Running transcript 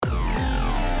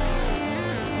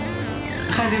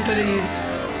Rádio Paraíso,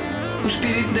 o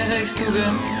espírito da Rave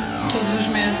Tuga, todos os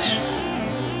meses,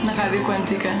 na Rádio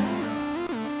Quantica.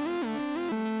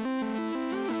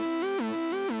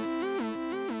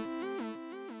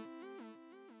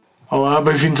 Olá,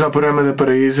 bem-vindos ao programa da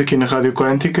Paraíso aqui na Rádio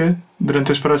Quantica.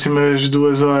 Durante as próximas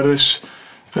 2 horas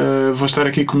vou estar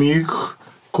aqui comigo.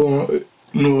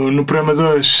 No programa de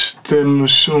hoje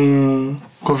temos um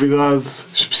convidado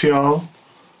especial,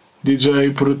 DJ e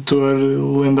produtor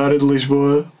lendário de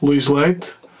Lisboa, Leite.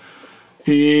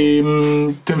 E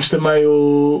temos também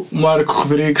o Marco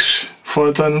Rodrigues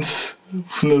Photonz,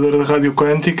 fundador da Rádio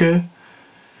Quantica.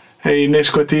 A Inês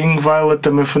Coutinho Vaila,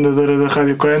 também fundadora da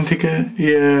Rádio Quantica.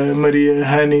 E a Maria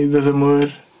Hani das Amor,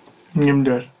 minha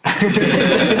mulher.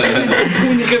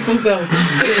 Única função.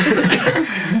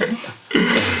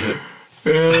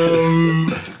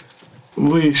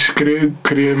 Luís,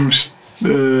 queríamos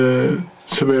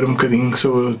saber um bocadinho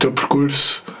sobre o teu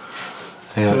percurso.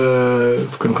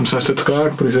 De quando começaste a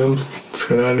tocar, por exemplo. Se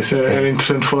calhar era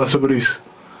interessante falar sobre isso.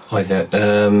 Olha,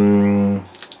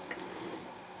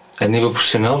 a nível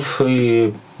profissional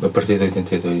foi a partir de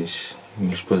 82.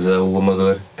 Minha esposa, o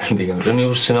amador, digamos. A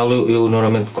nível profissional, eu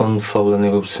normalmente quando falo a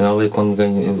nível profissional é quando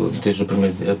ganho, desde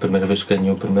a primeira vez que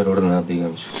ganho o primeiro ordenado,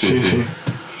 digamos. Sim.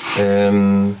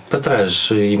 Para trás,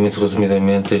 e muito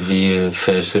resumidamente, havia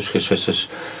festas, porque as festas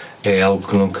é algo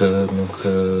que nunca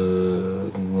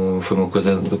não foi uma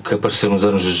coisa que apareceu nos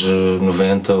anos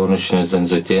 90 ou nos finais dos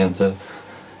anos 80.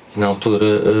 E na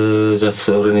altura já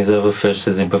se organizava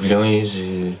festas em pavilhões,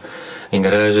 em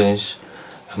garagens.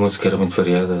 A música era muito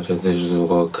variada, era desde o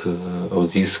rock ao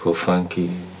disco, ao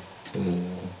funk.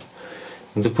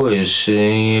 Depois,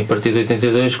 a partir de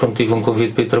 82, quando tive um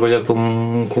convite para ir trabalhar para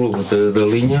um clube da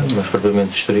linha, mais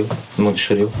propriamente de Monte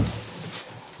Estoril,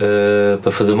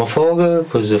 para fazer uma folga.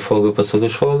 Depois a folga passou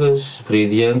 2 folgas, por aí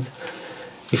adiante,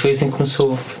 e foi assim que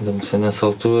começou. Foi nessa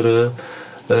altura.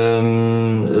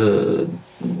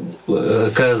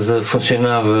 A casa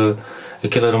funcionava,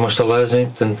 aquilo era uma estalagem,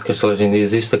 portanto que a estalagem ainda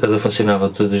existe, a casa funcionava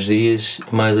todos os dias,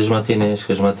 mais as matinés,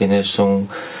 que as matinés são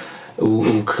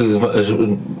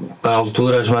para a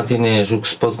altura, as matinés, o que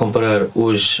se pode comparar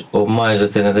hoje ou mais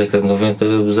até na década de 90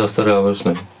 dos after hours,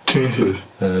 não é? Sim.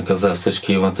 Aqueles afters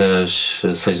que iam até às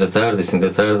 6 da tarde e 5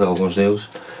 da tarde, alguns deles.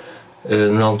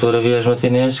 Na altura havia as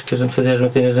matinés, que a gente fazia as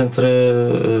matinés entre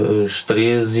as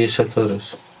 13 e as 7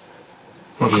 horas.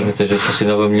 Okay. E muitas vezes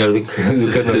funcionava melhor do que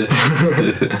a noite.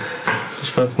 Mas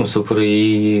pronto, começou por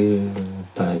aí.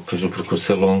 Depois o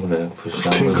percurso é longo, né? Depois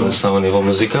há uma evolução a nível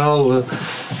musical,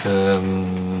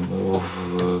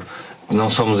 houve, não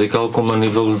só musical como a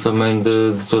nível também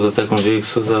de toda a tecnologia que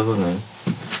se usava, né?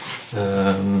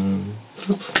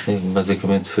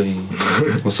 Basicamente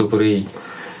começou por aí.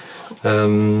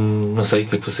 Não sei o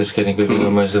que é que vocês querem que eu diga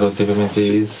mais relativamente a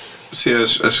isso. Sim,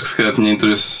 acho que se calhar tinha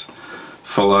interesse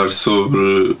falar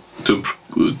sobre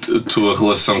a tua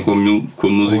relação com a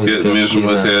música mesmo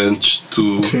exato. Até antes de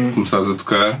tu começares a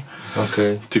tocar.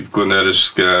 Okay. Tipo quando eras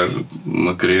se calhar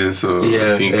uma criança ou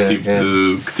assim, que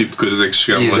tipo de coisas é que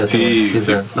chegavam a ti?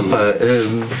 Exato.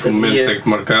 Que momentos é que te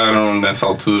marcaram nessa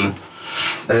altura?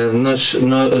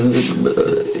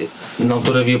 Na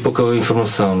altura havia pouca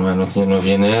informação, não é? Não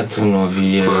havia net, não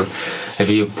havia. Claro.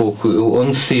 Havia pouco.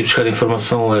 Onde se ia buscar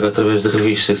informação era através de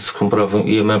revistas que se compravam,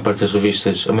 e a maior parte das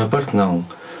revistas, a maior parte não,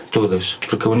 todas,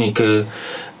 porque o único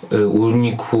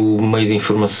meio de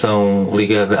informação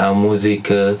ligado à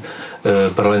música,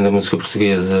 para além da música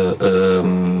portuguesa,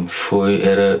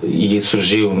 e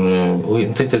surgiu em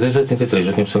 82 ou 83,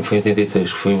 a impressão que foi em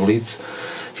 83, que foi o Leite.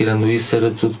 Tirando isso,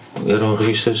 eram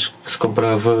revistas que se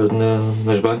comprava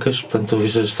nas bancas, portanto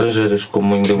revistas estrangeiras,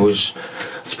 como ainda hoje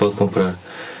se pode comprar.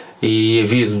 E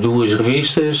havia 2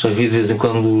 revistas, havia de vez em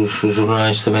quando os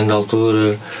jornais também da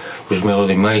altura, os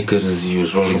Melody Makers e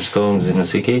os Rolling Stones e não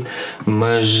sei o quê,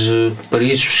 mas para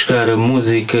ir buscar a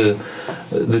música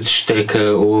de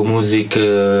discoteca ou a música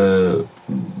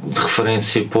de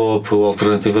referência pop ou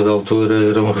alternativa da altura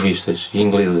eram revistas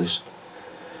inglesas.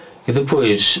 E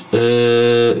depois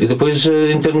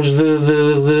em termos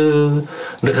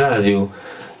de rádio,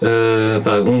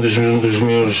 um dos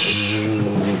meus.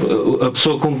 A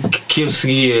pessoa que eu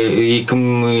seguia e que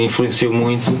me influenciou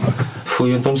muito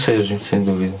foi o António Sérgio, sem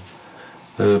dúvida.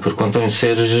 Porque o António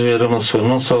Sérgio era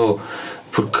não só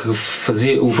porque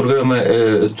fazia o programa,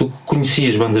 tu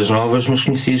conhecias bandas novas, mas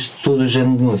conhecias todo o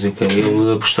género de música.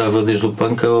 Ele apostava desde o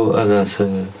punk à dança.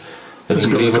 Mas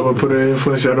que acaba por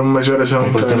influenciar uma geração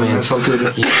nessa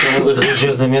altura. E então,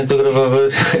 religiosamente eu gravava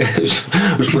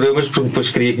os programas porque depois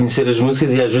queria conhecer as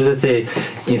músicas e às vezes até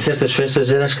em certas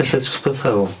festas eram as cassetes que se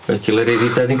passavam. Aquilo era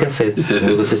editado em cassete,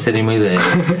 para vocês terem uma ideia.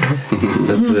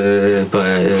 Portanto,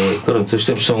 pronto, os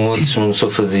tempos são outros, uma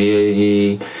pessoa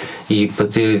fazia e para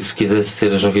ter, se quisesse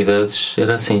ter as novidades,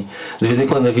 era assim. De vez em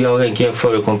quando havia alguém que ia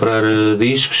fora comprar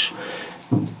discos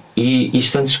e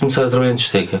isto antes de começar a trabalhar em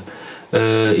discoteca.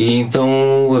 E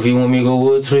então havia um amigo ou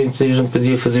outro em que a gente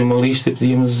podia fazer uma lista e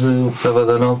pedíamos o que estava a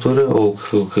dar na altura ou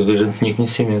que a gente tinha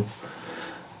conhecimento.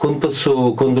 Quando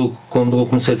eu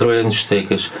comecei a trabalhar em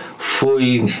discotecas,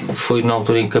 foi na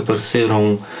altura em que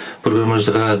apareceram programas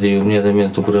de rádio,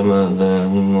 nomeadamente o programa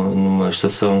numa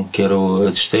estação que era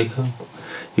a discoteca.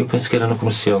 Eu penso que era no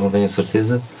comercial, não tenho a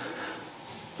certeza.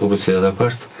 Publicidade à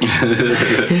parte.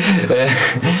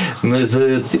 Mas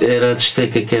era a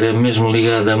discoteca que era mesmo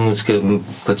ligada à música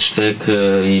para a discoteca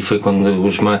e foi quando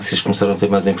os maxis começaram a ter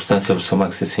mais importância, a versão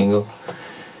maxi single.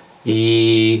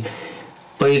 E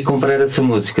para ir comprar essa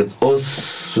música,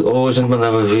 ou a gente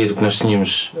mandava vir, que nós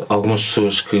tínhamos algumas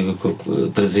pessoas que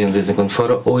traziam de vez em quando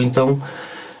fora, ou então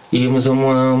íamos a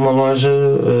uma loja,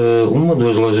 uma ou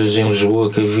duas lojas em Lisboa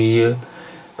que havia,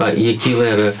 e aquilo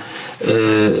era.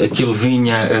 Aquilo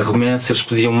vinha a remessa, eles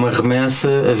pediam uma remessa,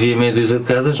 havia meia dúzia de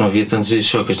casas, não havia tantos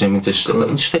discjockeys, nem muitas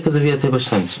discotecas, havia até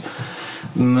bastantes,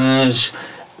 mas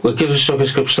aqueles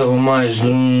discjockeys que apostavam mais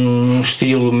num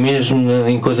estilo mesmo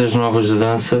em coisas novas de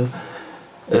dança,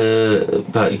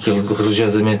 aquilo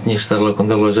religiosamente tinha que estar lá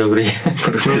quando a loja abria,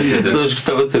 porque senão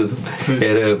esgotava tudo.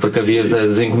 Era porque havia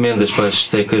as encomendas para as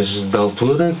discotecas da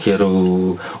altura, que era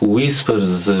o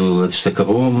Whispers, a discoteca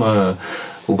Roma,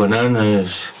 o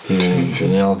Bananas, que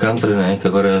em Alcântara, né? Que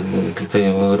agora tem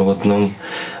agora outro nome.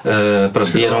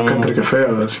 Alcântara Café,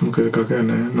 assim, uma coisa qualquer,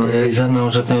 né? Não é?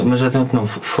 Mas já tem outro nome.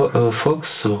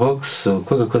 Fox, Rox,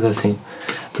 qualquer coisa assim.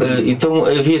 Então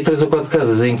havia 3 ou 4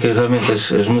 casas em que realmente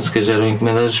as músicas eram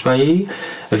encomendadas para aí.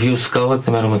 Havia o Scala, que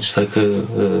também era uma discoteca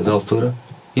da altura.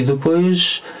 E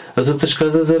depois as outras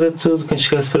casas era tudo, quem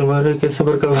chegasse primeiro quem se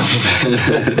embarcava.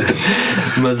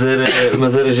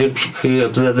 mas era giro porque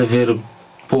apesar de haver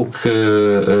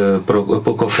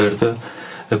pouca oferta,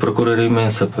 a procura era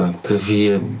imensa, porque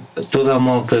havia toda a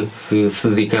malta que se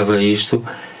dedicava a isto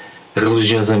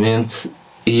religiosamente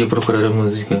ia procurar a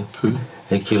música.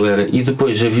 Aquilo era. E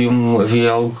depois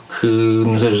havia algo que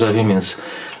nos ajudava imenso.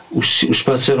 Os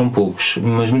espaços eram poucos,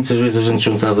 mas muitas vezes a gente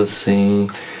juntava-se em.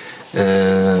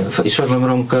 Isto faz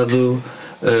lembrar um bocado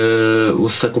o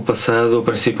século passado, o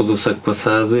princípio do século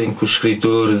passado, em que os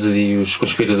escritores e os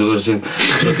conspiradores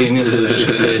reuniam-se todos os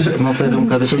cafés. A malta era um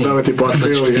bocado assim. Juntava tipo para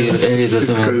discutir.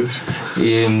 Exatamente.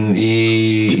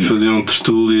 E faziam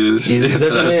tertúlias.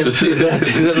 Exatamente,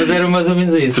 mas era mais ou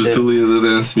menos isso. Tertúlia da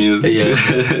dance music.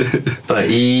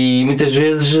 E muitas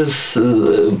vezes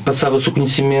passava-se o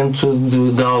conhecimento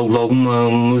de alguma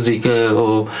música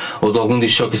ou de algum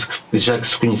disco que já que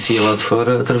se conhecia lá de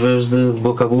fora através de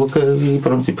boca a boca e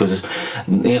pronto. E depois,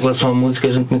 em relação à música,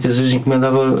 a gente muitas vezes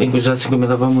já se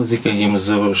encomendava a música. Íamos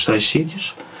aos tais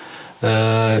sítios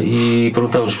e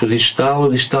perguntávamos para o disco tal,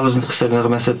 a gente recebe na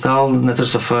remessa tal na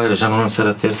terça-feira, já não será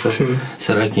a terça,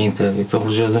 será a quinta, então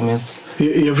religiosamente.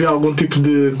 E havia algum tipo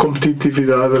de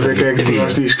competitividade a ver quem é que tinha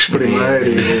os discos primeiro?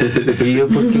 Havia,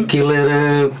 porque aquilo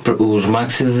era. Os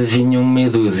maxis vinham meia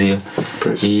dúzia.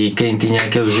 Pois. E quem tinha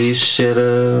aqueles discos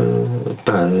era.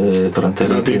 Pronto,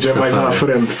 era. Não tinha mais à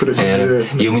frente, por assim dizer.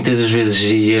 E eu muitas das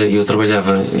vezes eu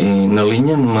trabalhava na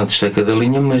linha, numa discoteca da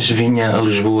linha, mas vinha a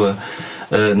Lisboa.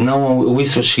 Não, o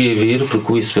Whispers cheguei a vir,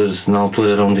 porque o Whispers na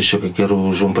altura era um disco que era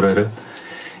o João Pereira.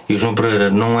 E o João Pereira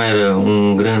não era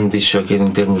um grande disc-jockey em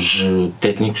termos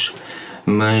técnicos,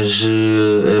 mas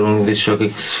era um disc-jockey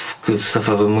que se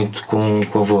safava muito com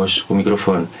a voz, com o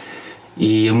microfone.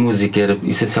 E a música era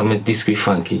essencialmente disco e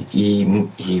funk, e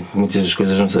muitas das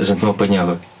coisas a gente não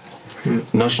apanhava.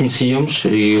 Nós conhecíamos,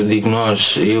 e eu digo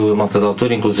nós, eu a malta da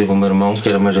altura, inclusive o meu irmão, que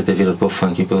era mais até virado para o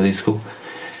funk e para o disco,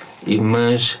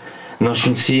 mas nós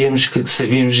conhecíamos, que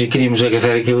sabíamos e queríamos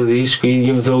agarrar aquele disco e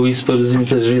íamos ao Whispers e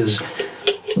muitas vezes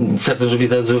certas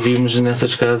novidades ouvíamos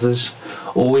nessas casas,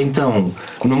 ou então,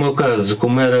 no meu caso,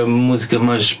 como era música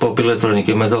mais pop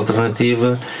eletrónica, mais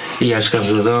alternativa, ia às Caves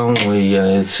de Adão,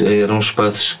 eram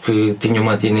espaços que tinham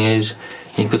matinês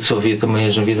em que se ouvia também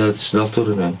as novidades da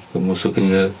altura, não é? Como eu só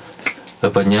queria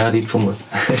apanhar e pumba.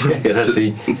 Era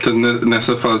assim. Portanto,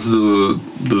 nessa fase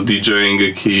do DJing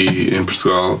aqui em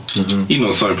Portugal, e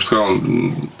não só em Portugal,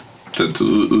 portanto,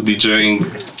 o DJing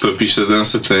para a pista de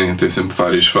dança tem sempre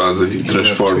várias fases e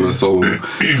transforma-se, ou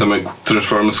também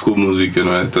transforma-se com a música,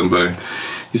 não é? Também.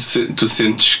 E tu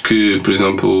sentes que, por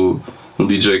exemplo, um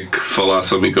DJ que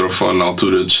falasse ao microfone na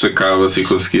altura destacava-se e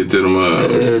conseguia ter uma...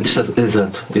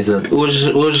 Exato.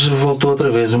 Hoje voltou outra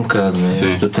vez um bocado, não é?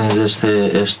 Sim. Tu tens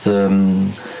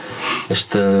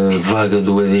esta vaga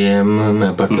do EDM, a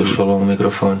maior parte deles falam no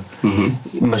microfone.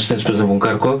 Mas tens, por exemplo, um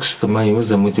Carcox que também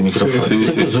usa muito o microfone.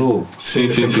 Sempre usou.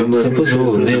 Sempre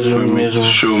usou. Desde mesmo.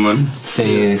 Showman.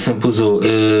 Sim, sempre usou.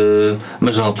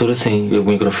 Mas na altura, sim, o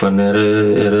microfone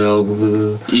era algo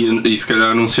de. E se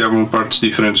calhar anunciavam partes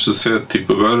diferentes do set,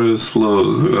 tipo agora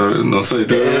slow, agora não sei.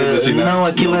 Não,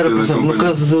 aquilo era, por exemplo, no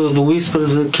caso do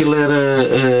Whispers, aquilo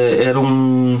era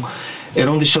um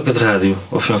disc-jockey de rádio,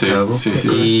 ao fim e ao cabo,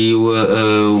 e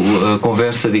a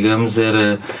conversa, digamos,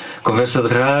 era conversa de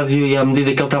rádio, e à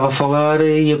medida que ele estava a falar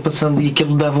ia passando, e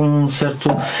aquilo dava um certo...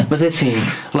 Mas é assim,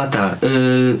 lá está,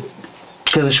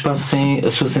 cada espaço tem a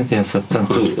sua sentença.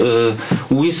 Portanto,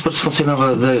 o Whispers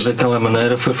funcionava daquela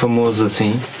maneira, foi famoso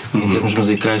assim, em termos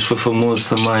musicais, foi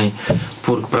famoso também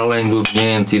porque, para além do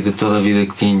ambiente e de toda a vida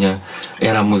que tinha,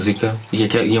 era a música,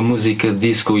 e a música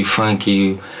disco e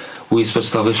funk, o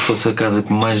Whispers talvez fosse a casa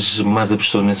que mais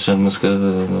apostou nesse género de música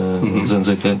nos anos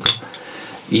 80.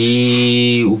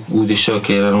 E o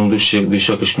disc-jockey era um dos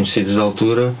disc-jockeys conhecidos da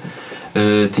altura.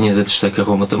 Tinhas a Discoteca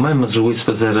Roma também, mas o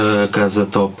Whispers era a casa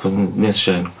top nesse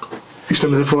género. E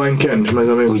estamos a falar em que anos, mais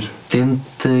ou menos?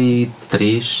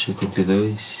 83,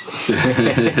 82.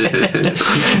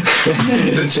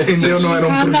 Ainda não era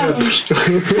um projeto.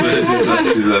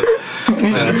 Exato.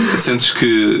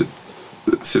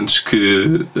 Sentes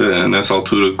que nessa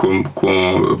altura,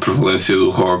 com a prevalência do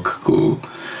rock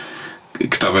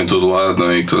que estava em todo lado,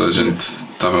 não é? E que toda a gente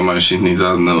estava mais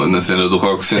sintonizado na cena do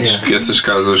rock, sentes que essas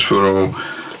casas foram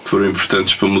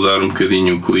importantes para mudar um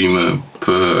bocadinho o clima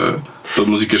para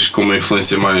músicas com uma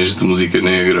influência mais de música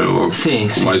negra ou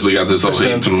mais ligadas ao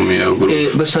ritmo e ao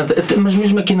grupo? Bastante, mas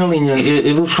mesmo aqui na linha,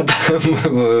 eu vou-vos contar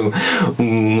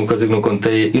uma coisa que não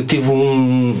contei.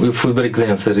 Eu fui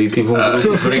breakdancer e tive um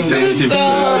grupo de breakdancer. Isso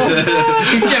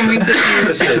é muito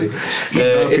sério.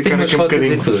 Eu tenho umas fotos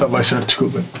e tudo. Só baixar,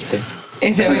 desculpa. Sim.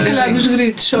 Se calhar dos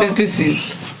gritos só. Deve ter sido.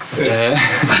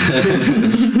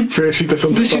 Foi a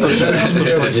excitação de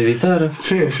Podes editar?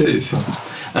 Sim.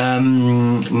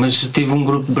 Mas tive um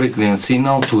grupo de breakdance e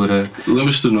na altura.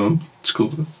 Lembras-te do nome?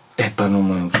 Desculpa. Não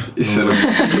me lembro. Isso era.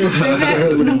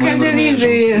 Não queres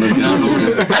dizer.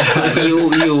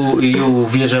 Eu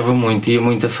viajava muito, ia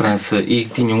muito à França e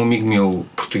tinha um amigo meu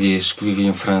português que vivia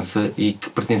em França e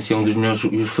que pertencia a um dos melhores.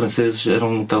 E os franceses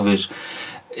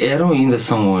eram ainda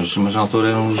são hoje, mas na altura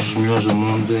eram os melhores do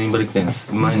mundo em breakdance,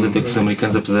 mais até que os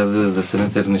americanos, apesar da cena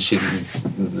ter nascido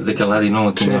daquela área e não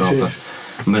aqui na Europa.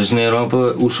 Mas na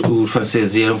Europa os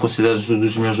franceses eram considerados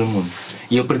dos melhores do mundo.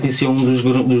 E eu pertencia a um dos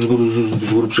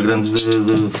grupos grandes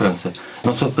de França,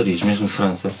 não só de Paris, mesmo de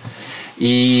França.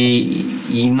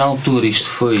 E na altura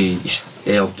isto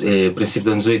é princípio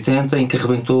dos anos 80, em que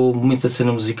arrebentou muito a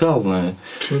cena musical, não é?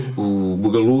 O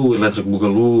Boogaloo, o Electric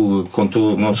Boogaloo,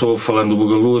 contou, não só falando do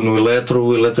Boogaloo, o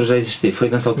Electro já existia, foi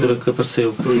nessa altura que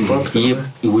apareceu.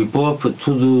 E o hip hop,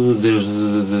 tudo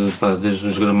desde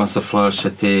os Grandmaster Flash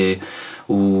até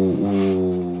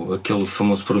aquele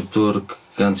famoso produtor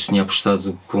que antes tinha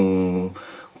apostado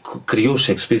criou os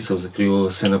Sex Pistols, criou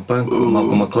a cena punk, o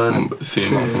Malcolm McLaren. Sim,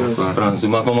 Malcolm McLaren. Pronto, o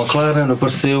Malcolm McLaren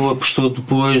apareceu, apostou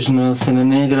depois na cena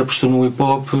negra, apostou no hip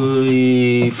hop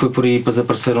e foi por aí, depois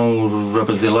apareceram os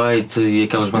rappers de Leite e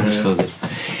aquelas bandas todas.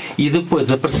 E depois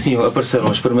apareceram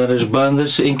as primeiras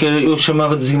bandas em que eu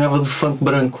designava de funk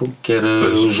branco, que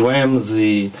era os Whams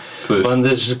e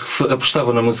bandas que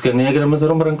apostavam na música negra, mas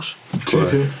eram brancos.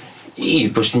 Sim. E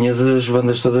depois tinhas as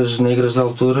bandas todas negras da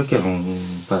altura, que eram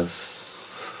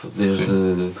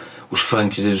desde os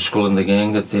funks, desde os Cool and the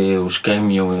Gang até os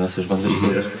Cameo e essas bandas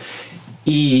todas.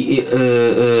 E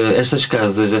estas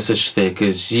casas, estas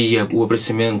discotecas e o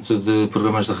aparecimento de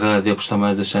programas de rádio, apostar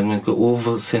mais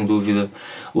houve sem dúvida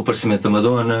o aparecimento da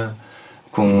Madonna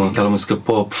com aquela música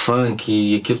pop, funk,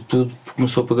 e aquilo tudo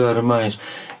começou a pegar mais.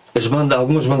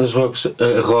 Algumas bandas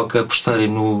rock a apostarem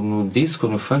no disco,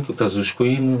 no funk, o caso dos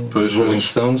Queen, os Rolling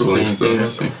Stones,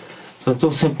 portanto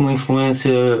houve sempre uma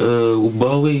influência. O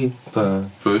Bowie,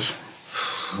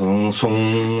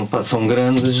 são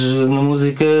grandes na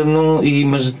música,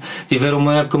 mas tiveram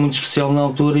uma época muito especial na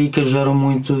altura e que ajudaram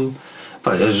muito,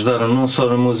 ajudaram não só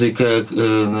na música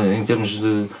em termos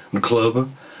de club,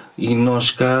 e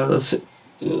nós cá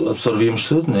absorvíamos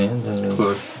tudo, né?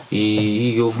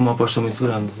 E houve uma aposta muito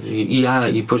grande e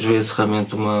depois vê-se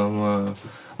realmente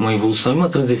uma evolução e uma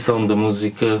transição da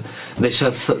música, deixar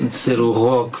de ser o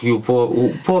rock e o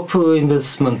pop ainda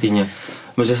se mantinha,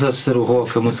 mas deixar de ser o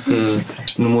rock, a música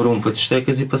número 1 para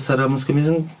discotecas, e passar à música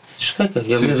mesmo discoteca.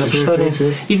 E aliás, apostarem.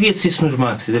 E via-se isso nos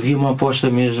maxis. Havia uma aposta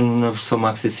mesmo na versão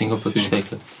maxi single para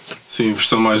discoteca. Sim,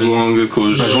 versão mais longa, com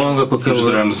os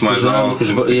drums mais altos.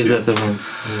 Exatamente.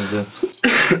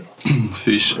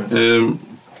 Fixe.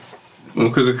 Uma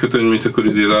coisa que eu tenho muita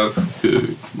curiosidade,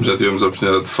 que já tivemos a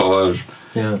oportunidade de falar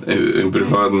em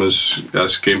privado, mas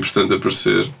acho que é importante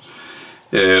aparecer,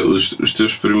 é os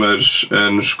teus primeiros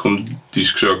anos como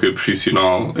disc jockey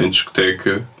profissional em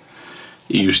discoteca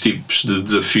e os tipos de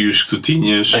desafios que tu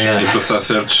tinhas em passar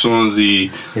certos sons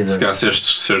e se calhar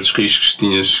certos riscos que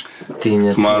tinhas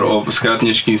que tomar, ou se calhar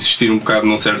tinhas que insistir um bocado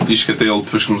num certo disco até ele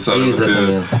depois começar a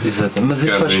bater. Exatamente. Mas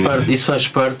isso faz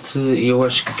parte, e eu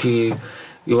acho que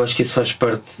isso faz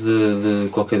parte de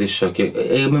qualquer disc jockey.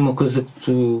 É a mesma coisa que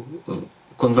tu,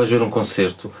 quando vais ver um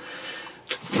concerto.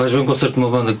 Vais ver um concerto de uma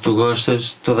banda que tu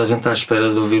gostas, toda a gente está à espera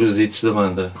de ouvir os hits da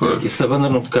banda. Claro. E se a banda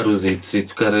não tocar os hits e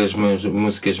tocar as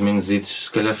músicas menos hits,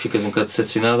 se calhar ficas um bocado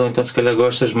decepcionado, ou então se calhar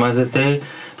gostas mais até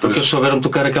porque eles souberam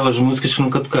tocar aquelas músicas que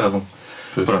nunca tocavam.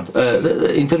 Pronto.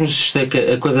 Em termos de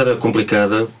discoteca, a coisa era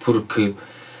complicada porque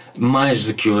mais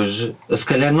do que hoje, se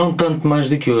calhar não tanto mais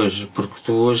do que hoje, porque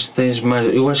tu hoje tens mais.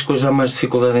 Eu acho que hoje há mais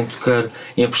dificuldade em tocar,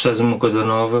 em apostares numa coisa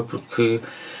nova, porque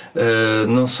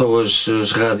não só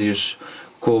as rádios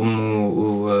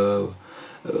como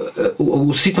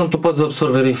o sítio onde tu podes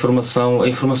absorver a informação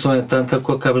é tanta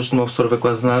que acabas de não absorver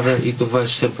quase nada e tu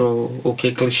vais sempre ao que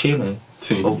é clichê, não é?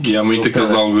 Sim, e há muito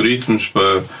aqueles algoritmos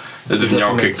para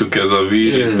adivinhar o que é que tu queres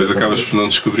ouvir e depois acabas por não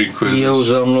descobrir coisas. E os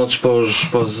downloads para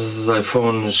os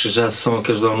iPhones já são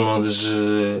aqueles downloads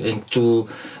em que tu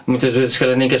muitas vezes se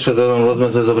calhar nem queres fazer o download,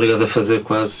 mas és obrigado a fazer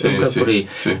quase, um bocado por aí.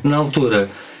 Na altura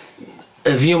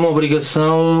havia uma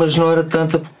obrigação, mas não era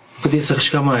tanta. Podia-se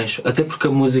arriscar mais, até porque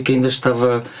a música ainda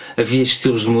havia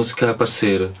estilos de música a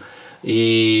aparecer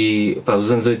e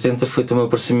os anos 80 foi também o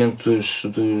aparecimento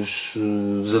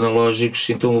dos analógicos,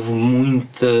 então houve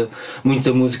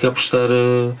muita música a apostar,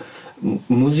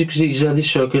 músicos e já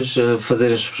discjockeys a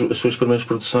fazer as suas primeiras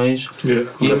produções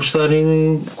e a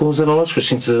apostarem com os analógicos, os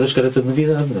sintetizadores, que era tudo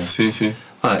novidade, não é? Sim.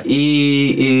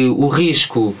 E o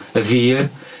risco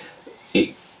havia.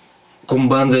 Como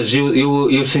bandas,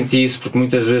 eu senti isso porque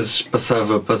muitas vezes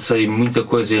passei muita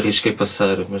coisa e arrisquei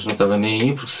passar, mas não estava nem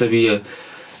aí porque sabia,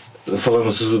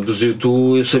 falamos dos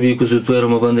U2, eu sabia que os U2 era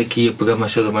uma banda que ia pegar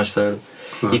mais cedo ou mais tarde.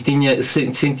 E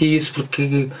senti isso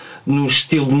porque no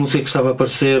estilo de música que estava a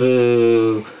aparecer,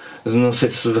 não sei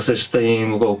se vocês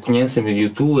têm ou conhecem, o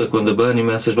U2, quando a Bunny,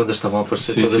 essas bandas estavam a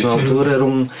aparecer todas na altura,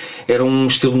 era um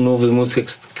estilo novo de música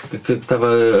que estava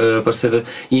a aparecer,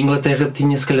 e a Inglaterra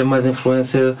tinha se calhar mais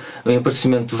influência em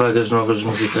aparecimento de vagas novas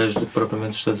musicais do que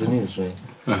propriamente os Estados Unidos, não é?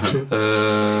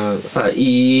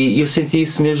 E eu senti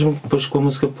isso mesmo depois com a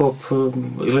música pop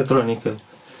eletrónica,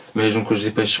 mesmo com os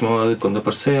Depeche Mode quando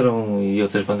apareceram e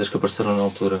outras bandas que apareceram na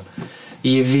altura,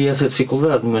 e havia essa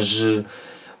dificuldade, mas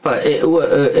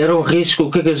era um risco. O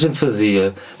que é que a gente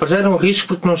fazia? Já era um risco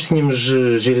porque nós tínhamos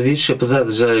giradiscos, apesar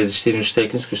de já existirem os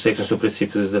técnicos no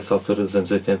princípio dessa altura dos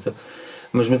anos 80,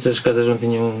 mas muitas das casas não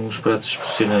tinham os pratos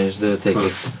profissionais da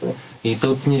técnica,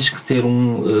 então tinhas que ter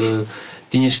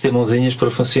mãozinhas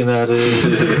para funcionar.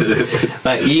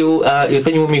 Eu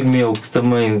tenho um amigo meu que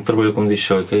também trabalhou como disc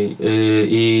jockey,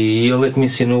 e ele é que me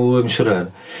ensinou a misturar,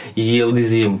 e ele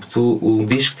dizia-me: o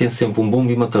disco tem sempre um bombo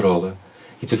e uma tarola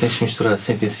e tu tens que misturar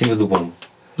sempre em cima do bombo.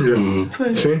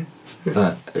 Sim.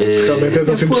 Realmente é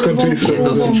tão simples quanto isso. É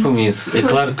tão simples como isso. É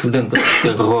claro que dentro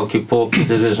da rock e pop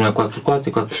muitas vezes não é 4x4,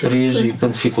 é 4x3 e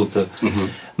portanto dificulta.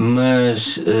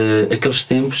 Mas aqueles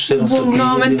tempos eram certinhos.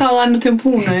 Normalmente está lá no tempo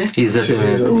 1, não é?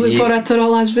 Exatamente. O licor à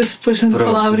tarola às vezes depois não está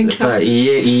lá a brincar. E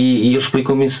ele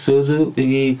explicou-me isso tudo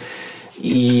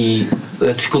e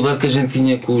a dificuldade que a gente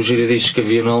tinha com os giradiscos que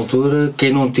havia na altura,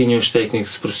 quem não tinha os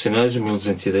técnicos profissionais, o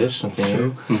 1210, não tinha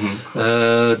eu,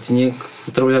 tinha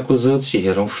que trabalhar com os outros e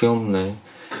era um filme, não é?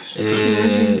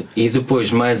 E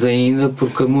depois, mais ainda,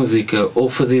 porque a música ou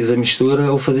fazias a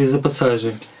mistura ou fazias a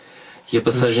passagem. E a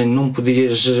passagem não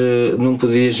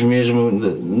podias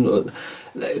mesmo.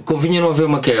 Convinha não haver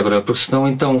uma quebra, porque senão,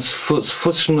 então, se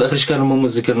fosses arriscar uma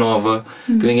música nova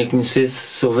que ninguém conhecesse,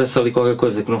 se houvesse ali qualquer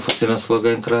coisa que não funcionasse logo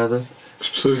à entrada, as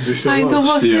pessoas desistem. Então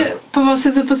para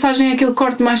vocês a passagem é aquele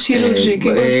corte mais cirúrgico,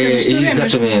 enquanto que a mistura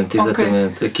exatamente.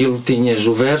 Aquilo tinhas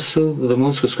o verso da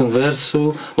música, o segundo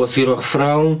verso, ou a seguir ao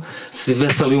refrão, se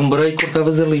tivesse ali um break,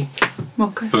 cortavas ali.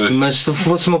 Mas se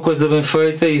fosse uma coisa bem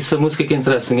feita e se a música que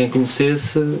entrasse ninguém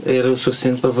conhecesse, era o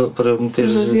suficiente para meter.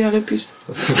 Esvaziar a pista.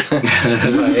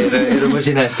 Era uma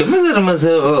ginástica, mas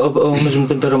ao mesmo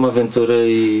tempo era uma aventura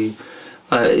e.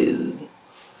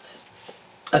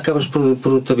 Acabas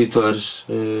por te habituares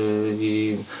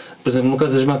e por exemplo, no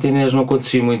caso das matinés não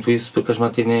acontecia muito isso, porque as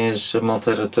matinés a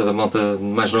malta era toda a malta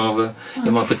mais nova e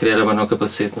a malta queria abanar o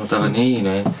capacete, não estava nem aí,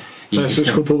 não é? E achas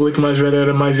que o público mais velho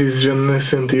era mais exigente nesse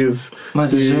sentido?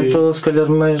 mais exigente ou se calhar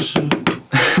mais...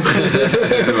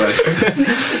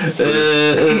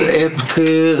 é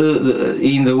porque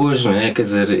ainda hoje, não é? Quer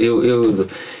dizer,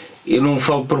 eu não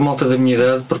falo por malta da minha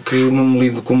idade porque eu não me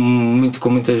lido com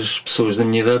muitas pessoas da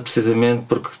minha idade precisamente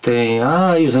porque têm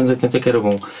e os anos 80 que era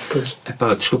bom.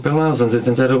 Desculpem lá, os anos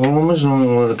 80 era bom, mas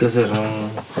não, quer dizer,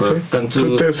 não, portanto,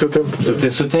 tudo tem o seu tempo. Tudo tem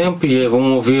o seu tempo e é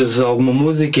bom ouvir alguma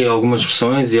música e algumas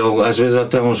versões e às vezes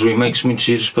até uns remakes muito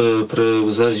giros para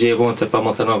usar e é bom até para a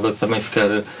malta nova também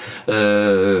ficar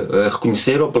a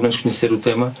reconhecer ou pelo menos conhecer o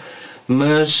tema.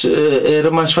 Mas era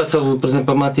mais fácil, por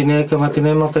exemplo, a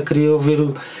matiné malta queria ouvir.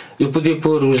 Eu podia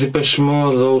pôr os Depeche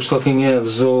Mode ou os Talking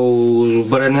Heads ou os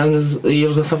Bananas e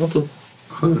eles dançavam tudo.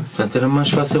 Claro. Portanto, era mais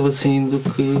fácil assim do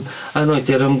que à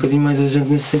noite, era um bocadinho mais exigente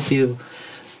nesse sentido.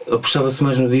 Apostava-se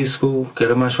mais no disco, que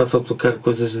era mais fácil tocar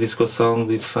coisas de disco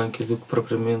sound e de funk do que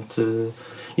propriamente.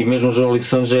 E mesmo o João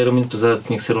Lixon já era muito pesado,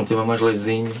 tinha que ser um tema mais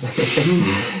levezinho.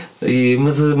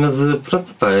 Mas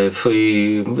pronto,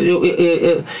 foi.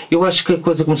 Eu acho que a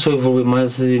coisa começou a evoluir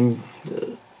mais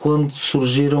quando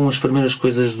surgiram as primeiras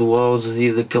coisas do house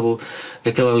e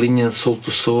daquela linha Soul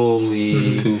to Soul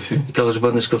e aquelas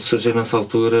bandas que surgiram nessa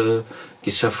altura, que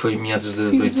isso já foi em meados de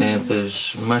 80,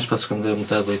 mais para a segunda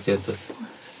metade de 80.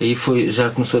 Aí já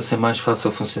começou a ser mais fácil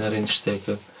funcionar em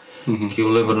discoteca. Que eu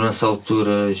lembro nessa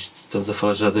altura, estamos a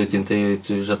falar já de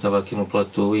 88, eu já estava aqui no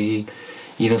platô e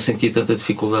não sentia tanta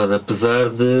dificuldade, apesar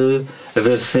de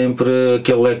haver sempre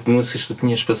aquele leque de músicas que tu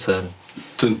tinhas de passar.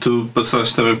 Portanto, tu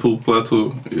passaste também pelo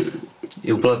platô?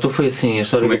 E o platô foi assim, a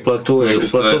história do platô é...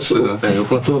 O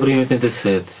platô abriu em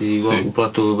 87 e o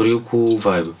platô abriu com o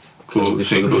Vibe.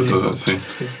 Sim.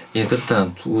 E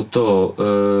entretanto, o Tó,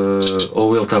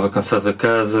 ou ele estava cansado da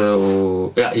casa,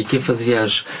 e quem fazia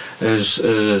as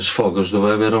folgas do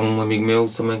Vibe era um amigo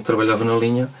meu também que trabalhava na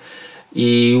linha.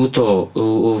 E o Tó,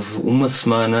 houve uma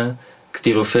semana que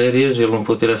tirou férias, ele não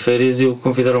pôde tirar férias e o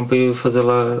convidaram para ir fazer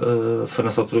lá, foi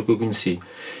nessa altura que eu conheci.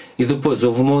 E depois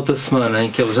houve uma outra semana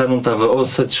em que ele já não estava ou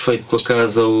satisfeito com a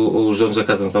casa ou os donos da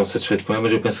casa não estavam satisfeitos com ele,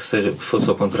 mas eu penso que fosse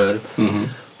ao contrário.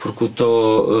 Porque o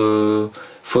Tó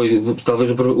foi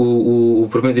talvez o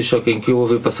primeiro disco em que eu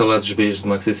ouvi passar lá dos beijos de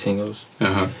Maxi Singles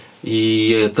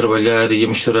e a trabalhar e a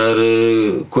misturar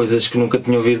coisas que nunca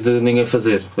tinha ouvido ninguém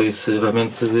fazer. Por isso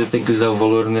realmente eu tenho que lhe dar o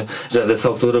valor já dessa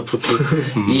altura porque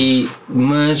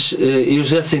mas eu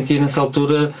já sentia nessa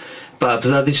altura,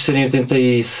 apesar disto ser em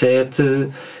 87,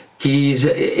 que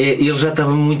ele já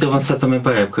estava muito avançado também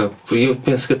para a época. E eu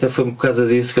penso que até foi por causa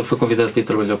disso que ele foi convidado para ir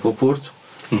trabalhar para o Porto.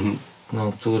 Na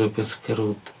altura penso que era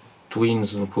o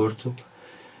Twins no Porto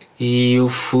e eu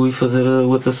fui fazer a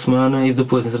outra semana e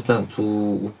depois entretanto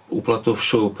o platô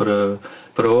fechou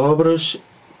para obras.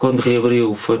 Quando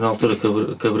reabriu foi na altura que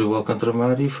abriu o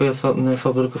Alcantramar e foi nessa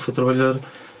altura que eu fui trabalhar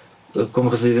como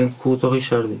residente com o Tó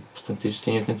Richardi. Portanto isto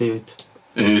em 88.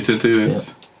 Em 88? É.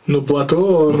 No platô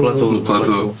ou no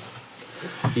platô?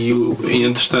 E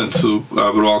entretanto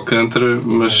abre o Alcântara,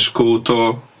 mas com o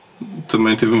Tó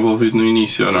também esteve envolvido no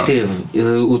início, ou não? Teve.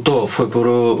 O Tó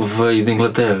veio de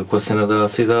Inglaterra com a cena da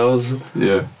Acid House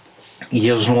e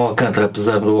eles no Alcântara,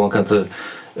 apesar do Alcântara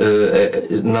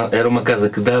era uma casa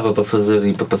que dava para fazer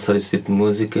e para passar esse tipo de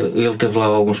música, ele teve lá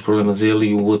alguns problemas, ele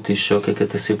e o outro Choque que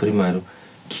até ser primeiro.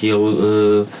 Que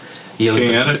ele...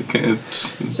 Quem era?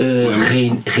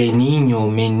 Reininho,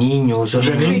 Meninho, já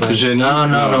não lembro.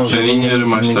 Não, Janinho era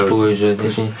mais tarde. Depois, ele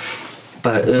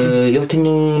tinha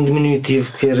um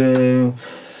diminutivo que era.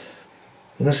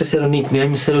 Não sei se era o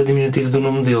nickname, se era o diminutivo do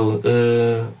nome dele.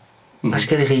 Acho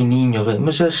que era Reininho,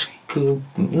 mas acho que.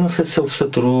 Não sei se ele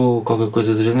saturou ou qualquer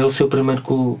coisa do género. Ele saiu primeiro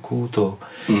com o Tó.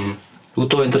 O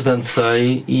Tó, entretanto,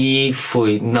 sai e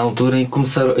foi na altura em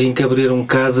que abriram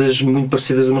casas muito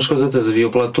parecidas umas com as outras. Havia o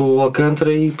platô, o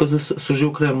Alcântara e depois surgiu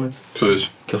o Kremlin.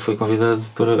 Pois. Que ele foi convidado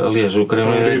para. Aliás, o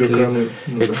Kremlin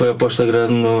é que foi aposta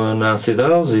grande na Acid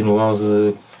House e no House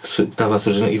que estava a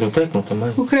surgir e no Techno também.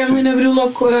 O Kremlin abriu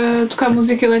logo a tocar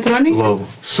música eletrónica? Logo.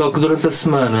 Só que durante a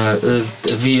semana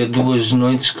havia 2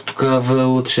 noites que tocava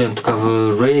outro género, tocava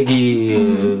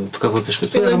reggae, tocava outras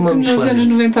coisas. Eu lembro que nos anos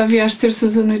 90 havia as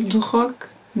terças à noite do rock,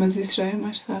 mas isso já é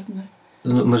mais tarde, não é?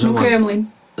 No Kremlin.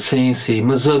 Sim,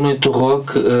 mas a noite do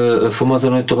rock, a famosa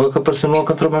noite do rock apareceu no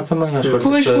Alcantramar também, acho.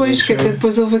 Pois, que até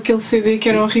depois houve aquele CD que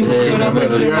era horrível,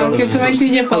 que eu também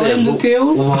tinha, para além do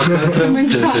teu, também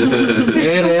gostava.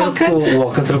 O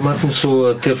Alcantramar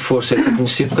começou a ter força e a ser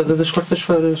conhecido por causa das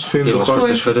quartas-feiras. E as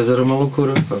quartas-feiras era uma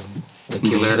loucura.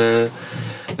 Aquilo era...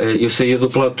 Eu saía do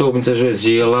platô muitas vezes,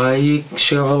 ia lá e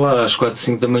chegava lá às 4,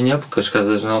 5 da manhã, porque as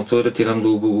casas na altura,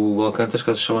 tirando o Alcântara, as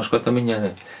casas são às 4 da manhã,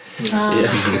 né?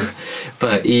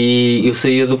 E eu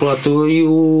saía do platô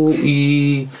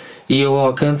e ia ao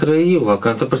Alcântara, e o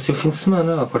Alcântara aparecia o fim de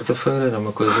semana, à quarta-feira, era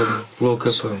uma coisa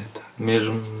louca, pá.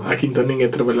 Mesmo. Aqui então ninguém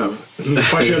trabalhava.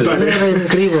 Era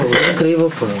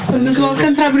incrível, pá. Mas o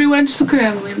Alcântara abriu antes do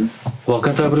Kremlin. O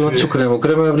Alcântara abriu antes do Kremlin. O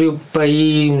Kremlin abriu para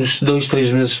aí uns 2,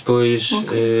 3 meses depois.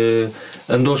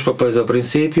 Andou os papéis ao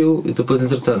princípio e depois,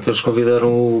 entretanto, eles convidaram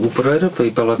o Pereira para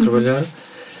ir para lá trabalhar.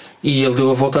 E ele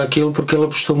deu a volta àquilo porque ele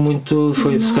apostou muito,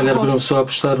 foi se calhar a primeira pessoa a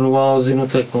apostar no house e no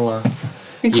techno lá.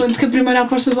 Enquanto que a primeira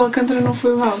aposta do Alcântara não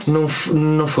foi o house. Não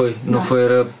foi,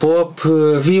 era pop,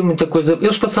 havia muita coisa.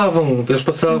 Eles passavam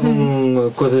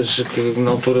coisas que na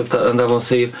altura andavam a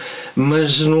sair,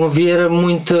 mas não havia era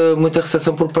muita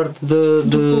recepção por parte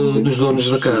dos donos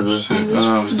da casa.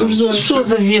 As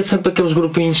pessoas, havia sempre aqueles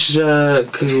grupinhos já,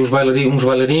 que uns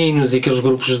bailarinos e aqueles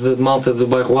grupos de malta do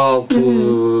bairro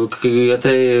alto que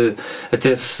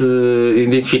até se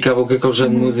identificavam com aquele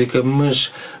género de música,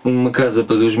 mas uma casa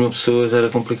para 2.000 pessoas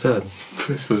era complicado.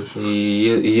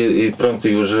 E pronto,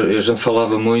 a gente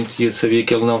falava muito e eu sabia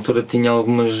que ele na altura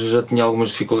já tinha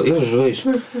algumas dificuldades, eles os dois,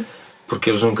 porque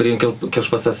eles não queriam que eles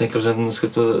passassem aquele género de música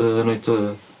a noite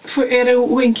toda. Era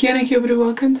em que ano é que abriu o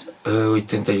Alcântara?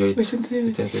 88.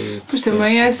 Pois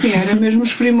também é assim, era mesmo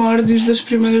os primórdios das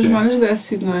primeiras bandas de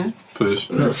acid, não é? Pois.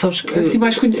 Não, sabes que assim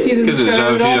mais conhecidas. Quer dizer, já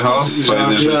havia house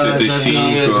desde 85.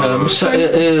 Mas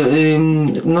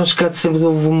nós cá sempre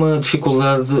houve uma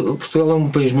dificuldade. Portugal é um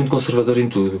país muito conservador em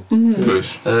tudo.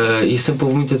 E sempre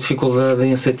houve muita dificuldade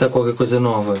em aceitar qualquer coisa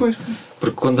nova.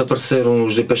 Porque quando apareceram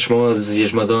os Depeche Modes e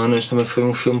as Madonas, também foi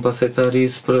um filme para aceitar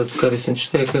isso, para tocar isso em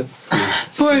discoteca.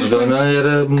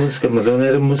 Madonna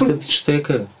era música de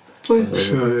discoteca.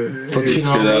 E se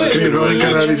calhar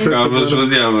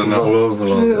esvaziava, não?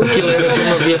 Logo. Aquilo era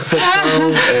como havia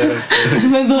recepção.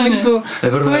 Madonna. Muito bom. É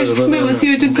verdade. Pois, mesmo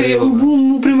assim,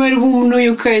 o primeiro boom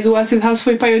no UK do Acid House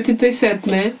foi para 87,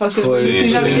 né? Ou seja,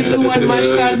 já vinha um ano mais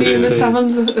tarde e ainda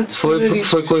estávamos a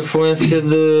foi com a influência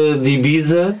de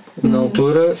Ibiza na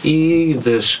altura e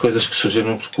das coisas que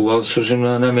surgiram, porque o house surgiu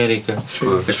na América.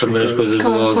 As primeiras coisas do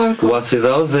house. O Acid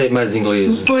House é mais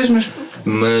inglês.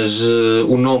 Mas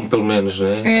o nome, pelo menos, não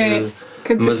é?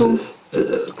 Quer dizer,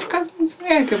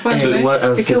 capaz, né?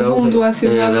 Aquele boom do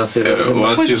Acid House.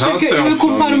 Eu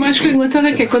comparo mais com a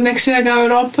Inglaterra, que é quando é que chega à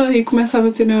Europa e começa a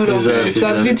bater na Europa.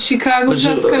 Já devido de Chicago,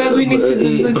 já se calhar do início dos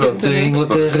anos 80. Pronto,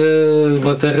 a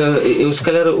Inglaterra, eu se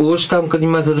calhar hoje está um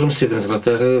bocadinho mais adormecido, mas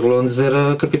Inglaterra, Londres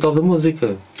era a capital da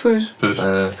música.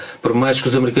 Por mais que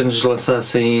os americanos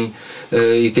lançassem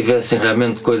e tivessem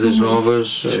realmente coisas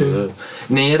novas,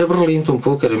 nem era Berlim tão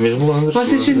pouco, era mesmo Londres.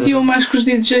 Vocês sentiam mais que os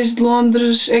DJs de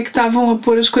Londres é que estavam a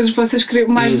pôr as coisas que vocês queriam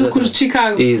mais do que os de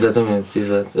Chicago? Exatamente.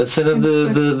 A cena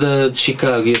de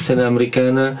Chicago e a cena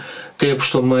americana, quem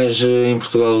apostou mais em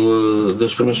Portugal,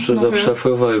 das primeiras pessoas a apostar,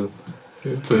 foi o Vibe.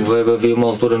 O Vibe havia uma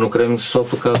altura no Kremlin que só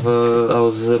tocava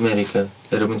House América.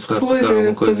 Era muito raro tocar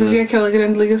alguma coisa. Depois havia aquela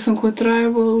grande ligação com a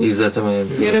Tribal. Exatamente.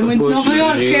 E era muito Nova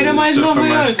York, era mais Nova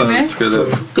York, né? Foi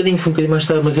um bocadinho mais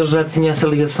tarde, mas ele já tinha essa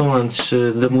ligação antes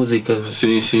da música.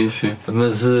 Sim.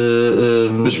 Mas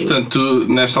portanto, tu,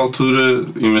 nesta altura,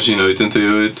 imagina,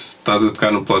 88, estás a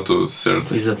tocar no platô,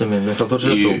 certo? Exatamente, nesta altura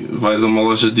já estou. E vais a uma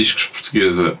loja de discos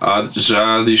portuguesa,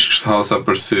 já há discos de house a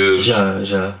aparecer? Já.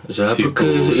 Tipo,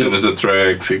 porque cenas da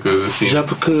Tracks e coisas assim? Já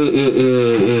porque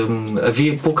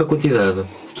havia pouca quantidade.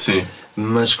 Sim.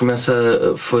 Mas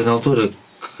foi na altura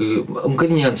que, um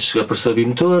bocadinho antes, apareceu a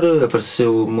Bimotor,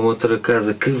 apareceu uma outra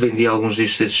casa que vendia alguns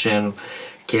discos desse género,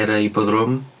 que era a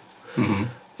Hipodrome.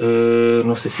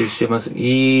 Não sei se existia mais.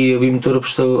 E a Bimotor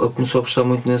começou a apostar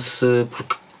muito nesse,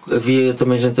 porque havia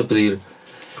também gente a pedir.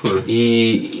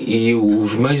 E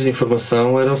os meios de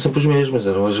informação eram sempre os mesmos,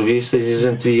 eram as revistas e a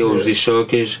gente via os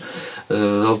disc-jockeys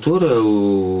da altura,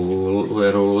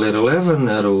 era o Leite Eleven,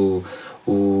 era o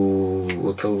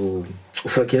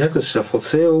Frankie Necklace, já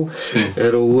faleceu. Sim.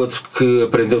 Era o outro que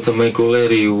aprendeu também com o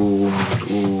Larry, o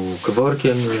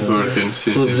Kevorkian.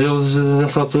 Todos eles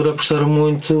nessa altura apostaram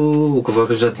muito. O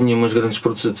Kevorkian já tinha umas grandes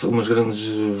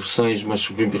versões, umas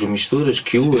remisturas,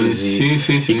 cues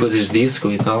e coisas de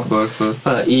disco e tal. Claro.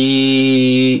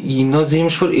 E nós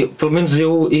íamos pelo menos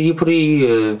eu ia por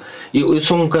aí. Eu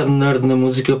sou um bocado nerd na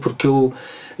música porque eu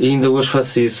ainda hoje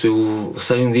faço isso. Eu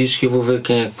saio um disco e vou ver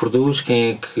quem é que produz,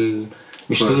 quem é que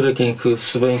mistura, quem é que,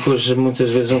 se bem que hoje muitas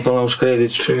vezes não estão lá os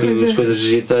créditos porque as coisas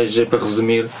digitais é para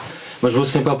resumir, mas vou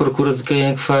sempre à procura de quem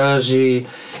é que faz e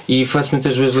faço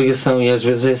muitas vezes ligação, e às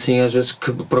vezes é assim, às vezes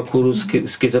que procuro,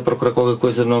 se quiser procurar qualquer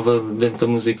coisa nova dentro da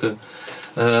música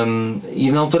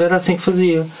E na altura era assim que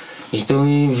fazia. Então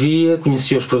via,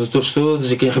 conhecia os produtores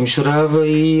todos e quem remisturava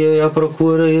e ia à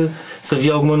procura se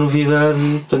havia alguma novidade,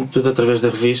 portanto tudo através da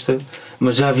revista,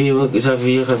 mas já havia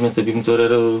realmente a Bimotor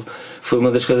foi uma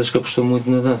das casas que apostou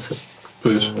muito na dança.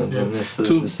 Pois.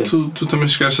 Tu também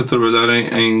chegaste a trabalhar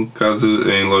em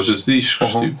lojas de discos.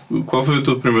 Tipo, qual foi a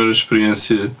tua primeira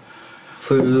experiência?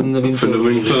 Foi na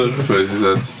Bimotor, pois,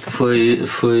 exato.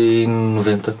 Foi em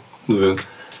 90.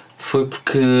 Foi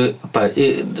porque, pá,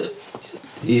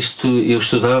 eu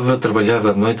estudava,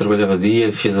 trabalhava de noite, trabalhava de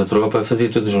dia, fiz a tropa, fazia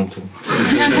tudo junto.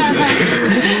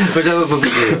 Mas dava para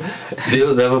fazer.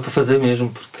 Dava para fazer mesmo,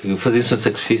 porque eu fazia sem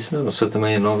sacrifício, a pessoa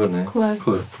também é nova, não é?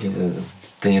 Claro.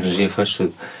 Tem energia, faz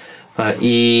tudo. Pá,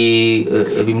 e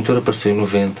a Bimotor apareceu em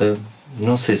 90,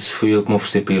 não sei se fui eu que me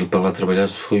ofereci para ir para lá trabalhar,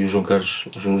 se foi o João Carlos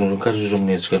e o João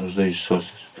Menezes, que eram os dois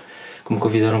sócios, que me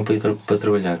convidaram para ir para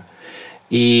trabalhar.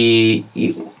 E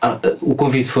o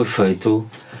convite foi feito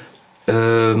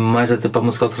mais até para a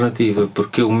música alternativa,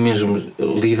 porque eu mesmo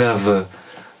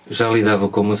já lidava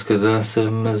com a música de dança,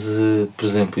 mas por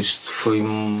exemplo, isto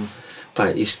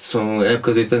a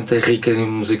época de 80 é rica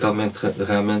musicalmente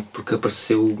realmente, porque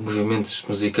apareceu movimentos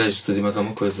musicais de tudo e mais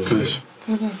alguma coisa.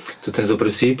 Tu tens o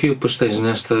princípio, depois tens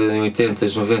nesta em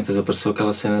 80s, 90s apareceu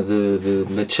aquela cena de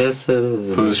Manchester,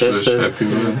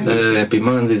 Happy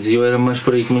Mondays, e eu era mais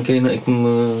por aí que me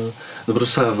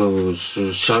debruçava, os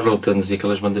Charlatans e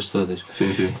aquelas bandas todas. Sim.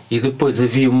 E depois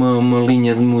havia uma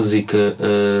linha de música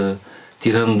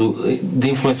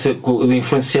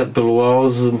influenciado pelo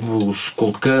house, os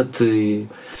cold cut e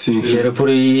era por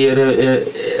aí,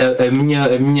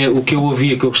 o que eu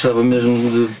ouvia, que eu gostava mesmo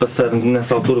de passar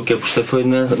nessa altura, o que apostei foi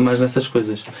mais nessas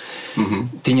coisas.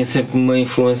 Tinha sempre uma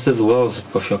influência do house,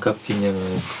 porque ao fim e ao cabo tinha.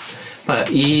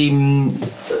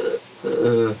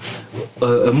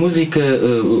 A música,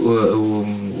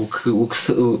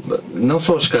 não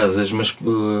só as casas, mas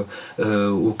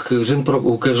o que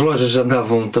as lojas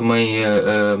andavam também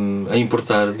a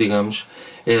importar, digamos,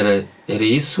 era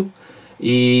isso,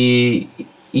 e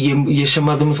a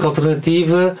chamada música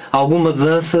alternativa, alguma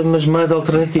dança, mas mais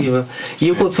alternativa. E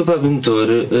eu, quando fui para a Bimotor,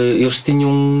 eles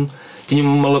tinham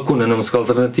uma lacuna na música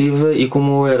alternativa, e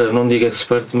como eu era, não digo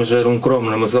expert, mas era um cromo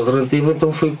na música alternativa,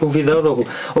 então fui convidado,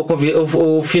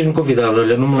 ou fiz-me convidado,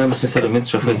 olha, não me lembro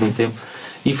sinceramente, já foi há muito tempo,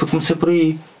 e comecei por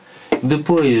aí.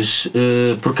 Depois,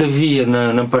 porque havia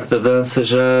na parte da dança,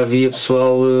 já havia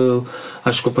pessoal,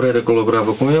 acho que o Pereira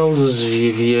colaborava com eles, e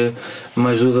havia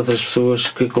mais 2 ou 3 pessoas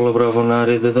que colaboravam na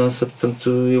área da dança, portanto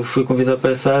eu fui convidado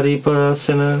para essa área e para a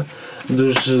cena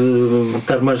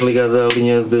estar mais ligado à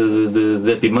linha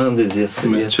de Happy Mondays e assim.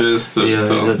 Manchester,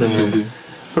 exatamente. Sim.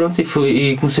 Pronto,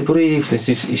 e comecei por aí,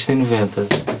 isto em 90.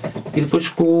 E depois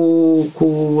com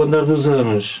o andar dos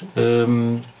anos,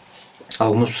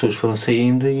 algumas pessoas foram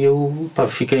saindo e eu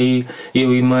fiquei,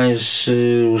 eu e mais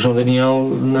o João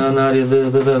Daniel na área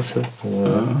da dança.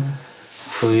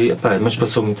 Mas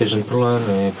passou muita gente por lá,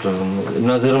 não é?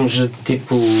 Nós éramos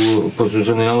tipo, depois o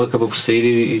João Daniel acabou por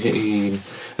sair e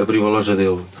abriu a loja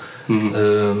dele. Que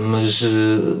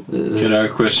era a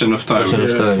Question of Time.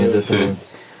 Exatamente. Sim.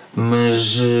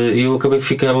 Mas eu acabei de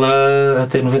ficar lá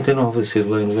até 99, eu saí de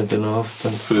lá em 99,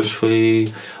 portanto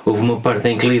depois houve uma parte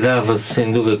em que lidava-se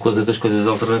sem dúvida com as outras coisas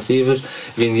alternativas,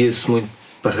 vendia-se muito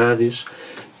para rádios.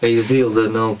 A Isilda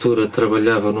na altura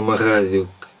trabalhava numa rádio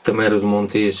que também era do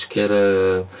Montes, que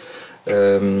era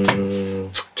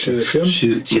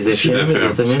XFM,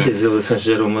 exatamente. A Isilda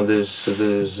Sanches era uma das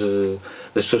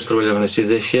pessoas que trabalhavam na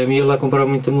XFM e ia lá comprar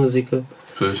muita música.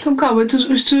 Então calma,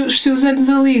 os teus anos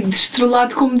ali de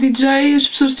estrelado como DJ, as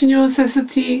pessoas tinham acesso a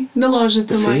ti na loja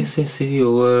também? Sim.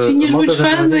 Tinhas muitos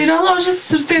fãs a ir à loja, de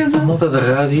certeza. A malta da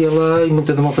rádio ia lá, e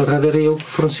muita da malta da rádio era eu que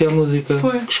fornecia a música,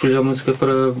 que escolhia a música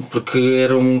porque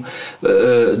eram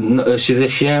a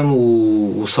XFM,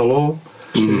 o Saló,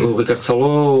 o Ricardo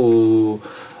Saló,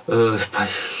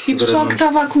 e o pessoal que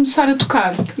estava a começar a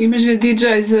tocar, imagina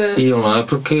DJs iam lá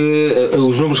porque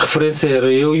os números de referência era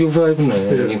eu e o Vibe, não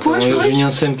é? Então eles vinham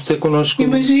sempre ter connosco.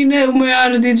 Imagina o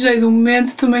maior DJ do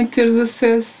momento também teres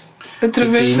acesso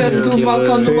através do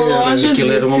balcão de uma loja,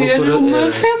 devia ser uma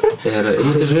febre. Era.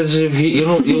 Muitas vezes vi, e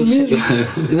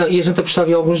a gente apostava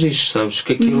em alguns discos, sabes?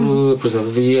 Que aquilo, por exemplo,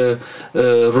 via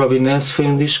Robin Ness, foi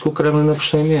um disco que o Kramer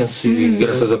apostou imenso, e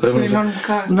graças ao Kramer.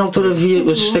 Na altura havia,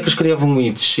 as discotecas criavam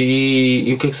hits,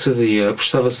 e o que é que se fazia?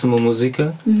 Apostava-se numa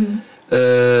música.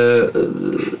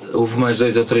 Houve mais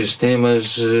 2 ou 3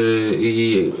 temas,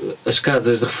 e as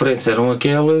casas de referência eram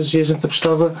aquelas, e a gente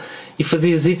apostava e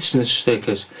fazia hits nas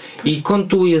discotecas. E quando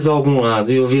tu ias a algum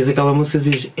lado e ouvias aquela música,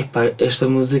 dizias: epá, esta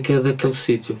música é daquele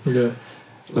sítio.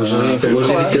 Hoje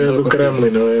é do Kremlin,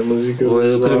 não é? A música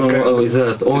do Kremlin,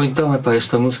 exato. Ou então,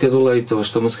 esta música é do Leite, ou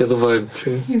esta música é do Vibe.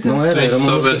 Sim. Não era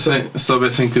Se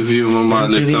soubessem que havia uma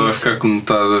malha que estava a ficar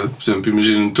conotada, por exemplo,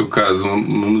 imagina no teu caso,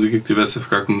 uma música que estivesse a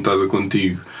ficar conotada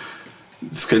contigo,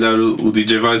 se calhar o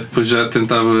DJ vai depois já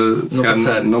tentava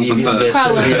não passar.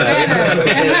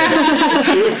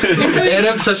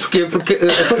 Era, sabes porquê? Porque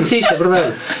acontecia isto, é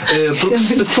verdade. Porque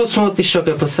se fosse um outro show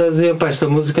a passar, diziam, esta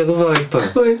música é do Vibe,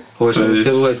 pá. Ou esta música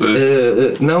é do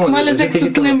Leite. Não, que malhas é que tu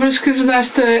te lembras que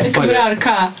ajudaste a quebrar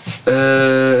cá?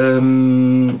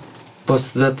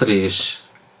 Posso dar 3.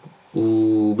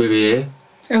 O BBE.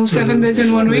 É o 7 Days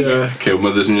in One Week. Que é uma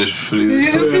das minhas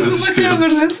preferidas. Eu fiz uma cover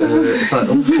dessa.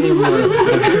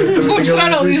 Vou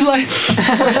mostrar ao Luís Leite.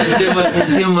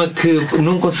 Um tema que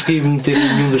não consegui meter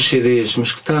em nenhum dos CDs,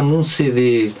 mas que está num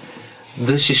CD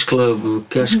da X Club,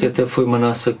 que acho que até foi uma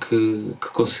nossa que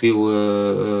conseguiu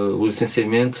o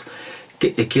licenciamento.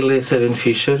 Aquilo é Seven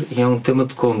Fisher e é um tema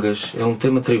de congas, é um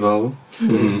tema tribal.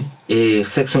 É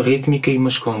secção rítmica e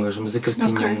umas congas, mas aquilo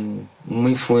tinha uma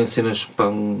influência nas.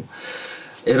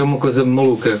 Era uma coisa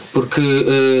maluca, porque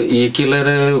e aquilo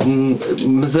era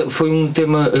mas foi um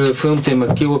tema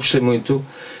que eu apostei muito.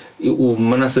 O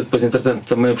Manassa depois entretanto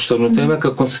também apostou no tema,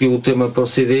 que conseguiu o tema para o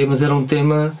CD, mas era o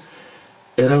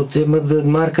tema de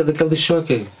marca daquele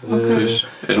disc-jockey.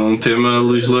 Era um tema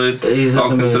Luís Leite,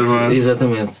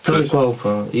 exatamente, tal e qual,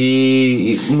 pá.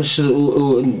 Mas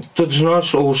todos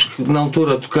nós, ou os que na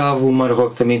altura tocavam, o Mar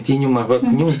Rock também tinha,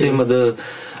 um tema da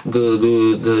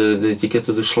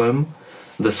etiqueta do Slam,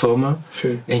 da Soma,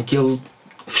 em que ele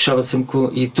fechava sempre com.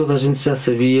 E toda a gente já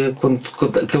sabia quando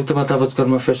aquele tema estava a tocar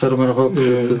numa festa, era o Marroco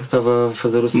que estava a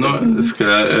fazer o som. Não, se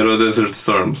calhar era o Desert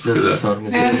Storm.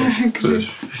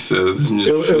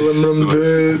 Eu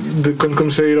lembro-me de quando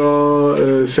comecei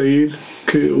a sair,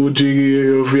 que o Jiggy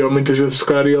eu via muitas vezes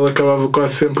tocar e ele acabava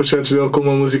quase sempre os sets dele com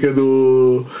uma música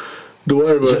do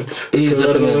Herbert.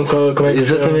 Exatamente.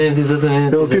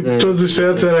 Ele, tipo, todos os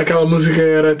sets era aquela música,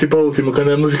 era tipo a última.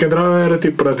 Quando a música entrava era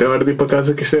tipo, pronto, é hora de ir para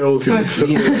casa que isto é a última.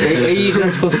 Aí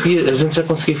a gente já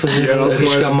conseguia fazer,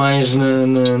 arriscar mais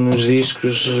nos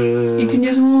discos. E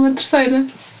tinhas uma terceira.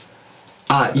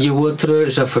 E a outra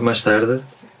já foi mais tarde,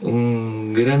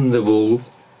 um grande bolo.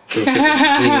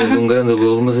 De um grande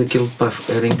bolo, mas aquilo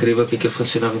era incrível que aquilo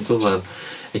funcionava em todo lado.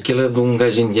 Aquilo é de um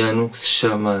gajo indiano que se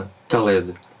chama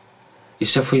Khaled.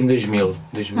 Isso já foi em 2000,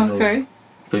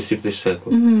 princípio deste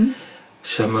século.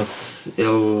 Chama-se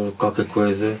ele qualquer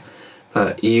coisa.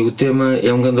 E o tema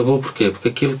é um grande bolo, porquê? Porque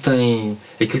aquilo tem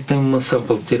uma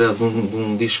sample tirada de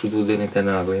um disco do Dene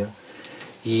Tenaglia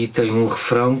e tem um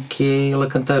refrão que é ele a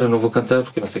cantar. Eu não vou cantar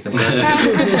porque eu não sei cantar.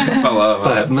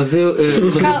 Mas eu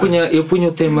punha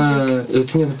o tema, eu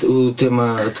tinha o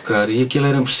tema a tocar e aquilo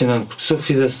era impressionante, porque se eu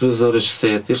fizesse 2 horas de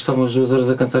set, eles estavam as 2 horas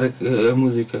a cantar a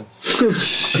música.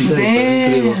 Sério,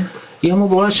 era incrível. E é uma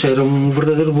bolacha, era um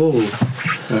verdadeiro bolo.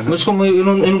 Mas como eu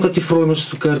nunca tive problemas de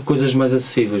tocar coisas mais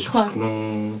acessíveis, porque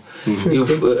não.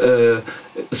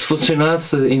 Se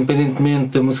funcionasse, independentemente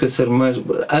da música ser mais.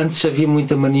 Antes havia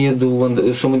muita mania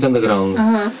eu sou muito underground.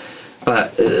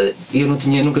 Eu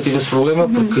nunca tive esse problema,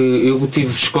 porque eu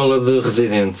tive escola de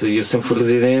residente e eu sempre fui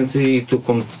residente, e tu,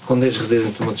 quando és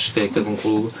residente de uma discoteca, de um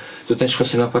clube, tu tens de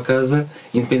funcionar para casa,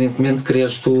 independentemente de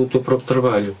criares o teu próprio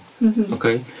trabalho.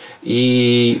 Ok?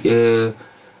 E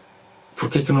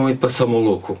porque é que não hei de passar o meu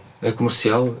louco? É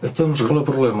comercial? Então, mas qual é o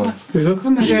problema? Exato.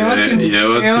 Mas é ótimo.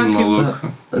 É ótimo,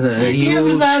 maluco. E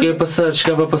eu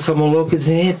chegava a passar o meu louco e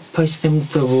dizia, isto é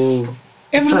muito bom.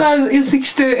 É verdade, eu sei que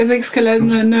isto é se calhar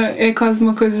é quase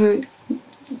uma coisa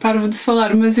parva de se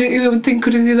falar, mas eu tenho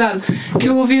curiosidade, que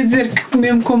eu ouvia dizer que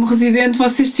mesmo como residente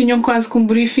vocês tinham quase com um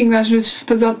briefing, às vezes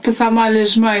passar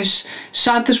malhas mais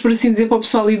chatas, por assim dizer, para o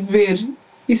pessoal ir beber.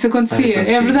 Isso acontecia.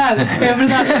 É verdade.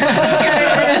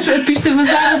 A pista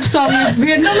vazava, o pessoal ia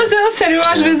beber. Não, mas é sério, eu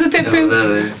às vezes até penso.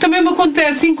 Também me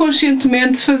acontece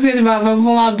inconscientemente fazer,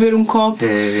 vão lá beber um copo.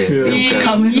 E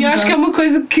eu acho que é uma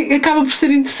coisa que acaba por ser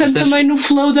interessante também no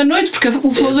flow da noite, porque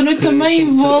o flow da noite também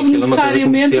envolve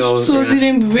necessariamente as pessoas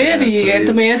irem beber, e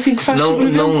também é assim que faz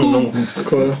sobreviver o clube.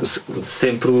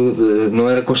 Sempre não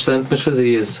era constante, mas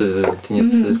fazia-se.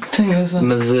 Tinha-se.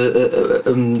 Mas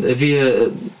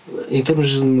havia. Em termos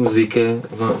de música,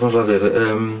 vamos lá ver.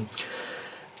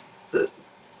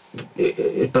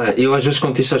 Eu às vezes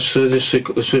conto isto às pessoas,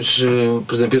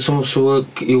 por exemplo, eu sou uma pessoa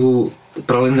que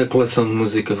para além da coleção de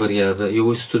música variada, eu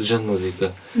ouço tudo já de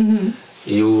música.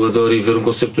 Eu adoro ir ver um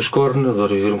concerto dos Korn,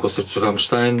 adoro ir ver um concerto dos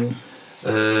Rammstein,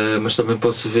 mas também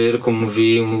posso ver, como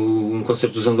vi um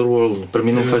concerto dos Underworld. Para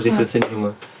mim não faz diferença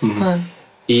nenhuma.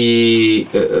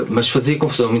 Mas fazia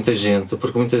confusão a muita gente,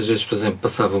 porque muitas vezes, por exemplo,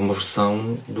 passava uma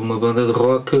versão de uma banda de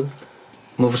rock,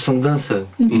 uma versão de dança.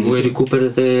 O Eric Cooper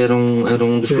até era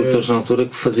um dos produtores na altura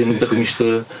que fazia muita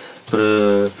remistura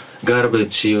para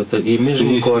Garbage e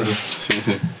mesmo o Core.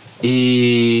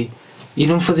 E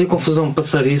não me fazia confusão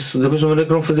passar isso, da mesma maneira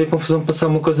que não fazia confusão passar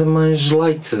uma coisa mais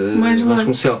light, mais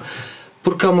comercial.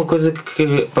 Porque há uma coisa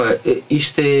que, pá,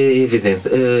 isto é evidente.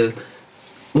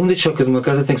 Um disc-jockey de uma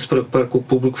casa tem que se preocupar com o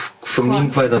público feminino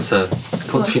que vai dançar.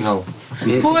 Ponto final.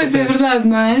 Pois, é verdade,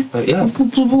 não é?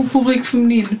 O público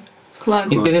feminino.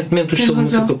 Claro. Independentemente do estilo de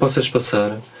música que tu possas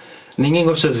passar, ninguém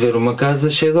gosta de ver uma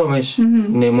casa cheia de homens.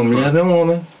 Nem uma mulher, nem um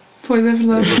homem. Pois, é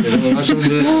verdade.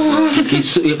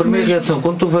 E a primeira reação,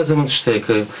 quando tu vais a uma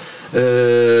discoteca,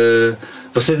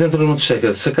 vocês entram numa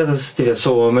discoteca, se a casa tiver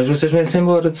só homens, vocês vêm-se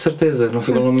embora, de certeza, não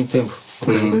ficam lá muito tempo.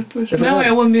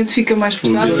 O ambiente fica mais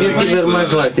pesado. Se o ambiente tiver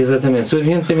mais light, exatamente, se o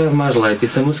ambiente tiver mais light, e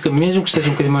se a música, mesmo que esteja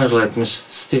um bocadinho mais light, mas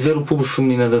se tiver o público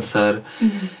feminino a dançar,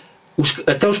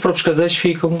 até os próprios casais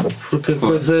ficam, porque a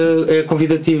coisa é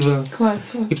convidativa. Claro.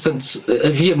 E portanto,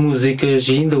 havia músicas,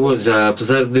 e ainda hoje há,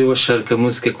 apesar de eu achar que a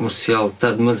música comercial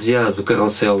está demasiado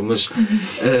carrossel, mas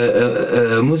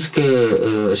a música,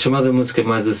 a chamada música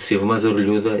mais acessível, mais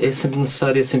orelhuda, é sempre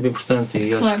necessária, é sempre importante.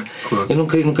 E acho que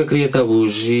eu nunca queria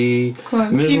tabus, e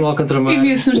mesmo no Alcantramar. E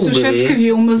via-se nos teus sets que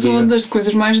havia umas ondas de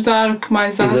coisas mais dark,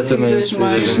 mais ácidas,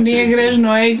 mais negras,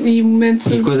 não é? E momentos.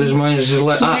 E coisas mais.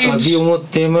 Havia um outro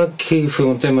tema que foi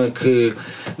um tema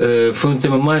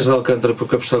mais de Alcântara,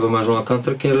 porque eu apostava mais no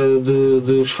Alcântara, que era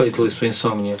dos Faithless, o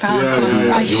Insomnia.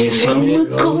 E o Insomnia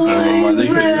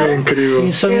é incrível. O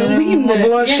Insomnia é uma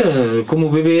bolacha, como o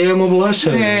bebê é uma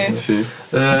bolacha.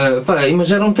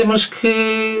 Mas eram temas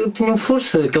que tinham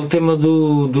força. Aquele tema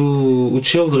do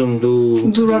Children,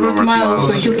 do Robert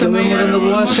Miles, aquilo também era uma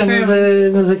bolacha,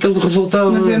 mas aquele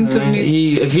resultava.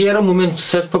 E era o momento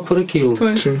certo para pôr aquilo.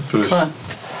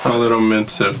 Qual era o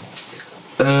momento certo?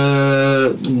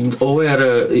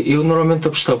 Eu normalmente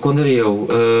apostava, quando era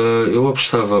eu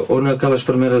apostava ou naquelas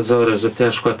primeiras horas até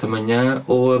às 4 da manhã,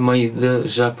 ou a meio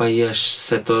já para aí às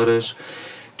 7 horas,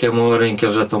 que é uma hora em que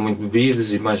eles já estão muito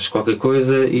bebidos e mais qualquer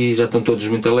coisa, e já estão todos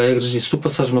muito alegres, e se tu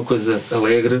passares uma coisa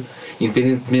alegre,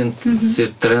 independentemente de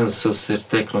ser trance ou ser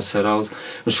techno ou ser house,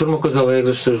 mas se for uma coisa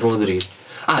alegre as pessoas vão aderir.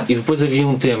 E depois havia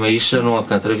um tema, isto já não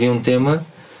Alcântara, havia um tema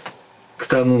que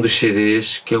está num dos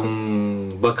CDs, que é um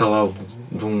bacalhau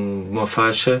de uma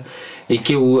faixa, e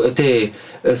que eu até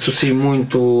associo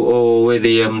muito ao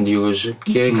EDM de hoje,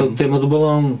 que é aquele tema do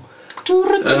balão.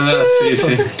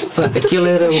 Sim. Aquilo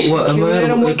era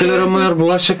a maior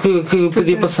bolacha que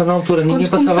podia passar na altura. Ninguém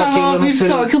passava aquilo a ouvir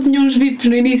só, aquilo tinha uns bips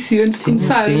no início, antes de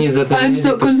começar.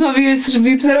 Quando se ouvia esses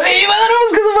bips, era vai dar a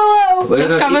música do balão!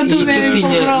 Ficava tudo e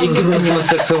tinha uma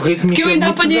secção rítmica. Que eu ainda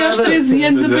apanhei aos 13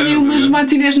 anos, apanhei umas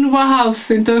matinés no Bauhaus,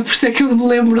 então é por isso é que eu me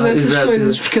lembro dessas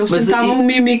coisas, porque eles tentavam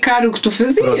mimicar o que tu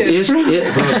fazias.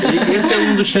 Esse é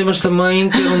um dos temas também,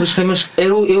 que era um dos temas.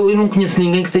 Eu não conheço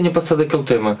ninguém que tenha passado aquele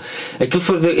tema. Aquilo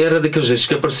era daqueles discos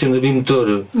que apareciam na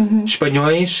Bimotor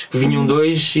espanhóis, que vinham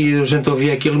dois, e a gente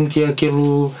ouvia aquilo, metia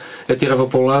aquilo, atirava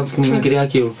para o lado, que ninguém queria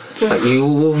aquilo. E eu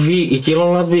ouvi, e aquilo é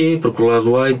um lado B, porque o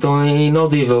lado A então é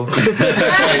inaudível.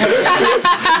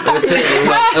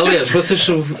 Aliás, vocês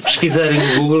pesquisarem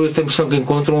no Google, eu tenho a impressão que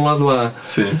encontram um lado A.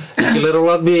 Sim. Aquilo era o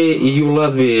lado B, e o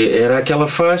lado B era aquela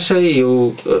faixa, e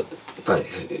eu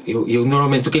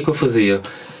normalmente o que é que eu fazia?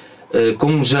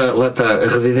 Como já lá está, a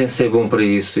residência é bom para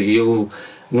isso, e eu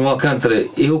no Alcântara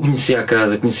eu conhecia a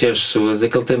casa, conhecia as pessoas,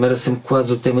 aquele tema era sempre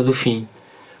quase o tema do fim.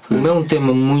 Como é um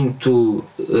tema muito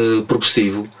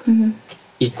progressivo,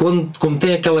 e como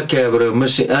tem aquela quebra,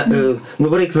 mas no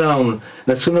breakdown,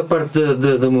 na segunda parte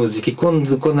da música, e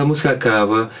quando a música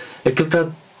acaba, aquilo está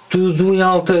tudo em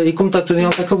alta, e como está tudo em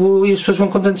alta, acabou, e as pessoas vão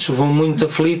contentes, vão muito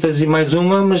aflitas, e mais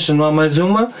uma, mas não há mais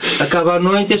uma, acaba a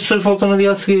noite e as pessoas voltam no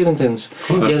dia a seguir, entendes?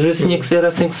 E às vezes tinha que ser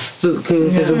assim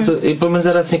e pelo menos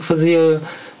era assim que fazia,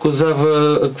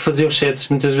 que fazia os sets.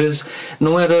 Muitas vezes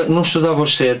não estudava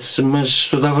os sets, mas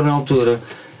estudava na altura.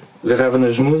 Agarrava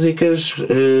nas músicas,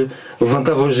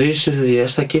 levantava os discos e dizia: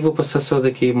 esta aqui vou passar só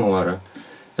daqui a uma hora,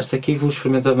 esta aqui vou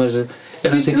experimentar, mas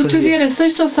era assim que fazia. O teu dia era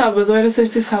sexta ou sábado, ou era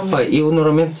sexta e sábado? Eu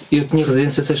normalmente tinha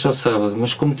residência sexta ou sábado,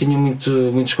 mas como tinha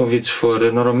muitos convites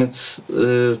fora, normalmente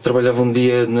trabalhava um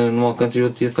dia no Alcântara e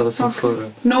outro dia estava sempre fora.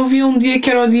 Não havia um dia que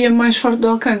era o dia mais forte do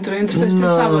Alcântara, entre sexta e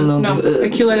sábado? Não,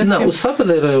 aquilo era sempre. O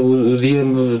sábado era o dia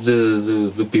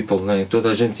do people, né? Toda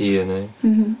a gente ia, né?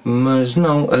 Mas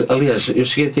não, aliás, eu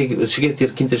cheguei a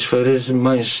ter quintas-feiras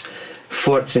mais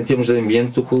fortes em termos de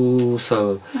ambiente do que o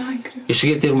sábado. Eu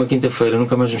cheguei a ter uma quinta-feira,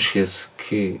 nunca mais me esqueço,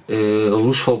 que a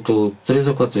luz faltou 3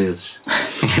 ou 4 vezes.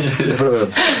 É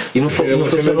verdade. E não foi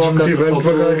só no Alcântara.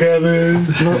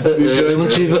 É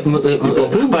motivante.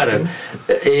 Repara,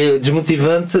 é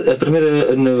desmotivante.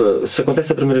 Se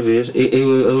acontece a primeira vez,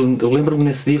 eu lembro-me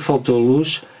nesse dia faltou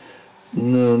luz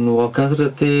no Alcântara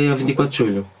até a 24 de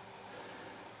julho.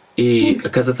 E a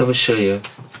casa estava cheia.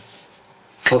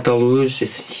 Falta a luz,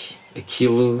 assim,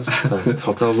 aquilo.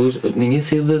 Falta a luz. Ninguém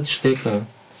saiu da discoteca.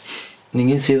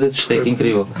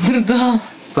 Incrível. Verdade.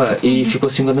 E ficou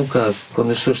assim um bocado.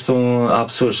 Quando as pessoas há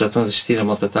pessoas que já estão a assistir, a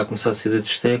malta está a começar a sair da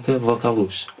discoteca, volta à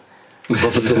luz.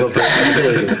 Volta tudo para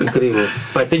a incrível.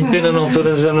 Tenho pena na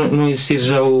altura já não existir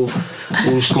já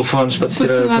os telefones para se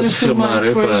filmar.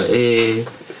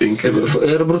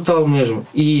 Era brutal mesmo.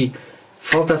 E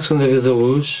falta a segunda vez a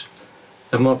luz,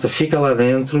 a malta fica lá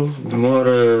dentro,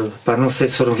 demora, não sei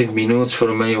se foram 20 minutos,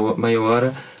 foram meia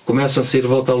hora, começam a sair,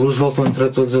 volta à luz, voltam a entrar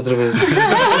todos outra vez.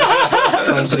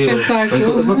 Aconteceu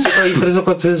aí 3 ou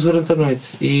 4 vezes durante a noite.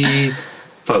 E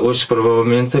hoje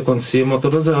provavelmente acontecia, a malta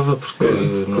vazava, porque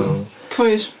não.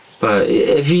 Pois.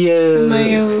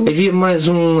 Havia mais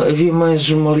uma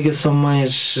ligação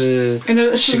mais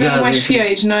as pessoas eram mais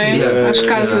fiéis, não é? Às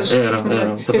casas.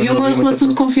 Havia uma relação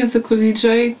de confiança com o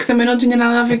DJ que também não tinha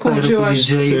nada a ver com o DJ, eu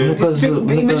acho.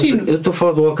 Imagino. Eu estou a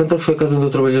falar do Alcântara, foi a casa onde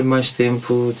eu trabalhei mais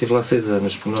tempo, estive lá 6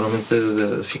 anos, porque normalmente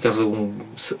ficava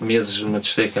meses numa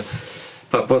discoteca.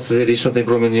 Posso dizer isto, não tem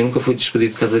problema nenhum, nunca fui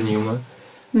despedido de casa nenhuma.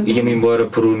 Ia-me embora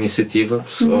por iniciativa,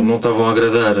 não estavam a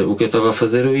agradar o que eu estava a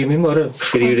fazer, eu ia-me embora,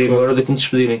 preferia ir embora do que me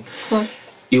despedirem. Claro.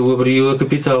 Eu abri a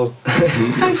capital.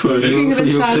 Eu abri a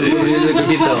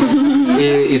capital.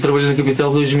 E trabalhei na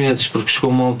capital 2 meses, porque chegou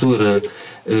uma altura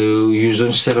e os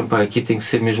donos disseram, aqui tem que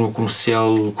ser mesmo o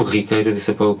comercial corriqueiro. Eu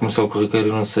disse, o comercial corriqueiro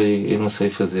eu não sei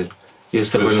fazer. Esse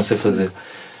trabalho não sei fazer.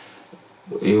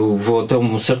 Eu vou até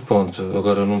um certo ponto,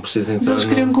 agora não preciso entrar. Eles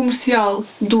queriam comercial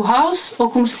do house ou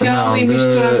comercial e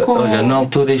misturar com. Olha, na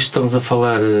altura isto estamos a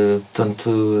falar,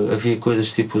 portanto, havia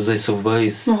coisas tipo os Ace of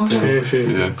Base,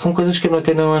 com coisas que eu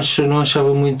até não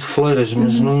achava muito foleiras,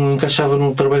 mas não encaixava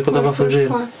no trabalho que eu estava a fazer.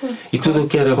 E tudo o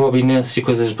que era Robin S e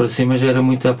coisas para cima já era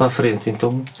muito para a frente,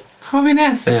 então. Robin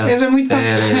S, era muito para a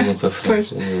frente. Era muito para a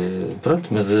frente. Pronto,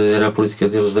 mas era a política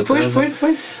deles da casa.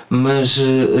 Foi. Mas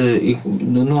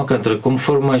no Alcântara, como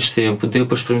for mais tempo, deu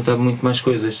para experimentar muito mais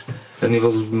coisas a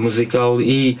nível musical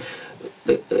e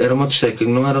era uma discoteca,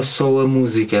 não era só a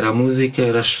música, era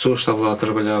as pessoas que estavam lá,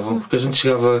 trabalhavam, porque a gente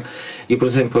chegava e, por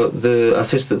exemplo, de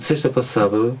sexta para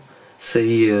sábado,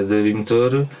 saía da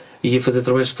Bimotor e ia fazer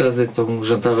trabalhos de casa, então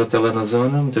jantava até lá na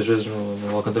zona, muitas vezes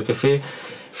no Alcântara Café,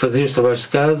 fazia os trabalhos de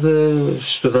casa,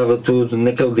 estudava tudo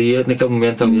naquele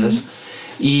momento, aliás.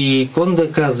 E quando as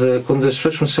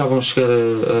pessoas começavam a chegar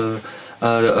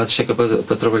à discoteca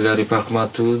para trabalhar e para arrumar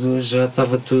tudo, já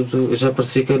estava tudo, já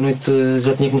parecia que a noite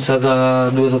já tinha começado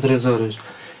há 2 ou 3 horas.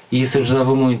 E isso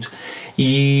ajudava muito.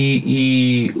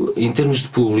 E em termos de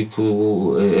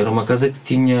público, era uma casa que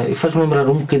tinha, faz-me lembrar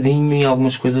um bocadinho em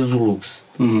algumas coisas o Lux.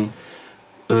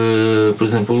 Por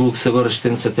exemplo, o Lux agora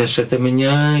estende-se até às 7 da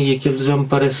manhã e aquilo já me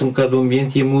parece um bocado o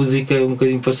ambiente e a música é um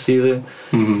bocadinho parecida.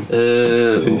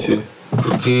 Sim.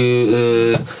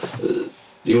 Porque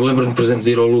eu lembro-me, por exemplo,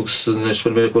 de ir ao Lux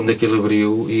quando aquilo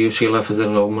abriu e eu cheguei lá a fazer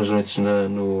algumas noites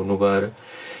no bar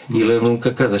e lembro-me que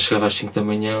a casa chegava às 5 da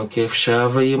manhã, que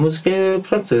fechava e a música,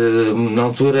 pronto, na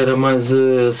altura era mais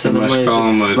a cena mais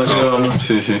calma.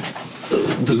 Sim.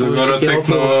 Mas agora a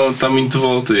tecno está muito de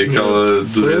volta, e aquela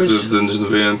dureza dos anos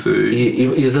 90.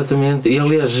 Exatamente, e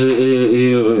aliás,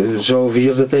 eu já ouvi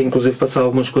eles até inclusive passar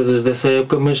algumas coisas dessa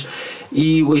época, mas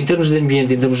em termos de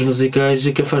ambiente, em termos musicais,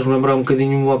 é que faz-me lembrar um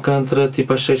bocadinho o Alcântara,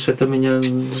 tipo às 6, 7 da manhã,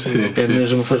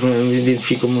 mesmo, me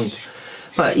identifica muito.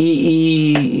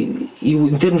 E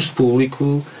em termos de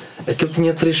público, aquilo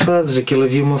tinha 3 fases,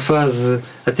 havia uma fase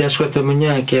até às 4 da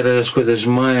manhã, que era as coisas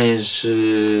mais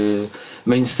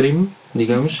mainstream,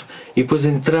 digamos, e depois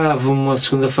entrava uma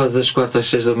segunda fase das 4 às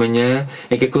 6 da manhã,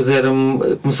 em que a coisa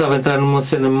começava a entrar numa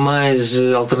cena mais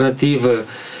alternativa,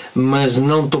 mas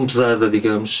não tão pesada,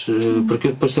 digamos, porque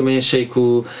eu depois também achei que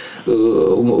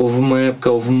houve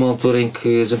uma altura em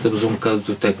que a gente abusou um bocado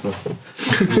do techno.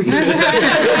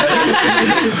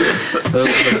 Eu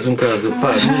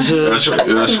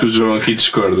acho que o João aqui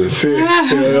discorda. Sim,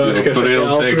 eu acho que essa para ele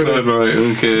techno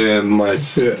nunca é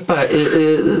demais.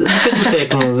 Depende do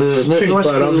techno. Eu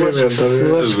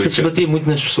acho que se batia muito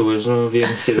nas pessoas, não havia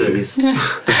necessidade disso.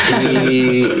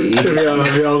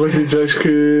 Havia alguns DJs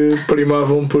que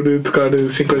primavam por tocar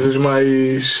assim, coisas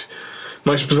mais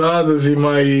mais pesadas e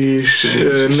mais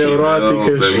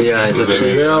neuróticas.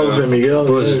 Zé Miguel.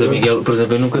 Pois, José Miguel, por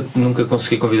exemplo, eu nunca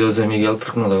consegui convidar o Zé Miguel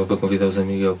porque não dava para convidar o Zé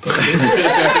Miguel.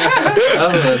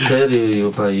 Sério,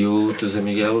 o José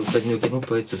Miguel tenho aqui no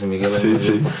peito. O Zé Miguel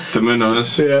sim. Também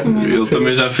nós. Ele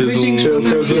também já fez um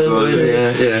episódio.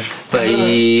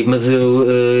 Mas eu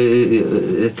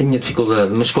tinha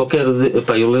dificuldade. Mas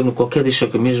eu lembro qualquer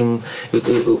discoca mesmo.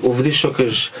 Houve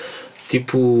discocas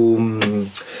tipo.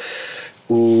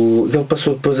 Ele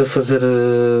passou depois a fazer.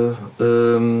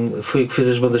 Foi o que fez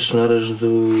as bandas sonoras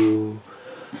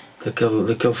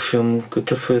daquele filme.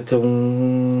 Que foi até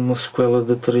uma sequela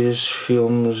de 3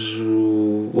 filmes: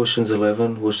 o Ocean's 11,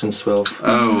 o Ocean's 12.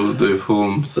 O Dave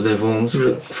Holmes. O Dave Holmes,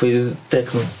 que foi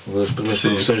techno. As primeiras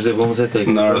produções de Dave Holmes é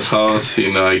techno. Na Art House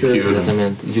e na IQ.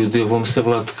 Exatamente. E o Dave Holmes esteve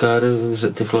lá a tocar,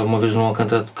 esteve lá uma vez no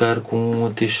Alcântara a tocar com um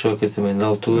anti-choque também da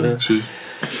altura.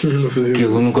 Que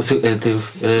eu não consigo.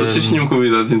 Vocês tinham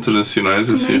convidados internacionais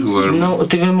assim regularmente? Não,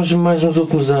 tivemos mais nos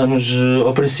últimos anos.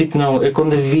 Ao princípio não, é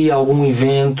quando havia algum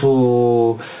evento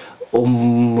ou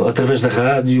através da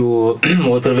rádio ou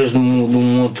através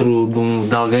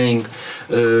de alguém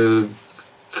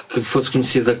que fosse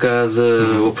conhecido da casa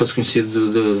ou que fosse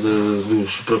conhecido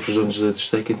dos próprios donos da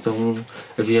discoteca, então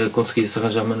conseguia-se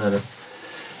arranjar maneira.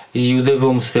 E o Dave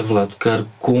Holmes esteve lá a tocar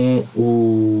com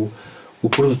o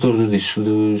produtor do disco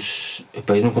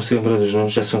eu não consigo lembrar dos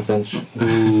nomes, já são tantos,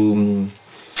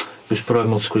 dos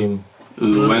Primal Scream.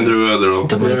 O Andrew Adderall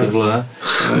também esteve lá.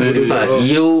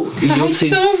 E eu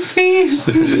sei. Tão fixe!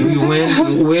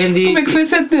 O Andy. Como é que foi o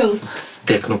set dele?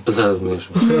 Tecno pesado mesmo.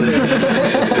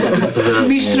 Pesado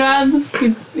misturado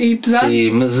mesmo. E pesado?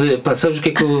 Sim, mas sabes o que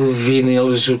é que eu vi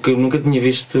neles? O que eu nunca tinha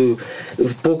visto,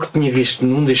 pouco tinha visto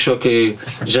num discoque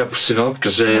já profissional, porque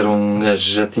já eram gajos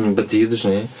já tinham batidos,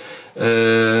 né?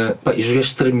 E os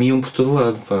gajos tremiam por todo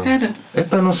lado. Era?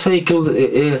 Não sei, aquilo.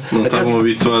 Não estavam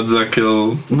habituados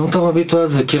àquele. Não estavam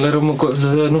habituados, aquilo era uma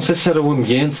coisa. Não sei se era o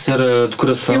ambiente, se era a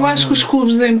decoração. Eu acho que os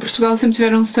clubes em Portugal sempre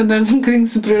tiveram um standard um bocadinho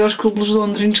superior aos clubes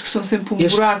londrinos, que são sempre um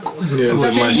buraco. É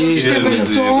mais sistema de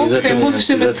som, é bom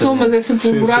sistema de som, mas é sempre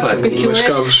um buraco, porque aquilo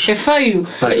é feio.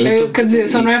 Quer dizer,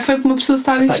 só não é feio porque uma pessoa se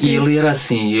está a divertir. E ele era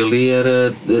assim,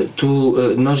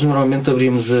 nós normalmente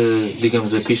abrimos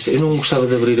digamos a pista. Eu não gostava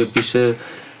de abrir a pista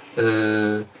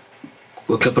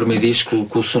com aquele primeiro disco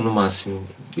com o som no máximo,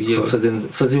 ia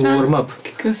fazia o warm-up,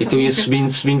 então ia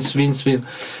subindo,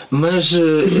 mas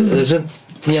a gente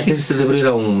tinha a tendência de abrir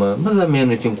a uma, mas à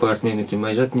meia-noite e um quarto, meia-noite e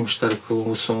meia já tínhamos de estar com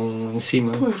o som em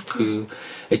cima, porque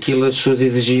aquilo as pessoas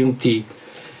exigiam de ti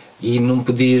e não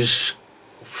podias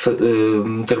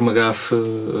meter uma gafe,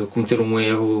 cometer um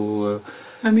erro.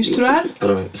 A misturar?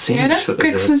 Sim, era? O que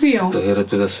é que faziam? Era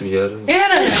tudo a assobiar.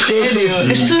 Era?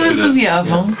 Sério? As pessoas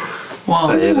assobiavam? Uau!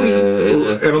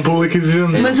 Era um público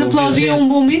exigente. Mas aplaudiam um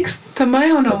bom mix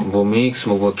também ou não? Um bom mix,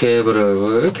 uma boa quebra.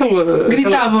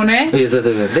 Gritavam, não é?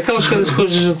 Exatamente. Aquelas coisas que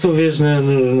hoje tu vês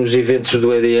nos eventos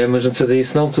do EDM, a gente fazia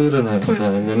isso na altura, não é?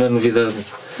 Não é novidade.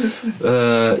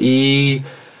 E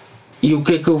o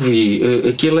que é que eu vi?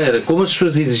 Aquilo era, como as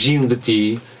pessoas exigiam de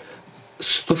ti,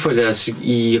 se tu falhasses,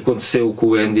 e aconteceu com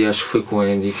o Andy, acho que foi com o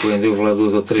Andy houve lá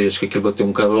 2 ou 3 que aquilo bateu um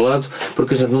bocado ao lado,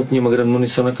 porque a gente não tinha uma grande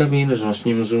munição na cabina, nós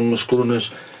tínhamos umas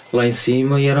colunas lá em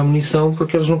cima e era a munição,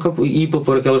 porque eles nunca. E para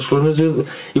pôr aquelas colunas eu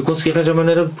consegui arranjar a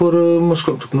maneira de pôr umas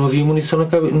colunas, porque não havia munição na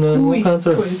cabina. No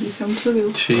Alcântara. Pois, isso é um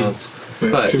pesadelo.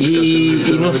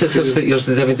 E não sei se eles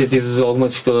devem ter tido alguma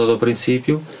dificuldade ao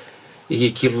princípio. E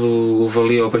aquilo houve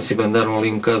ali ao princípio, andaram ali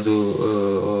um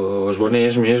bocado aos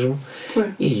bonés mesmo.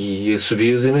 E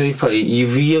subiu-os e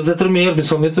vi eles a tremer,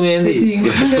 principalmente o Andy.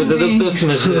 Depois adaptou-se,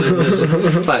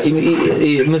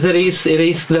 mas era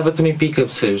isso que dava também pica,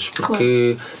 percebes?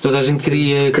 Porque toda a gente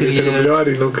queria ser melhor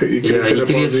e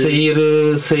queria sair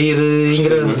em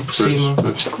grande por cima.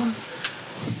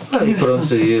 E pronto,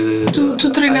 tu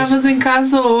treinavas em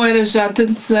casa ou era já há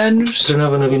tantos anos?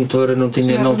 Treinava na bimotora, na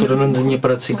altura não tinha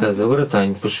prática em casa, agora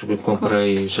tenho, depois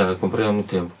comprei há muito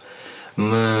tempo.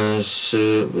 Mas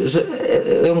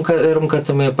era um bocado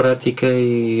também a prática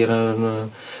e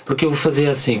porque eu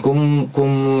fazia assim, como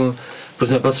por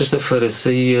exemplo, à sexta-feira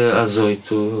saía às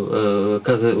 8,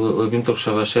 a bimotora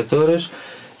fechava às 7 horas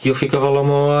e eu ficava lá 1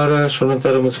 hora a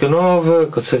experimentar a música nova,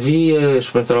 que eu sabia, a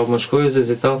experimentar algumas coisas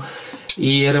e tal.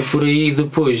 E era por aí,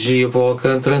 depois ia para o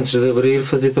Alcântara, antes de abrir,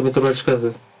 fazia também trabalhos de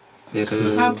casa.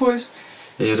 Pois.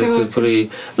 Era tudo por aí.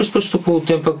 Mas depois tu com o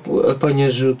tempo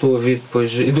apanhas o teu ouvido,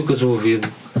 depois educas o ouvido.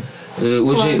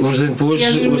 Hoje,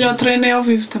 o melhor treino é ao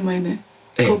vivo também, não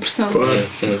é? Com a pressão.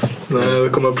 Nada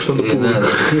como a pressão do público.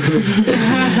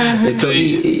 Então,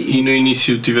 e no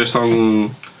início tiveste algum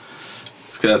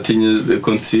Se calhar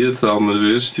acontecia-te alguma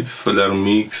vez, tipo, falhar um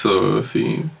mix ou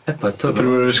assim. A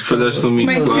primeira vez que falhaste um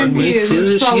mix lá.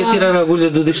 Eu cheguei a tirar a agulha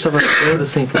do disco, estava a correr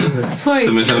sem querer. Foi.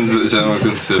 Também já não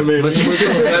aconteceu. Mas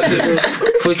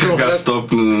foi tão rápido.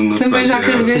 Stop no também já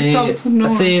carreguei stop no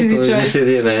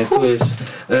CD, não é? Pois.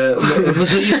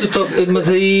 Mas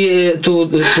aí tu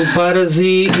paras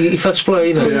e fazes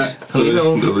play, não é? Ali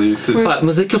não.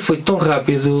 Mas aquilo foi tão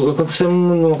rápido,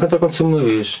 aconteceu-me uma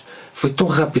vez. Foi tão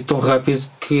rápido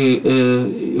que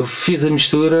eu fiz a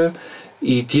mistura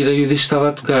e tirei o disco que estava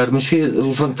a tocar, mas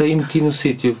levantei e meti no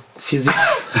sítio. Fiz isso.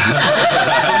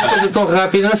 Uma coisa tão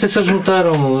rápida, não sei se eles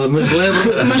notaram, mas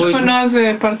lembro. Mas para nós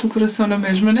é parte do coração na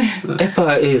mesma, não é?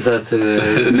 Exato.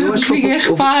 Não ninguém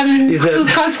repara,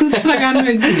 tudo quase que se estraga à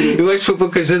noite. Eu acho que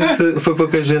foi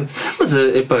pouca gente. Mas,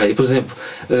 por exemplo,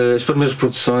 as primeiras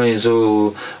produções,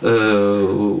 o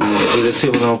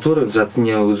Iracema na altura, já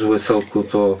tinha o José com o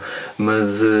Tó,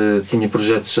 mas tinha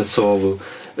projetos a solo.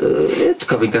 Eu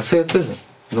tocava em cassete,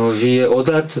 não havia, ou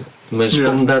DAT, mas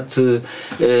como DAT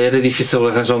era difícil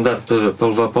arranjar um DAT para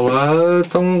levar para lá,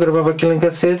 então gravava aquilo em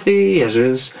cassete e às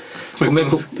vezes para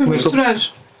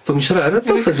misturar,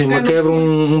 então fazia uma quebra,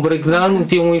 um breakdown,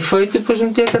 metia um efeito e depois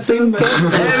metia a cassete.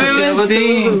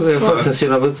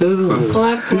 Funcionava tudo.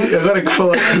 Claro. E agora que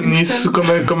falaste nisso,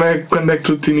 quando é que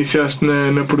tu te iniciaste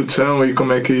na produção e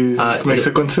como é que isso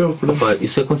aconteceu?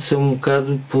 Isso aconteceu um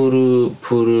bocado por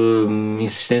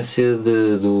insistência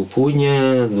do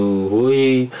Cunha, do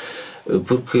Rui,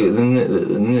 porque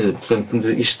portanto,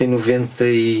 isto em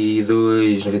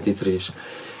 92, 93.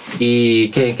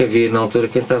 E quem havia na altura,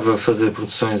 quem estava a fazer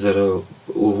produções era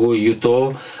o Rui e o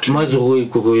Tó, mais o Rui,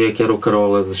 que o Rui é que era o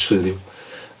Carola do estúdio.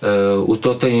 O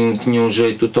Tó tinha um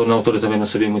jeito, o Tó na altura também não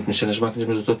sabia muito mexer nas máquinas,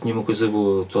 mas o Tó tinha uma coisa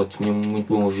boa, o Tó tinha muito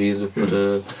bom ouvido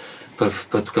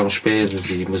para tocar uns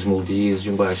pads e umas melodias e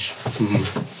um baixo.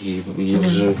 E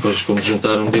eles depois quando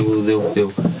juntaram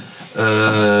deu.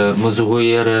 Mas o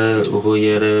Rui era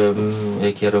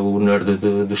que era o nerd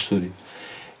do estúdio.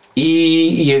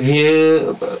 E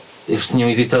eles tinham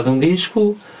editado um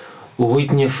disco, o Rui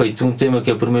tinha feito um tema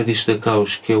que é o primeiro disco da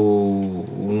Caos, que é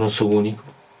o Não Sou Único,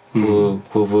 com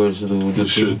a voz do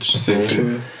Chutes.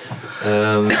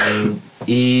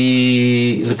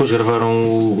 E depois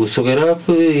gravaram o So Get Up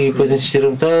e depois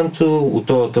insistiram tanto, o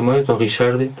Tó também, o Tó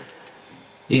Richardi,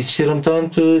 insistiram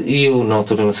tanto e eu na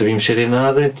altura não sabia mexer em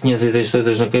nada, tinha as ideias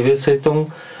todas na cabeça, então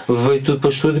levei tudo para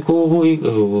o estúdio com o Rui,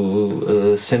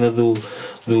 a cena do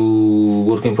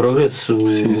Work in Progress, o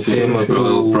tema,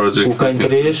 o Caim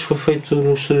 3 foi feito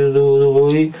no estúdio do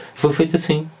Rui, foi feito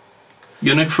assim.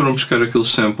 E onde é que foram buscar aqueles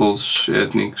samples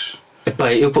étnicos?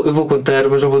 Eu vou contar,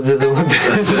 mas não vou dizer de onde.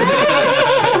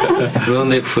 De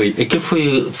onde é que foi? Aquilo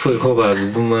foi roubado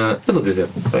de uma. Eu vou dizer,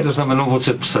 eles não vou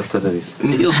ser processado por causa disso.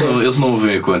 Eles não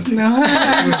ouvem a conta. Não,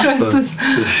 trust-us.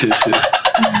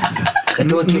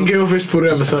 Então, ninguém ouve este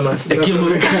programa, só nós.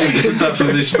 Você está a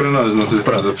fazer isto para nós, não sei se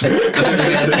estás a perceber.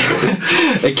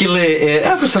 Aquilo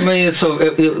mas também é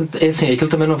assim, aquilo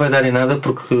também não vai dar em nada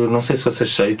porque não sei se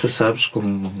vocês sabem, tu sabes,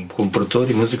 como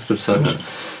produtor e músico, tu sabes,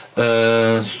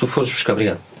 se tu fores buscar,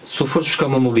 se tu fores buscar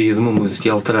uma melodia de uma música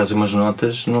e alterares umas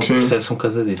notas, não te processam por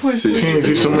causa disso. Sim,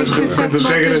 existem umas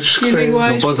regras que têm.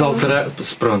 Não podes alterar,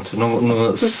 pronto,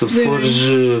 se fores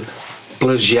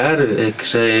plagiar é que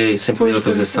já é sem pedir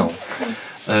autorização.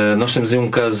 Nós temos aí um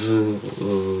caso,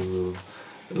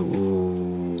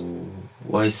 o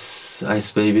Ice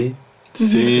Baby.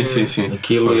 Sim.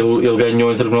 Aquilo ele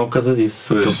ganhou em tribunal por causa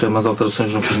disso. Ele tem mais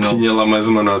alterações no final. Tinha lá mais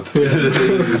uma nota.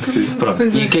 Pronto.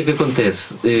 E o que é que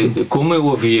acontece? Como eu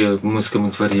ouvia música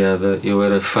muito variada, eu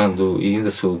era fã e ainda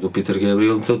sou do Peter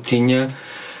Gabriel, então tinha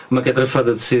uma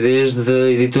catrafada de CDs da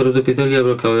editora do Peter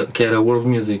Gabriel, que era World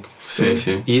Music.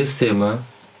 Sim. E esse tema,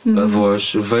 a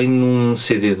voz, vem num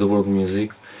CD da World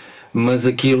Music, mas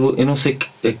aquilo, eu não sei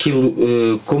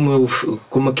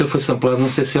como aquilo foi samplado, não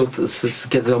sei se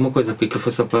quer dizer alguma coisa, porque aquilo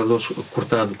foi samplado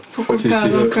cortado. Foi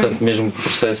cortado, okay. Portanto, mesmo que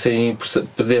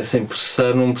pudessem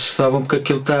processar, não processavam porque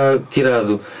aquilo está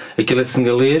tirado. Aquilo é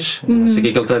senegalês, não sei o que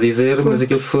é que ele está a dizer, mas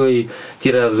aquilo foi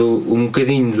tirado um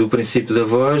bocadinho do princípio da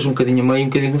voz, um bocadinho a meio e um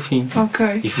bocadinho no fim.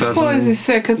 Ok. E faz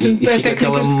isso é cut and paste, a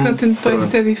técnica de cut and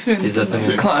paste é diferente.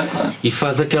 Exatamente. Claro. E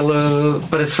faz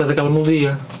parece que faz aquela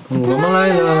melodia.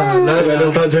 Ele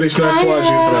está a dizer isto não é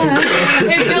plágio.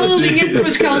 É aquela linha que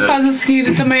depois que ela faz a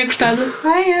seguir também é cortada.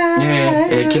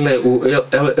 Aquilo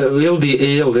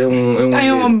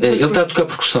ele está a tocar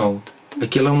percussão.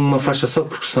 Aquilo é uma faixa só de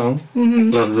percussão.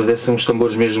 Lá desce uns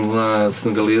tambores mesmo lá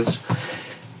senegaleses.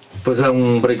 Depois há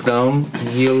um breakdown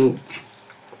e ele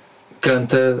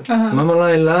canta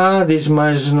Mamalai lá, diz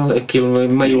mais aquilo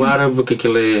meio árabe, que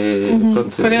aquilo é.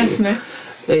 Pronto, parece, não é?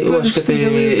 Eu acho que até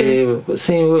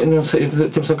sim, eu não sei,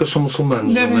 temos que eles são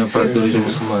muçulmanos, a maior parte da origem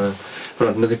muçulmana.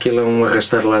 Pronto, mas aquilo é um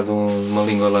arrastar lá de uma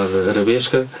língua lá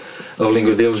arabesca, a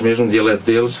língua deles mesmo, um dialeto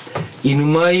deles, e no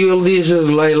meio ele diz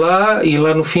lá e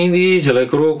lá no fim diz ele é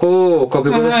crocô ou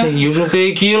qualquer coisa assim, e eu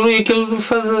juntei aquilo e aquilo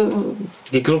faz.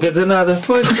 Aquilo não quer dizer nada.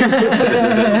 Pois.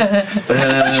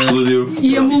 Explodiu.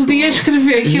 E a melodia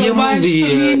escrever aquilo baixo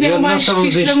ainda é o mais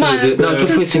fixe da mãe. Não, aquilo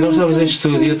foi assim, nós estávamos em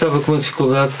estúdio e eu estava com uma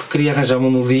dificuldade porque queria arranjar uma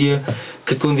melodia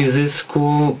que condizesse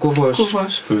com a voz. Com a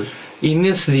voz. E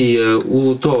nesse dia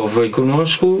o Tó veio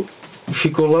connosco,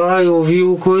 ficou lá, eu ouvi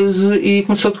o coisa e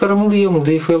começou a tocar a melodia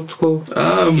foi ele que tocou.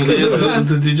 A melodia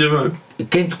do DJ Bug.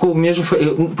 Quem tocou mesmo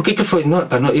foi. Porque que foi? Não,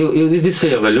 pá, não, eu disse a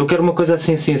ele, olha, eu quero uma coisa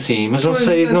assim, mas não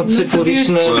sei pôr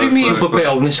isto no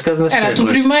papel, neste caso nas teclas. Era a tua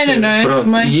primeira, não é? Pronto,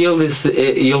 e ele disse,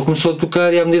 e ele começou a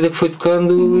tocar e à medida que foi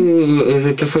tocando,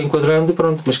 que foi enquadrando,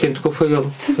 pronto, mas quem tocou foi ele.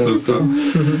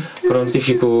 Pronto, e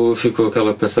ficou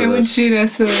aquela peça. É muito giro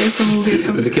essa melodia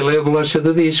também. Mas aquilo é a bolacha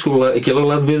do disco, aquilo é o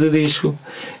lado B do disco.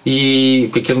 E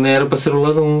porque aquilo não era para ser o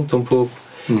lado 1, tão pouco.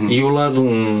 E o lado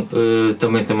 1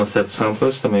 também tem uma série de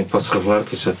samples, também posso revelar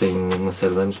que isso já tem uma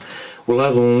série de anos. O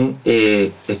lado 1 é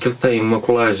aquele que tem uma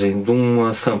colagem de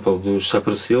uma sample dos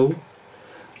Cypress Hill,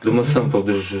 de uma sample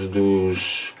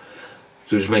dos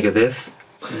Megadeth.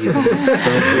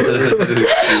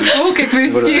 O que é que vem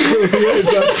a seguir?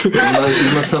 Exato. E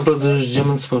uma sample dos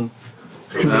German Spoon.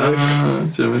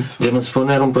 German Spoon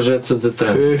era um projeto de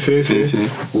trance. Sim.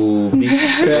 O beat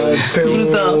tem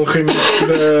um remix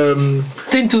da.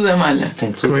 Tem tudo a malha.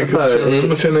 Tem tudo. Como é que se chama?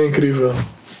 Uma cena incrível.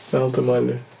 A alta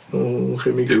malha. Um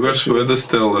remix. Eu gosto bem da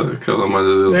Stella, aquela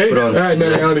malha dele. Pronto. Não,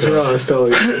 é original, a Stella.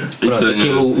 Pronto,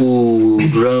 aquilo, o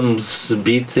drums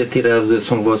beat é tirado,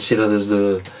 são vozes tiradas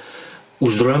de.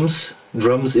 Os drums,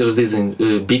 eles dizem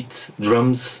beat,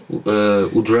 drums,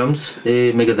 o drums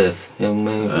é Megadeth, é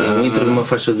um intro de uma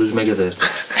faixa dos Megadeth.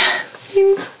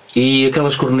 E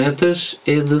aquelas cornetas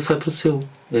é de Cypress Hill,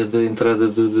 é da entrada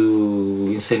do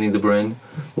Insane in the Brain.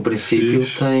 O princípio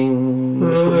tem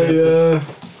umas cornetas.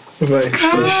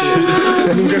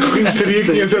 Bem, nunca reconheceria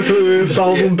que tinhas esse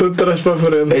álbum todo de trás para a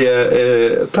frente.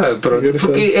 Pronto,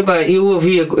 porque eu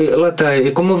ouvia, lá está,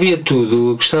 como ouvia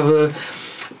tudo, gostava.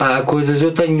 Há coisas,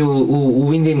 eu tenho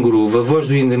o Indian Groove, a voz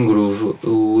do Indian Groove,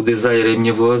 o Desire é a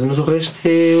minha voz, mas o resto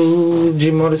é o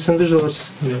Jim Morrison dos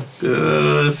Doors.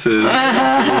 Sério.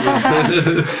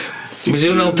 Mas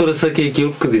eu na altura saquei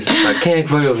aquilo porque disse, quem é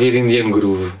que vai ouvir Indian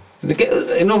Groove?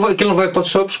 Aquilo não vai para os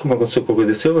shops, como aconteceu com o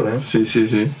Rui Silva, não é?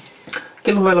 Sim.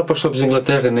 Aquilo não vai lá para os shops da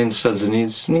Inglaterra nem dos Estados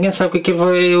Unidos, ninguém sabe que aquilo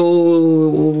vai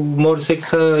o Morrissey que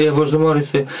está, é a voz do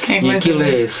Morrissey. E aquilo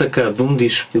é sacado de um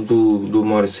disco do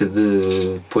Morrissey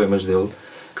de poemas dele,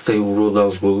 que tem o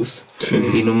Roadhouse Blues.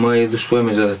 Sim. E no meio dos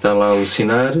poemas já está lá o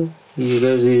Sinar e o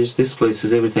gajo diz This place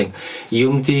is everything. E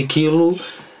eu meti aquilo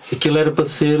era para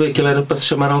se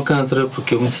chamar Alcântara,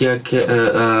 porque eu meti a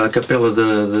capela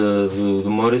do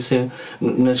Morrissey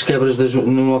nas quebras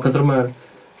no Alcântara Mar.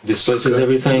 This place is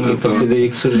everything, então foi daí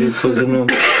que surgiu depois o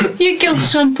nome. E aqueles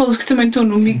samples que também estão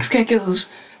no mix, que é aqueles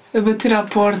a bater à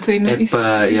porta e não.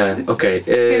 Ok.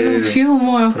 É de um filme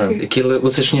ou é o quê? Aquilo,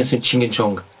 vocês conhecem o Ching and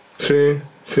Chong? Sim.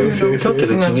 Aquilo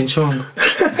é Ching and Chong.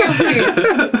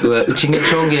 O Ching and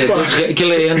Chong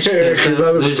aquilo é anos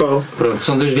 70. Pronto,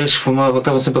 são dois gajos que fumavam,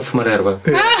 estavam sempre a fumar erva.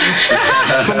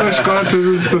 São dois cotas,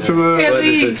 estão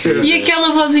sempre E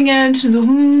aquela vozinha antes do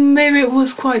Maybe it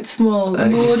was quite small.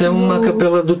 Isso é uma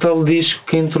capela do tal disco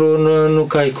que entrou no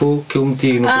Kaiku que eu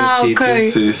meti no princípio. Okay.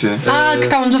 Sim. Que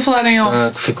estávamos a falar em off.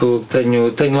 Que ficou,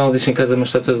 tenho lá o disco em casa, mas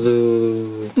está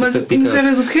todo. Mas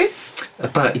eras o quê?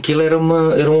 Aquilo era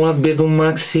um lado B de um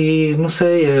maxi, não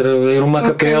sei, era uma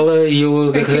capela e eu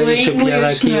agarrei e chapeada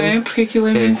aquilo. Não é? Porque aquilo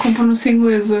é mesmo com pronúncia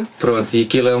inglesa. Pronto, e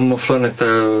aquilo é uma flana que está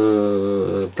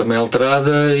também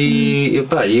alterada e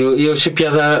eu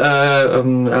chapeada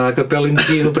à capela e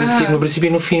meti no princípio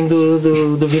e no fim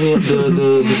do vinil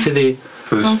do CD.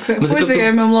 Okay. Mas pois é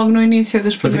mesmo logo no início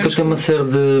das primeiras. Mas aquilo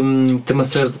tem uma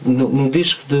série no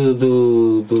disco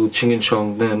do Ching and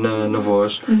Chong na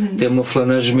voz, tem uma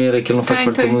flana a gemer, aquilo não faz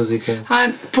parte da música.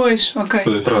 Pois, ok.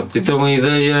 Pronto, então a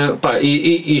ideia,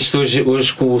 e isto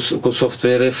hoje com o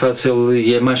software é fácil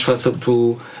e é mais fácil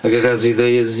tu agarrar as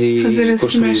ideias e fazer esse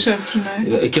construir. mashup,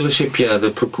 não é? Aquilo achei piada,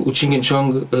 porque o Ching and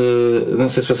Chong, não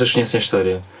sei se vocês conhecem a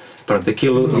história.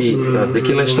 Aquilo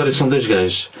é a história, são dois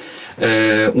gajos.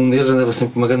 Um deles andava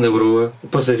sempre com uma grande broa.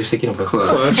 Posso dizer isto aqui? Não posso?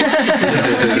 Claro.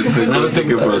 Andava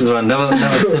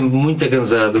sempre muito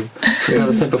agansado,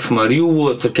 ficava sempre a fumar. E o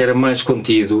outro, que era mais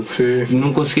contido,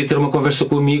 não conseguia ter uma conversa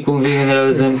comigo, como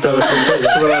estava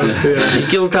sempre a e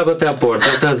que ele estava até à porta,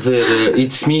 ele está a dizer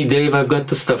It's me, Dave, I've got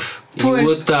the stuff. E o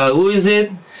outro está, who is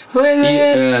it?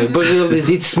 E depois ele diz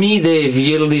It's me, Dave,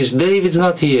 e ele diz Dave is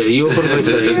not here. E eu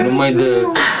aproveitei no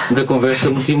meio da conversa,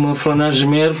 meti-me a falar a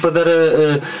gemer para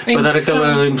dar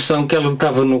aquela impressão que ela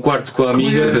estava no quarto com a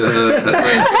amiga.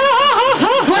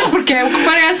 Foi, porque é o que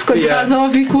parece quando estás a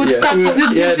ouvir que o outro está a fazer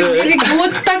desenvolvimento e que o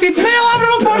outro está tipo, não, abre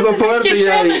uma porta, que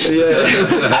chamas.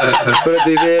 Para a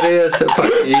ideia era essa.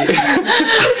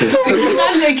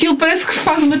 Olha, aquilo parece que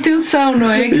faz uma tensão, não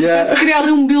é? Aquilo parece criar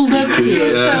ali um build-up de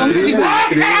tensão.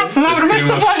 Tipo, não abre mais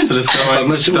essa porta.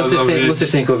 Mas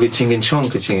vocês têm que ouvir Ching Chong,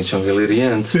 que Ching Chong é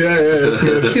hilariante.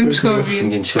 Temos que ouvir.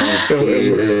 Ching Chong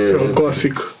é um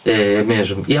clássico. É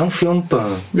mesmo. E há um filme, pá.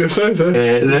 Eu sei.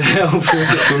 É um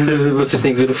filme, vocês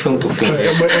têm que ver o filme. É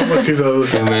uma risada. O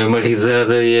filme é uma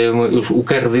risada e o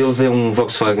carro deles é um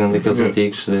Volkswagen daqueles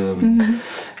antigos.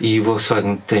 E o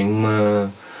Volkswagen tem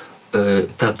uma.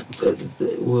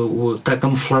 Está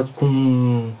camuflado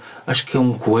com. Acho que é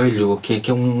um coelho, ou que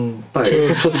é um. Pá, é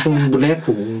como se fosse um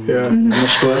boneco, uma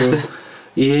mascote.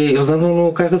 E eles andam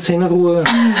no carro assim na rua,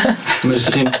 mas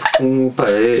sempre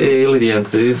é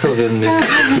hilariante, é só vendo mesmo.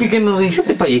 Fica no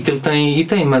lista. E aquilo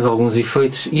tem mais alguns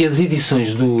efeitos, e as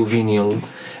edições do vinil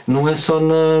não é só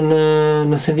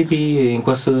na CDB, é em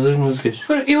quase todas as músicas.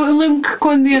 Eu lembro que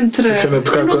quando entra. Isso é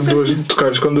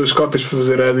tocares com duas cópias para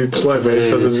fazer edits live, é isso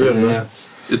que estás a dizer, não é?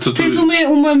 Tens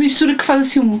uma mistura que faz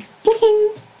assim um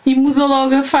plim, e muda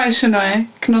logo a faixa, não é?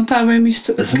 Que não está bem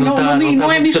misturada.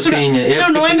 Não é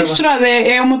misturada. Não é misturada,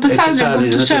 é uma passagem, como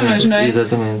tu chamas, não é?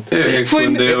 Exatamente. É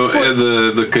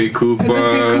da Keiku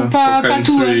para a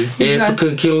tua. É porque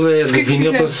aquilo é de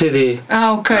vinil para o CD.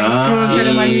 Ok, pronto,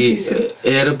 era mais difícil.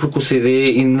 Era porque o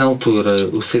CD, e na altura,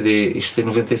 o CD, isto em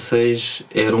 96,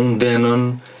 era um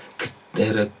Denon que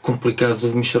era complicado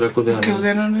de misturar com o Denon.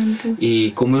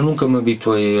 E como eu nunca me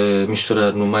habituei a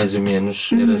misturar no mais ou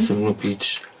menos, era sempre no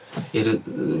pitch.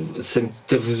 Sempre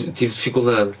tive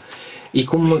dificuldade. E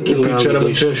como aquilo o pitch era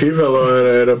muito sensível ou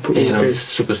era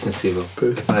super sensível.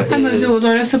 Mas eu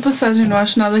adoro essa passagem, não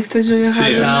acho nada que esteja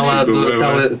errado.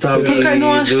 Porque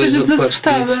não acho que esteja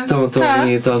desacertada.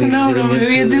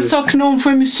 Eu ia dizer só que não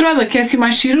foi misturada, que é assim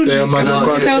mais cirúrgica.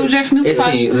 Até o Jeff Mills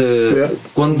faz.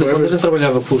 Quando a gente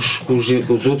trabalhava com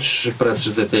os outros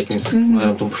pratos da técnica, que não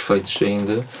eram tão perfeitos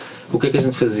ainda, o que é que a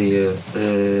gente fazia?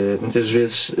 Muitas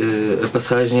vezes a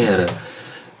passagem era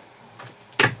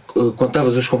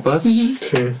contavas os compassos,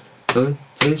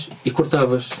 e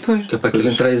cortavas, que é para aquilo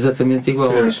entrar exatamente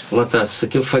igual. Lá está, se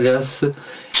aquilo falhasse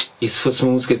e se fosse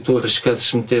uma música que tu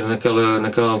arriscasses meter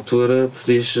naquela altura,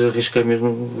 podias arriscar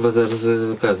mesmo vazares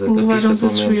a casa, a pista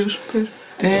pelo menos.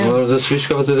 Os assobios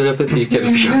ficava todo a olhar para ti, que era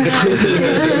pior.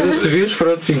 Os assobios,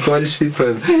 pronto, encolhes-te e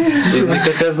pronto. E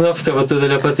naquele caso não, ficava todo a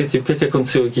olhar para ti, tipo, o que é que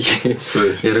aconteceu aqui?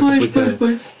 Era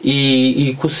complicado.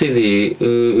 E com o CD,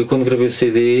 quando gravei o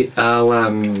CD, há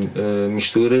lá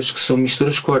misturas que são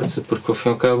misturas corte, porque ao fim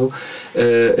e ao cabo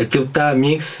aquilo está a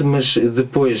mix, mas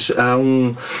depois há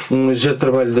um já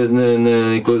trabalho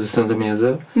na equalização da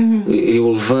mesa,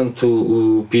 eu levanto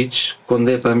o pitch quando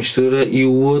é para a mistura e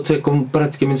o outro é como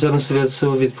praticamente já não se tiver do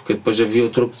seu ouvido, porque depois havia o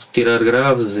truque de tirar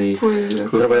graves e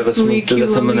trabalhava-se muito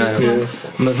dessa maneira.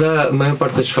 Mas a maior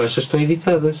parte das faixas estão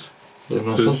editadas,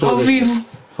 não são todas.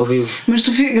 Ao vivo. Mas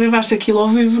tu gravaste aquilo ao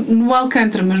vivo no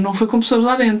Alcântara, mas não foi com pessoas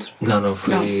lá dentro? Não,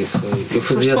 foi. Eu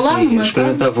fazia assim,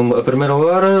 experimentava a primeira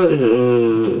hora,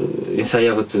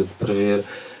 ensaiava tudo para ver.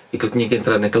 Aquilo tinha que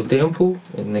entrar naquele tempo,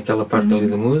 naquela parte ali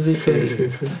da música.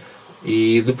 Sim.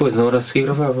 E depois, na hora a seguir,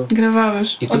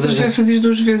 Gravavas? Ou seja, fazias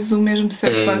 2 vezes o mesmo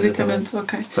set, basicamente.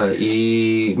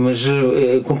 Mas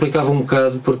complicava um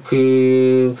bocado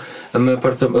porque a maior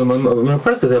parte,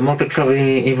 quer dizer, a malta que estava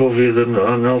envolvida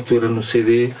na altura no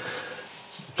CD,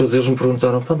 todos eles me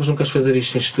perguntaram: mas não queres fazer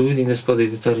isto em estúdio? Ainda se pode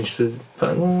editar em estúdio?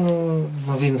 Não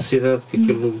havia necessidade,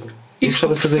 porque aquilo. Eu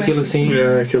gostava de fazer aquilo assim.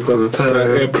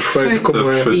 É perfeito como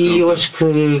é. E eu acho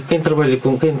que quem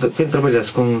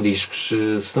trabalhasse com discos,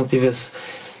 se não tivesse.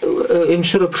 A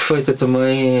mistura perfeita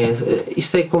também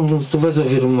isto é como tu vais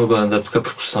ouvir uma banda a tocar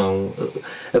percussão,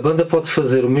 a banda pode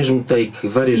fazer o mesmo take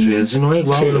várias vezes, não é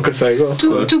igual. Sim, nunca sai igual.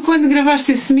 Tu quando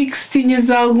gravaste esse mix tinhas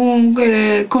algum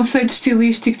conceito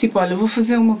estilístico, tipo, olha, vou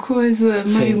fazer uma coisa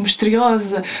meio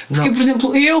misteriosa, porque por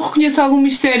exemplo, eu reconheço algum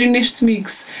mistério neste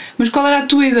mix, mas qual era a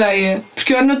tua ideia?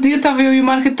 Porque no outro dia estava eu e o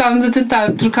Marco estávamos a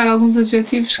tentar trocar alguns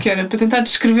adjetivos que era para tentar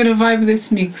descrever a vibe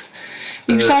desse mix.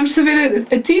 E gostávamos de saber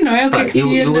a ti, não é? O que é que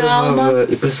tinha na alma?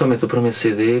 E principalmente o primeiro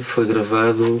CD foi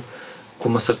gravado com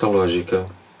uma certa lógica.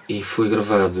 E foi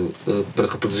gravado para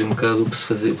reproduzir um bocado o que se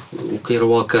fazia, o que era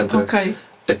o Alcântara. Ok.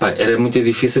 Era muito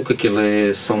difícil porque aquilo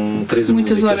são 13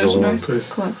 Muitas músicas horas, ao não é? longo.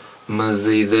 Claro. Mas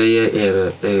a ideia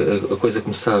era, a coisa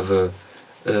começava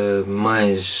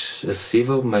mais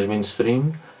acessível, mais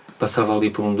mainstream, passava ali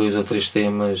por 2 ou 3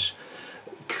 temas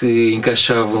que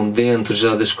encaixavam dentro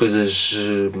já das coisas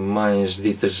mais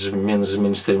ditas menos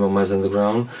mainstream ou mais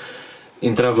underground,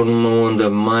 entravam numa onda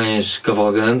mais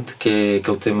cavalgante, que é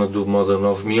aquele tema do Moda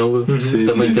 9000,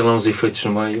 também tem lá uns efeitos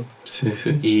no meio,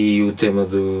 e o tema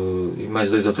e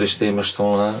mais 2 ou 3 temas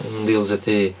estão lá, um deles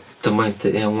até também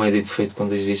é um edit feito com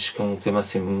 2 discos, que é um tema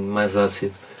assim mais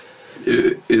ácido.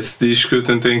 Esse disco eu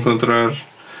tentei encontrar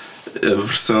a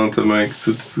versão também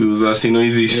que tu usaste e não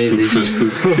existe.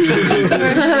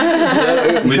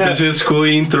 Muitas vezes com a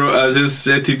intro, às vezes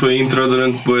é tipo a intro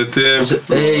durante bué tempo.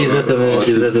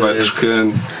 Exatamente. Vai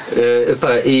trocando.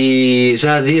 E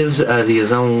já há dias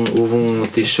houve um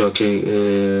T-Shock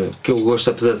que eu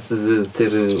gosto, apesar de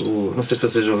ter não sei se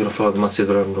vocês já ouviram falar de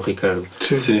Macedron no Ricardo.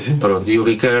 Sim. Pronto, e o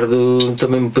Ricardo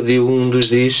também me pediu um dos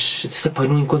discos, disse,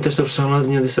 não encontro esta versão lá,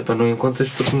 eu disse, não encontras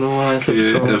porque não há essa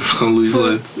versão. É a versão Luís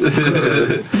Leite.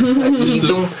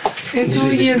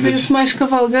 Então ias esse mais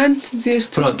cavalgante,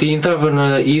 dizias-te. Pronto, e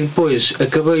entrava e depois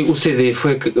acabei o CD,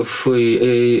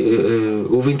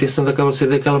 houve a intenção de acabar o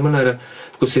CD daquela maneira.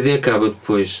 O CD acaba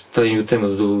depois, tem o tema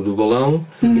do balão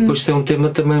e depois tem um tema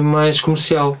também mais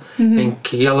comercial, em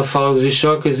que ela fala dos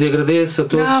choques e agradece a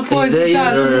todos. Pois,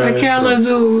 exato, aquela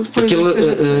do.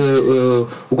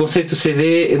 O conceito do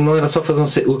CD não era só fazer um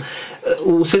CD.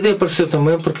 O CD apareceu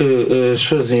também porque as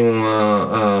pessoas iam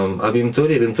à Bimotor,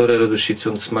 e a Bimotor era dos sítios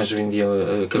onde se mais vendia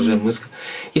aquele género de música,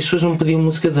 e as pessoas não pediam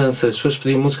música de dança, as pessoas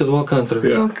pediam música do Alcântara.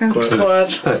 Claro.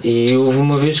 E houve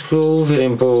uma vez que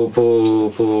virem para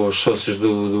os sócios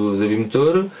da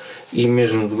Bimotor e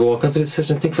mesmo do Alcântara e disseram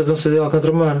que a gente tem que fazer um CD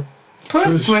Alcântara Mar.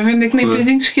 Pois, vai vender que nem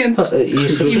pezinhos quentes. E as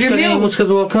pessoas querem a música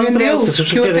do Alcântara. Vendeu, se as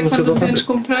pessoas que eu querem até a música quando do anos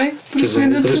Alcântara. comprei, porque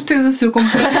vendeu de certeza. Se eu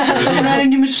comprar a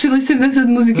nenhuma especialista em dança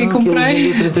de música e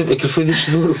comprei. Aquilo foi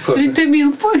disto duro. 30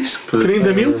 mil, pois.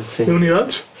 30 mil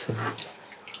unidades? Sim.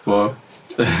 Uau.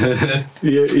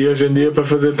 E hoje em dia para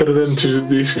fazer 300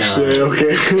 discos é o que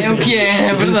é. É o que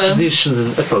é verdade. Os discos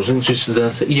de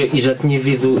dança. E já tinha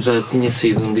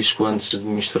saído um disco antes de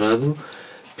misturado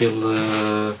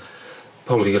pela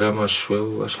Poligrama, acho que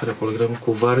era Poligrama com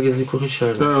o Vargas e com o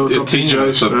Richard. O Top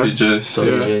DJs.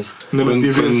 Ainda não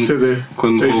tive esse CD.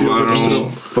 Quando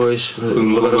roubaram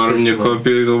a minha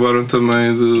cópia, roubaram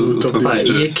também do Top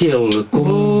DJs. E aquele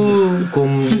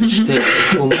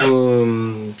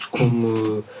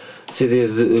como CD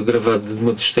gravado de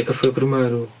uma discoteca foi o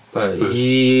primeiro.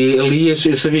 E ali eu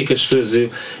sabia que as pessoas.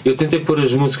 Eu tentei pôr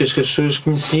as músicas que as pessoas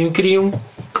conheciam e queriam.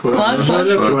 Claro.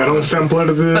 Era um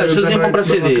sampler de. As pessoas iam comprar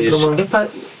CDs.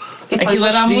 Aquilo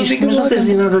era a música. Mas não tens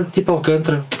nada de tipo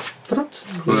Alcântara. Pronto.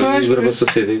 E gravou-se o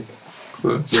CD.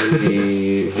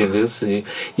 E vendeu-se.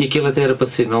 E aquilo até era para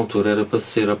ser, na altura, era para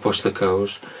ser aposta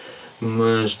caos.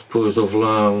 Mas depois houve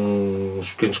lá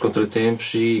uns pequenos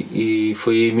contratempos e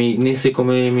foi a mim, nem sei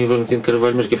como é a mim Valentim de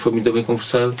Carvalho, mas que foi muito bem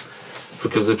conversado,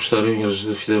 porque eles apostaram e eles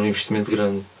fizeram um investimento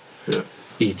grande.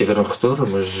 E tiveram retorno,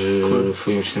 mas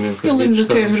foi um investimento grande. Eu lembro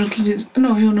até ver a televisão.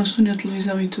 Não, viu o nosso na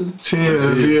televisão e tudo. Sim,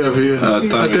 havia.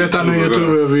 Até está no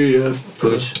YouTube, havia.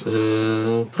 Pois,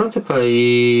 pronto,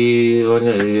 e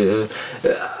olha.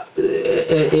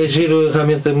 É giro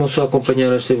realmente a moça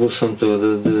acompanhar esta evolução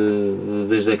toda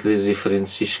das décadas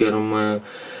diferentes e chegar a uma.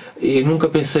 Eu nunca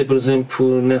pensei, por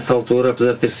exemplo, nessa altura,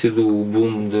 apesar de ter sido o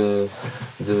boom do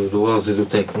house e do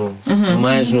techno,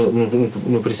 mais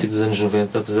no princípio dos anos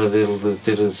 90, apesar dele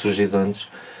ter surgido antes,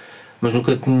 mas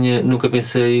nunca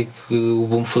pensei que o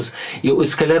boom fosse.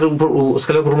 Se calhar o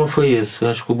problema foi esse. Eu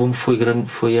acho que o boom foi grande,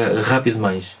 foi rápido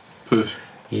demais. Pois.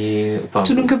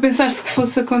 Tu nunca pensaste que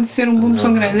fosse acontecer um boom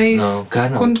tão grande, é isso? Não, cá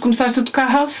não. Quando começaste a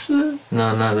tocar house?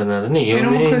 Não, nada. Nem eu, era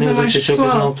uma nem coisa mais pessoal.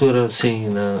 Na altura, sim,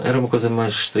 não, era uma coisa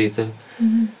mais restrita.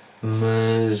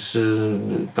 Mas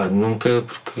nunca,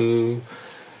 porque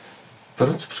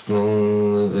as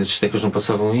discotecas não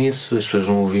passavam isso, as pessoas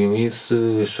não ouviam isso,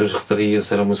 as pessoas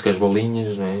retraíam-se, eram músicas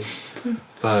bolinhas, não é?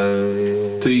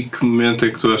 E que momento é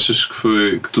que tu achas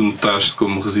que tu notaste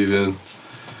como residente?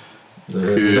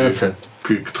 Dança.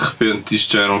 Que de repente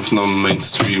isto já era um fenómeno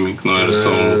mainstream, que não era só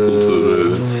uma cultura.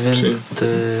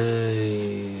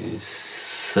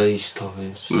 96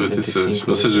 talvez. 96.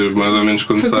 Ou seja, mais ou menos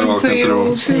quando saiu o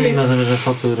Alcântara. Sim, mais ou menos nessa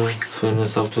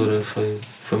altura. Foi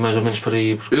mais ou menos por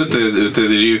aí. Eu até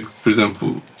diria que, por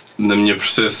exemplo, na minha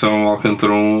percepção,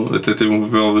 Alcantron até teve um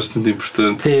papel bastante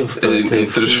importante em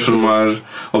transformar.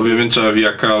 Obviamente já havia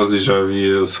a causa e já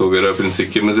havia o Soul Get Up e não sei o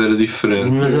quê, mas era diferente.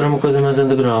 Mas era uma coisa mais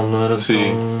underground, não era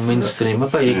Sim. tão mainstream.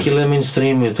 E aquilo é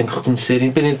mainstream, eu tenho que reconhecer,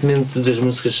 independentemente das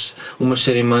músicas, umas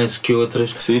serem mais que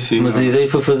outras. Sim, mas a ideia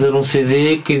foi fazer um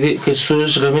CD que as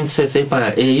pessoas realmente dissessem: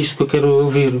 epá, é isto que eu quero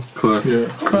ouvir. Claro.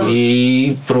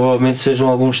 E provavelmente sejam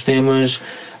alguns temas.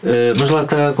 Mas lá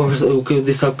está a conversa, o que eu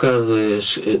disse há bocado,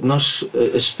 as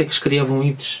discotecas criavam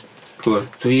hits. Claro.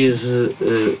 Tu ias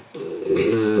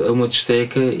a uma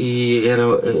discoteca e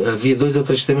havia 2 ou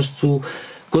 3 temas que tu,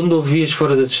 quando ouvias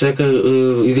fora da discoteca,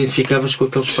 identificavas com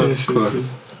aquele espaço. Sim, claro.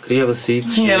 Criava-se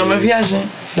hits. Sim, era uma viagem.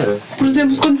 Era. Por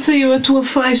exemplo, quando saiu a tua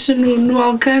faixa no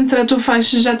Alcântara, a tua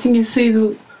faixa já tinha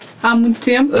saído há muito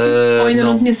tempo? Ou ainda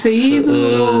não tinha saído?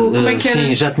 Ou como é que era?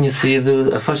 Sim, já tinha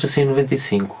saído, a faixa saiu em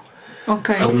 95.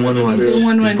 Ok. Há um ano antes.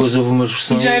 Depois houve umas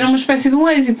versões. E já era uma espécie de um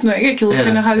êxito, não é? Aquilo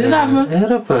que na rádio dava.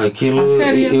 Era pá, aquilo.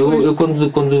 Sério, eu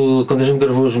quando a gente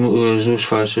gravou as 2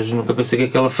 faixas, nunca pensei que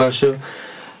aquela faixa.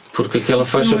 Porque aquela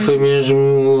faixa foi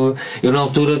mesmo. Eu na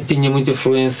altura tinha muita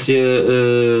influência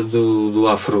do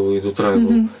afro e do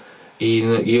tribal. E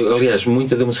aliás,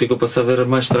 muita da música que eu passava era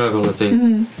mais tribal até.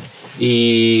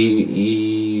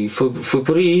 E foi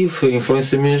por aí, foi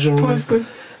influência mesmo. Foi.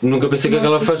 Nunca pensei que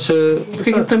aquela faixa. Porque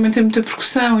aquilo também tem muita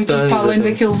percussão e tudo para além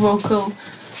daquele vocal.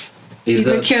 E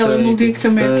daquela melodia que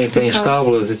também tem as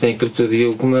tábuas e tem aquilo tudo. E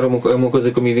eu, como é uma coisa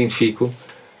que eu me identifico,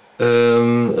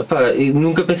 e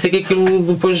nunca pensei que aquilo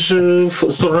depois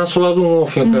se tornasse o lado 1 ao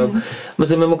fim e ao cabo.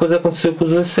 Mas a mesma coisa aconteceu com o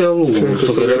José, o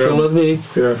Sogueira era pelo lado B.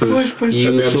 Pois. E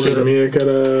o Sogueira que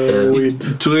era o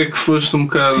hit. Tu é que foste um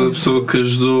bocado a pessoa que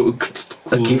ajudou,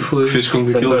 que fez com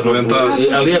que aquilo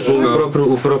rebentasse. Aliás,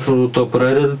 o próprio Tó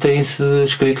Pereira tem-se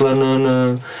escrito lá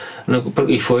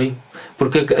e foi.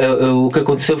 Porque o que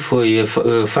aconteceu foi, a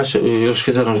faixa, eles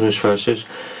fizeram as 2 faixas,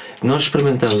 nós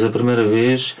experimentámos a primeira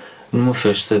vez numa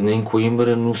festa em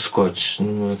Coimbra, no Scotch,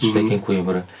 numa discoteca em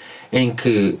Coimbra, em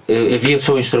que havia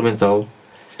só instrumental.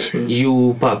 Sim. E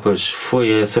o Papas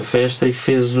foi a essa festa e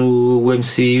fez o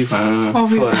MC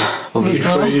fora.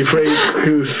 E foi aí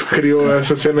que se criou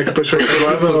essa cena que depois foi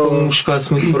gravada? Foi com um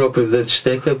espaço muito próprio da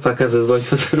discoteca para a casa de banho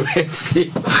fazer o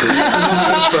MC.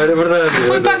 Era verdade.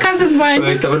 Foi para a casa de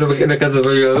banho. Estava na casa de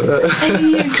banho.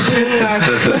 Ai, que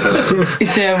espetáculo.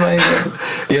 Isso é amazing.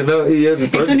 Então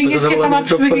ninguém sequer estava a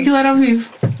perceber que aquilo era ao vivo.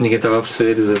 Ninguém estava a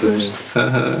perceber, exatamente.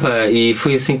 E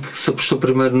foi assim que se apostou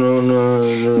primeiro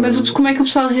no... Mas como é que o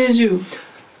pessoal reagiu?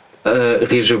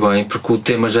 Reagiu bem, porque o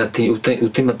tema já tinha. O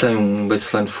tema tem um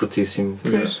baseline fortíssimo.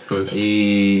 Pois.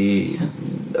 E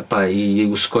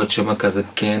o Scotch é uma casa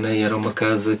pequena e era uma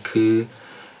casa que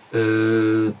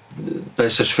para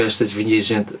estas festas vinha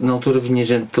gente. Na altura vinha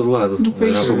gente de todo lado.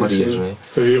 Eram romarias, não é?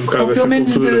 Havia um bocado ou pelo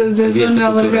menos da zona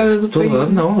alargada do país.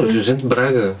 Não, gente de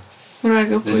Braga.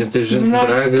 Teve gente de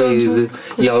Braga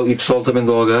e pessoal também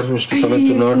do Algarve, mas especialmente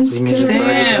do Norte, vinha gente de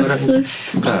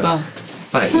Braga.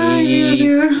 E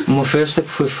uma festa que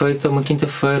foi feita uma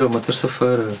quinta-feira, uma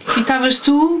terça-feira. E estavas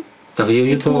tu? Estava eu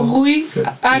e o Rui.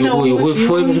 O Rui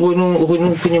foi, mas o Rui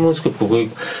não punha música. O Rui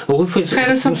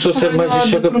começou a ser mais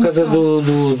enxerga por causa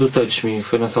do Touch Me.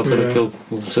 Foi nessa altura que ele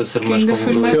começou a ser mais como.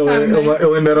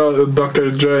 Ele ainda era o Dr.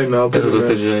 J na altura. Era o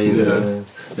Dr. J,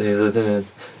 exatamente.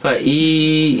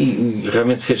 E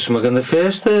realmente fez-se uma grande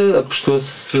festa,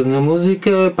 apostou-se na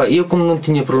música. E eu, como não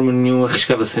tinha problema nenhum,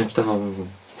 arriscava sempre, estava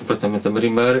completamente a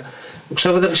marimbar.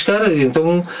 Gostava de arriscar,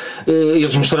 então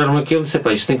eles mostraram aquilo e disse: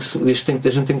 a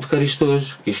gente tem que tocar isto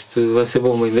hoje, isto vai ser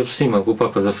bom, ainda por cima, com o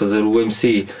Papas a fazer o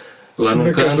MC lá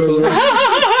num canto.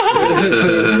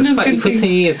 E foi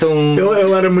assim, então.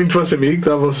 Ele era muito vosso amigo,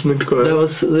 davam-se muito com ele.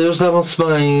 Eles davam-se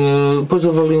bem, depois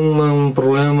houve ali um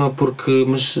problema,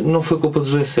 mas não foi culpa do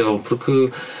José, porque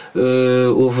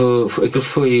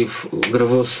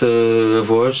gravou-se a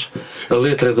voz, a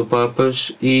letra é do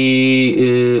Papas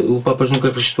e o Papas nunca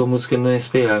registrou a música na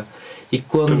SPA. E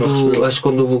quando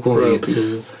houve o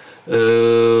convite,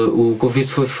 o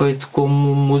convite foi feito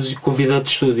como músico convidado de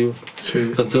estúdio. Sim.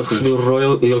 Portanto,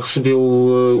 ele recebeu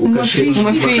o cachê de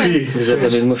uma FII.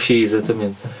 Exatamente, uma FII,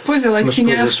 exatamente. Pois ele é que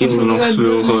tinha a responsabilidade de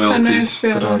registrar na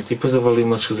SPA. Pronto, e depois houve ali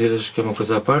umas residas que é uma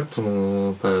coisa à parte,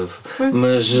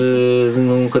 mas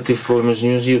nunca tive problemas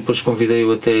nenhums e depois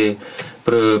convidei-o até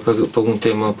para um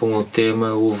outro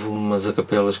tema. Houve umas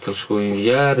acapelas que ele chegou a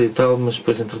enviar e tal, mas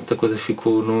depois entretanto a coisa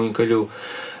não encalhou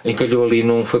ali,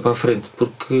 não foi para a frente,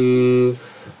 porque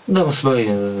Davam-se bem.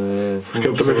 Porque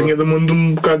ele também vinha de um mundo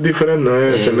um bocado diferente, não é?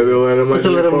 A cena dele era mais. Mas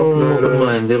ele era hip-hop, um open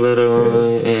mind,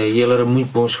 e ele era muito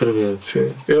bom a escrever. Sim.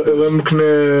 Eu lembro que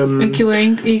Aquilo é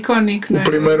icónico, não é? o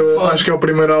primeiro, acho que é o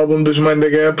primeiro álbum dos Mind the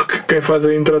Gap, que quem faz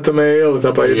a intro também é ele.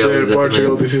 Está para aí dizer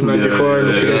Portugal, This is 94,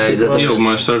 não sei exatamente. E ele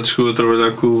mais tarde chegou a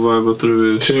trabalhar com o Vibe outra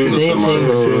vez. Sim,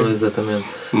 exatamente.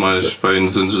 Mas para aí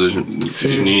nos anos 2000,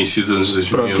 início dos anos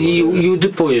 2000. Pronto, e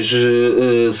depois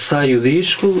sai o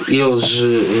disco, eles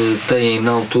têm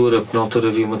na altura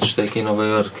havia uma discoteca em Nova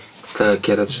Iorque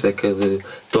que era a discoteca de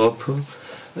top,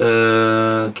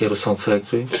 que era o Sound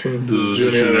Factory. Sim, do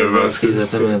Junior Vasquez.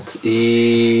 Exatamente.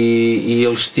 E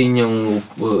eles tinham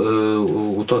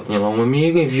o Tó tinha lá um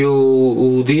amigo,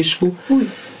 enviou o disco.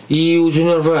 E o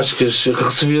Junior Vasquez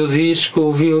recebeu o disco,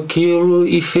 ouviu aquilo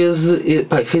e fez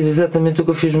exatamente o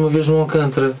que eu fiz uma vez no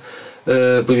Alcântara.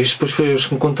 Depois foi eles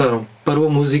que me contaram. Parou a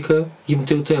música e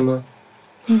meteu o tema.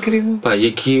 Incrível. E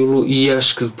aquilo, e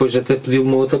acho que depois até pediu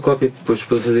uma outra cópia depois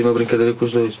para fazer uma brincadeira com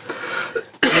os dois.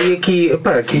 E aqui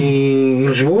em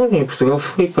Lisboa, em Portugal,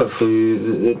 foi porque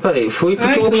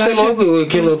eu gostei logo.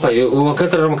 O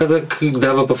Alcântara era uma casa que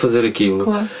dava para fazer aquilo.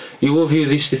 Claro. E eu ouvi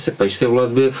disto e disse: isto é o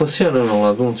lado B que funciona, não o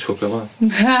lado 1, desculpa lá.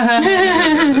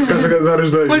 Por causa de dar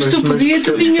os dois. Pois tu tinhas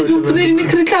um poder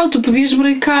inacreditável, tu podias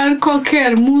brecar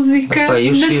qualquer música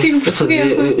na cena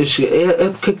portuguesa. É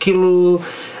porque aquilo.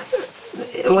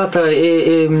 Lá está,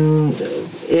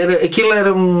 aquilo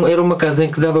era uma casa em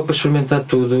que dava para experimentar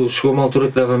tudo. Chegou uma altura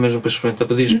que dava mesmo para experimentar.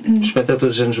 Podias experimentar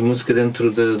todos os géneros de música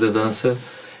dentro da dança.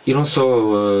 E não só,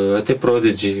 até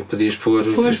Prodigy, podias pôr,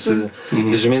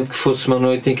 simplesmente que fosse uma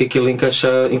noite em que aquilo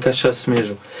encaixasse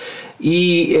mesmo.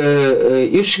 E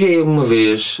eu cheguei uma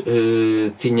vez,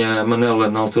 tinha a Manela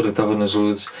na altura que estava nas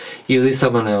luzes, e eu disse à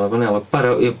Manela,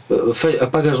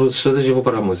 apaga as luzes todas e eu vou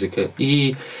para a música.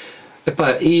 E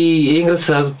é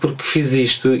engraçado porque fiz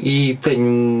isto e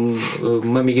tenho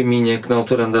uma amiga minha que na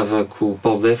altura andava com o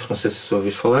Paulo Def, não sei se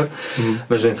ouviste falar,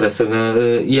 mas não interessa,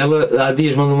 e ela há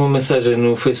dias mandou uma mensagem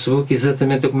no Facebook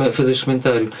exatamente a fazer este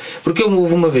comentário, porque eu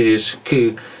houve uma vez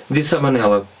que disse à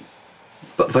Manela: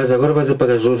 vais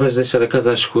apagar as luzes, vais deixar a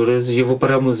casa às escuras e eu vou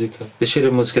parar a música. Deixei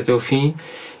a música até ao fim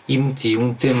e meti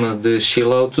um tema de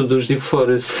chill out dos Deep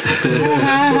Forest.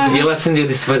 E ela acendeu,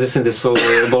 disse: vais acender só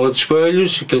a bola de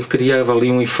espelhos, que ele criava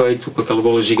ali um efeito com aquela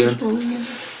bola gigante.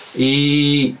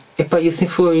 E assim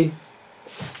foi.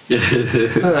 E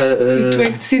tu é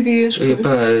que decidias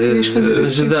fazer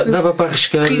assim, dava para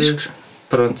arriscar. Riscos.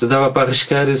 Pronto, dava para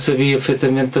arriscar, eu sabia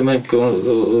perfeitamente também, porque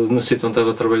no sítio onde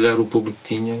estava a trabalhar o público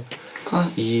tinha. Claro.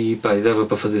 E dava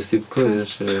para fazer esse tipo de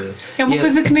coisas. É uma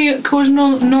coisa que hoje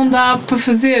não dá para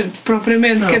fazer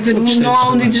propriamente, quer dizer, não há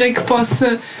um DJ que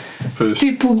possa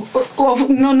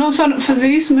não só fazer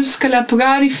isso, mas se calhar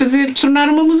pegar e tornar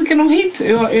uma música num hit.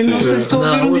 Eu não sei se estou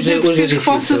a ver um DJ português que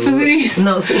possa fazer isso.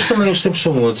 Não, também os tempos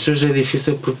são outros. Hoje é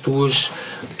difícil porque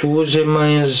tu hoje é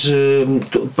mais.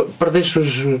 Perdeste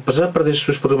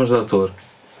os programas de autor.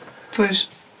 Pois.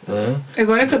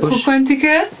 Agora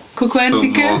com o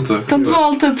Quantica estão de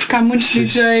volta, porque há muitos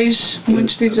DJs.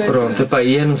 Pronto,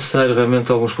 e é necessário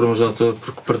realmente alguns programas de autor,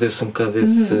 porque perdeu-se um bocado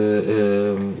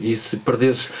isso,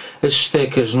 perdeu-se. As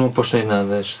discotecas não apostam em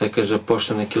nada, as discotecas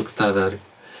apostam naquilo que está a dar.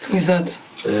 Exato.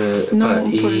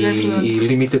 E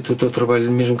limita-te o teu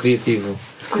trabalho mesmo criativo.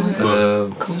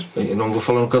 Claro. Eu não vou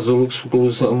falar no caso do Lux, porque o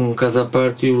Lux é um caso à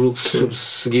parte e o Lux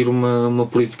seguir uma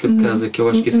política de casa que eu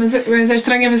acho que isso. Mas é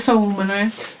estranho haver só uma, não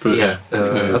é?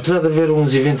 Apesar de haver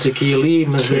uns eventos aqui e ali,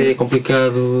 mas é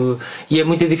complicado e é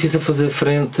muito difícil fazer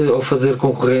frente ou fazer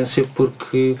concorrência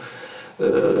porque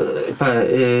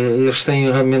eles têm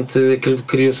realmente aquilo que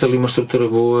criou-se ali uma estrutura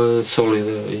boa,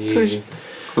 sólida.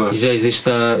 E já existe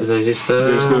há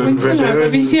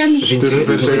 20 anos.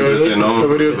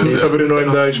 Abriu no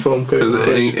N10 para um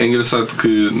bocadinho. É engraçado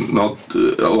que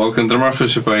o Alcântara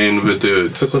fechou para em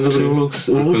 98. Foi quando abriu o Lux.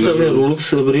 O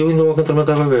Lux abriu e ainda o Alcântara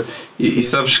estava aberto. E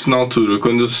sabes que na altura,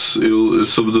 quando eu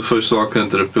soube do fecho do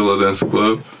Alcântara pela Dance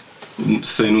Club,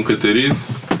 sem nunca ter ido,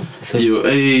 e eu,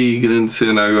 grande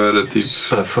cena agora, tipo.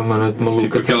 Foi uma noite maluca.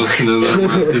 Tipo aquela cena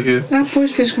dramática.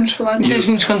 Pois, tens que nos falar. Tens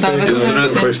que nos contar dessa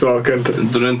noite.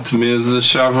 Durante meses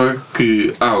achava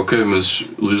que, ok, mas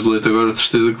Luís de Leite agora de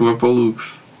certeza que vai para o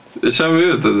Lux. Achava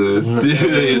eu, estás a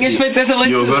ver? Tinhas feito essa leitura.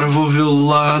 E eu agora vou vê-lo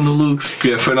lá no Lux,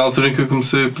 porque foi na altura em que eu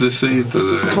comecei a poder sair, estás a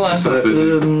ver? Claro.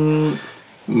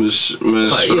 Mas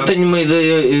eu tenho uma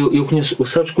ideia, eu conheço,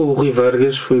 sabes que o Rui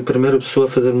Vargas foi a primeira pessoa a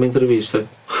fazer uma entrevista.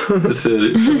 A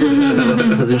sério?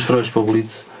 Fazer uns trabalhos para o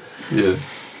Blitz. Yeah.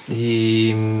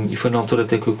 E foi na altura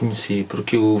até que eu conheci,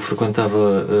 porque eu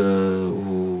frequentava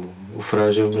o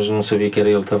Frágil, mas não sabia que era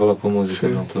ele que estava lá para a música.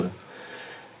 Sim. Na altura.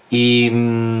 E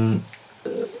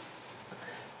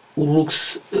o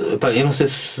Lux, pá, eu não sei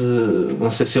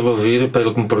se ele ouvir, para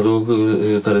ele que me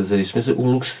perdoe eu estar a dizer isto, mas o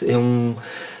Lux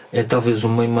é talvez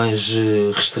um meio mais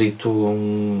restrito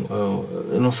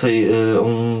eu não sei, a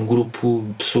um grupo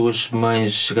de pessoas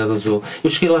mais chegadas ao... Eu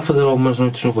cheguei lá a fazer algumas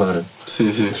noites no bar. Sim.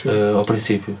 Ao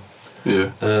princípio.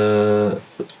 Yeah.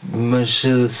 Mas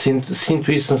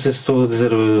sinto isso, não sei se estou a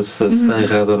dizer se está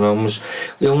errado ou não, mas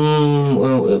eu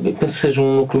penso que seja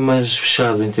um núcleo mais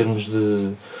fechado em termos de...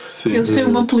 Sim. Eles têm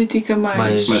uma política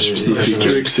mais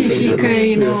específica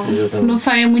e não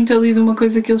saem muito ali de uma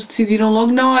coisa que eles decidiram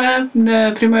logo na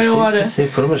primeira hora. Sim,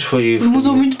 mas foi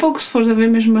mudou muito pouco, se fores a ver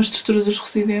mesmo a estrutura dos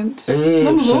residentes.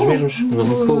 Não mudou? Mudou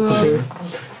muito pouco. Sim.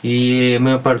 E a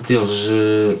maior parte deles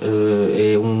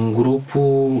é um grupo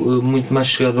muito mais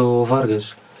chegado ao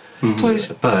Vargas. Pois.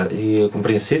 Pá, e é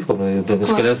compreensível, claro.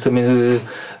 Se calhar também.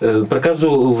 Por acaso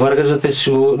o Vargas até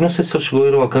chegou, não sei se ele chegou a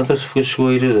ir ao Alcântara, se chegou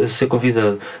a ir a ser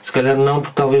convidado. Se calhar não,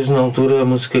 porque talvez na altura a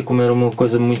música, como era uma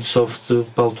coisa muito soft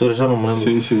para a altura, já não me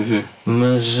lembro. Sim.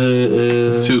 Mas.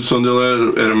 Sim, o som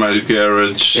dele era mais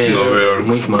garage, Nova York,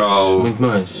 muito vocal. Muito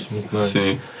mais.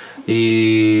 Sim.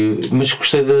 Mas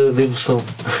gostei da evolução.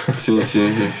 Sim.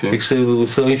 Eu gostei da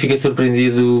evolução e fiquei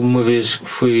surpreendido uma vez que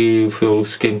fui ao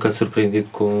Lux, fiquei um bocado surpreendido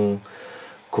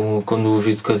quando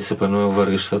ouvi tocar, disse: pá, não é o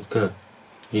Vargas que está a tocar.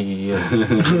 E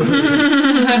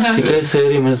fiquei a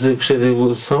sério, mas eu gostei da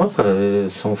evolução. Pá,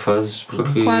 são fases,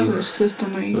 porque claro, as pessoas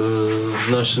também.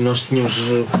 Nós tínhamos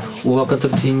o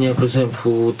Alcântara tinha, por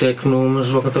exemplo, o techno, mas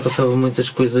o Alcântara passava muitas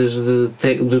coisas do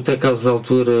tech house da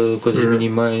altura, coisas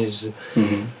minimais.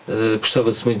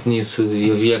 Apostava-se muito nisso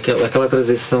e havia aquela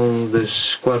transição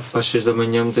das 4 para as 6 da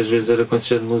manhã, muitas vezes era com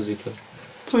de música.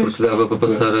 Pois. Porque dava para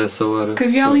passar a essa hora. Porque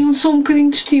havia ali um som um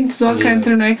bocadinho distinto do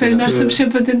Alcântara, não é? Que nós estamos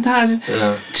sempre a tentar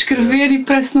descrever e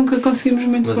parece que nunca conseguimos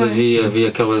muito bem.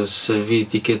 Mas havia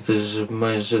etiquetas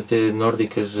mais até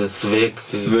nórdicas, a Svek.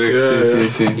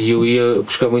 Sim. E eu ia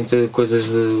buscar muitas coisas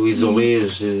de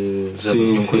isolês, já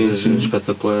tinham coisas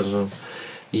espetaculares.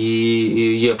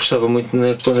 E apostava muito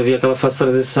quando havia aquela fase de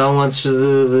transição antes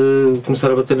de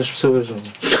começar a bater nas pessoas.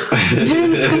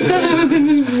 Antes de começar a bater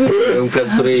nas pessoas. É um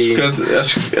bocado por aí.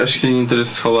 Acho que tinha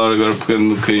interesse de falar agora, pegando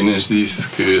no que a Inês disse,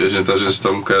 que a gente às vezes está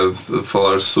um bocado a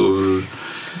falar sobre.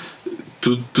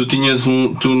 Tu tinhas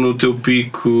tu no teu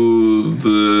pico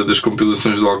das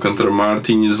compilações do Alcântara Mar,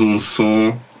 tinhas um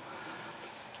som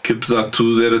que apesar de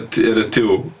tudo era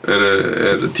teu,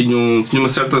 tinha uma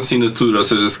certa assinatura, ou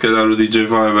seja, se calhar o DJ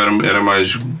Vibe era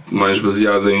mais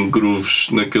baseado em grooves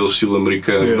naquele estilo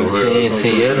americano, era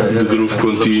de groove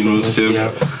contínuo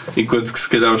sempre, enquanto que se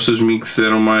calhar os teus mixes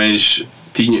eram mais,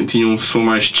 tinham um som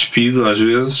mais despido às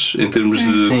vezes, em termos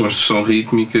de construção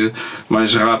rítmica,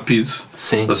 mais rápido,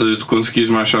 ou seja, tu conseguias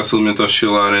mais facilmente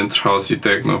oscilar entre house e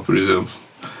techno, por exemplo.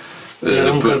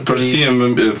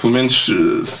 Parecia-me, pelo menos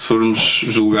se formos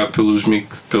julgar pelos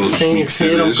mix sim,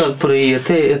 era um bocado por aí,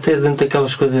 até dentro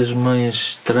daquelas coisas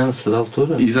mais trance da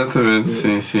altura. Exatamente,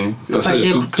 sim. Ou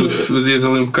seja, tu fazias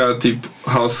ali um bocado tipo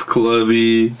house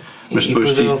club mas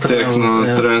depois tipo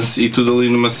techno, trance e tudo ali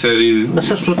numa série. Mas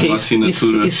sabes porquê? Isso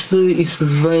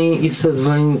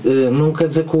advém, não quer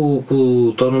dizer que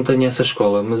o Tó não tenha essa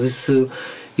escola, mas isso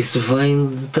vem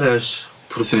de trás,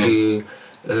 porque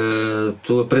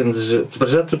tu aprendes, para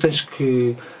já tu tens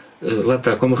que, lá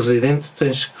está, como residente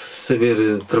tens que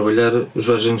saber trabalhar os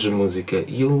agentes de música,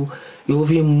 e eu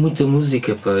ouvia muita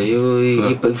música, pá, e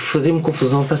fazia-me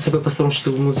confusão estar sempre a passar um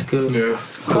estilo de música,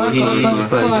 claro.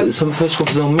 Só me fez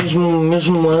confusão,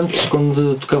 mesmo antes,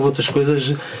 quando tocava outras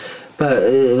coisas, pá,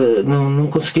 não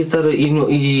conseguia estar,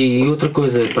 e outra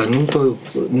coisa, pá,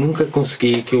 nunca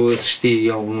consegui, que eu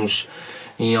assisti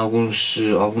em algumas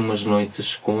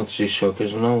noites com outros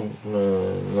discjockeys, não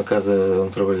na casa onde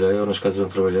trabalhei ou nas casas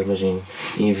onde trabalhei, mas em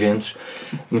eventos,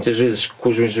 muitas vezes com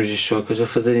os mesmos discjockeys a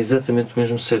fazerem exatamente o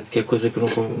mesmo set, que é coisa que eu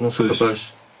não sou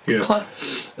capaz. Claro.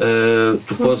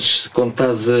 Tu podes, quando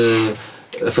estás a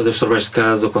fazer os trabalhos de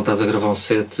casa ou quando estás a gravar um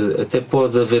set, até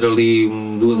pode haver ali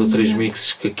 2 ou 3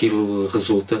 mixes que aquilo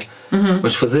resulta,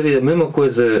 mas fazer a mesma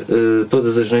coisa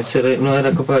todas as noites não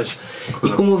era capaz. Claro.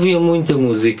 E como havia muita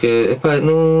música, também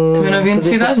não havia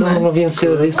necessidade, não havia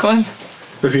necessidade disso. Claro.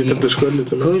 Havia tanta escolha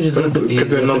também. Pois, quer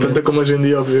dizer, não tanta como hoje em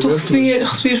dia, obviamente. Tu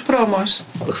recebias promos?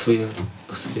 Recebia.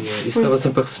 Isso estava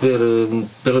sempre a receber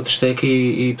pela Testeca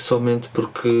e pessoalmente,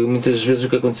 porque muitas vezes o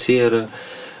que acontecia era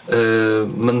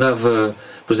mandava,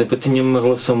 por exemplo, eu tinha uma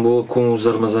relação boa com os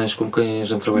armazéns com quem a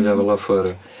gente trabalhava lá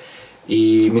fora,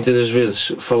 e muitas das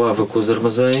vezes falava com os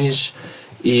armazéns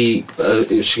e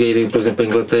eu cheguei a ir, por exemplo, à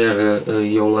Inglaterra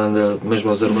e à Holanda, mesmo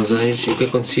aos armazéns, e o que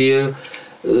acontecia,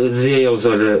 dizia a eles,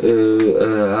 olha,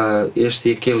 há este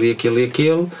e aquele,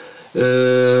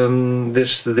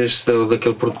 deste ou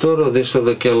daquele produtor ou deste ou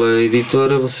daquela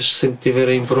editora, vocês sempre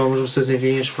tiverem promos, vocês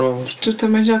enviem as promos. Tu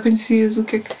também já conhecias o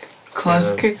que é que,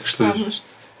 Claro. o que é que gostavas.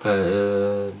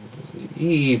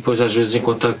 E depois às vezes em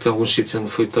contacto em alguns sítios onde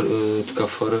fui tocar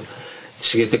fora,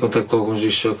 cheguei a ter contacto com alguns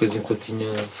discjockeys, então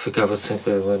ficava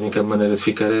sempre, a única maneira de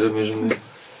ficar era mesmo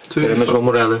a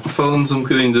morada. Fala-nos um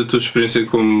bocadinho da tua experiência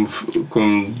como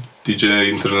DJ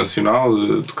internacional,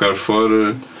 tocar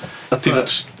fora,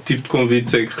 tipo de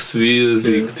convites é que recebias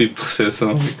e que tipo de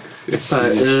recepção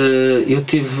é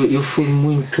que eu fui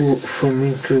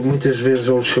muitas vezes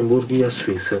ao Luxemburgo e à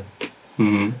Suíça.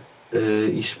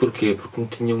 Isto porquê? Porque não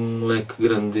tinha um leque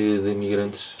grande de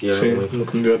imigrantes. Uma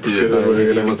comunidade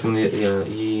portuguesa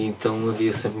e então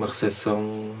havia sempre uma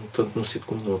recepção tanto num sítio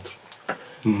como no outro.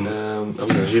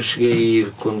 Aliás, eu cheguei a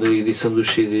ir, quando a edição dos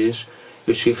CDs,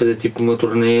 eu cheguei a fazer tipo uma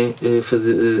turnê,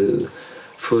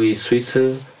 foi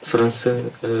Suíça, França.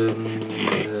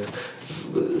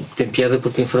 Tem piada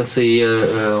porque em França ia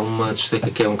a uma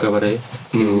discoteca que é um cabaré,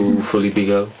 que é o Folie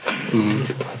Pigalle,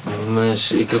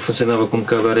 mas aquilo funcionava como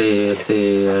cabaré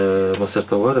até a uma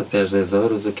certa hora, até às 10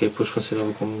 horas, depois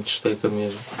funcionava como discoteca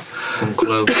mesmo, como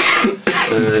clube.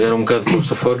 Era um bocado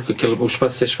claustrofóbico, porque o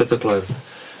espaço é espetacular.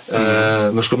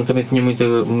 Mas como também tinha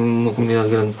uma comunidade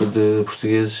grande de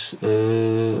portugueses,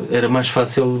 era mais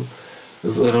fácil,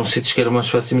 eram sítios que era mais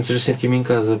fácil, muitas vezes sentia-me em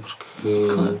casa, porque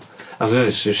Claro. às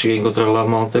vezes eu cheguei a encontrar lá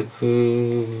malta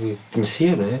que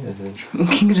conhecia, não é?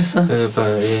 Que engraçado.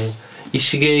 E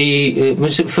cheguei,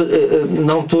 mas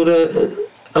na altura,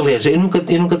 aliás, eu nunca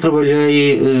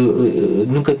trabalhei,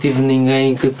 nunca tive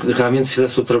ninguém que realmente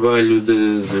fizesse o trabalho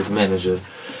de manager.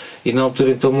 E na altura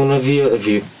então não havia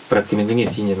praticamente ninguém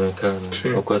tinha, não é, cá,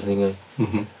 ou quase ninguém.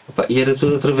 E era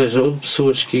tudo através ou de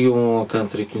pessoas que iam ao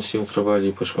country e conheciam o trabalho e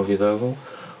depois convidavam,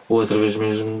 ou através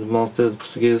mesmo de malta de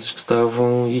portugueses que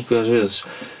estavam e que às vezes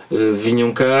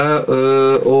vinham cá,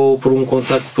 ou por um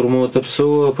contacto por uma outra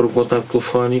pessoa, ou por um contacto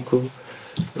telefónico.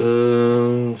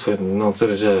 Na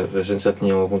altura a gente já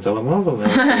tinha algum telemóvel, não é?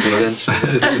 Antes,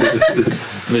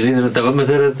 mas ainda não estava, mas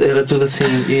era tudo assim.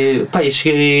 E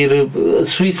cheguei a ir a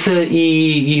Suíça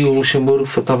e o Luxemburgo,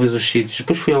 talvez os sítios.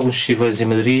 Depois fui a alguns festivais em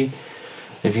Madrid.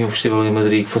 Havia um festival em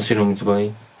Madrid que funcionou muito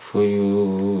bem, foi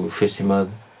o Festimado.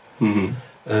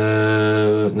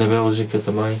 Na Bélgica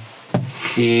também.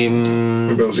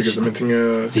 A Bélgica também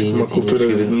tinha uma cultura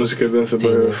de música e dança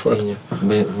bem forte.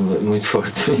 Muito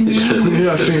forte.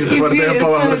 Forte é a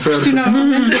palavra certa.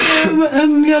 Questionavelmente a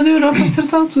melhor da Europa a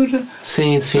certa altura.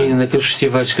 Sim, naqueles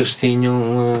festivais que eles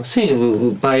tinham.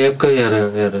 Sim, para a época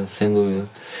era, sem dúvida.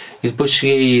 E depois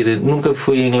cheguei a ir, nunca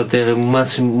fui à Inglaterra,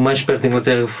 mais perto da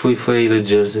Inglaterra foi a Ilha de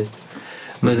Jersey.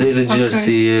 Mas a Ilha de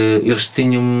Jersey, eles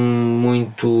tinham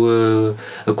muito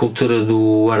a cultura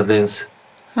do hard dance.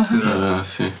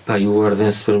 Sim. E o hard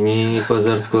dance para mim é quase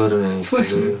hardcore, né?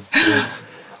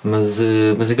 Mas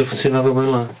aquilo funcionava bem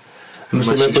lá. Mas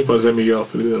também para José Miguel,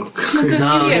 por exemplo.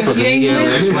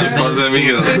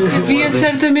 Havia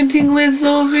certamente ingleses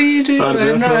a ouvir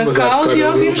a caos e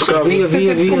a ouvir os trafiques.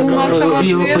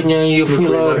 Eu fui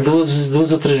lá duas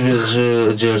ou três vezes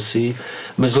a Jersey,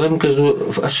 mas lembro que as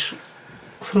duas, acho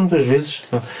foram 2 vezes.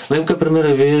 Lembro que a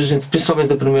primeira vez,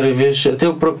 principalmente a primeira vez, até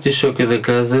o próprio disjockey da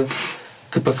casa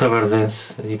que passava hard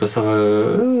dance e passava.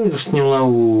 Eles tinham lá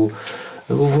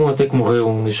houve um até que morreu,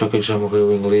 um disjockey que já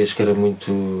morreu em inglês, que era muito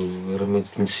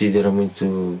conhecido, era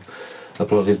muito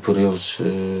aplaudido por eles.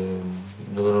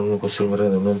 Agora não consigo lembrar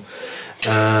o nome.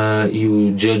 E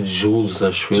o Judge Jules,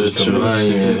 acho eu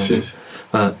também. Sim.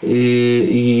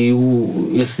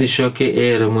 Esse disjockey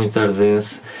era muito hard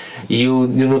dance. E eu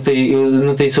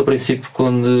notei isso ao princípio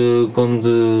quando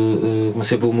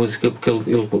comecei a pôr música, porque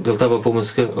ele estava a pôr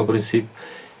música ao princípio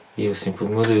e eu assim,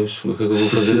 meu Deus, o que é que eu vou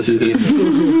fazer a seguir?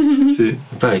 Sim.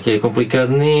 Que é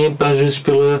complicado nem às vezes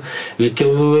pela.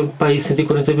 Aquilo aí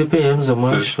 140 BPM ou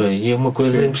mais, e é uma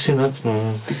coisa impressionante.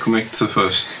 Não? E como é que te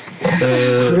safaste?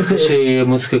 Deixei a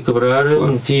música quebrar,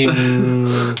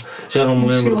 meti-me. Já não me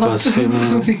lembro se foi.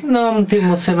 Não, meti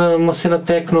uma cena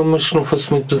techno, mas que não fosse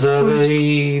muito pesada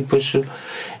e depois.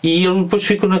 E ele depois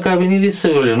ficou na cabine e disse: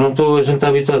 olha, a gente está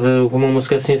habituado a uma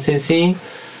música assim.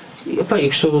 E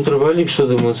gostou do trabalho e gostou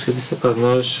da música. Disse: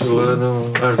 nós lá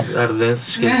não. Hard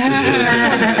dance, esqueci.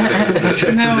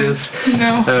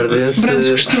 Não. Hard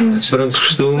dance. Brandos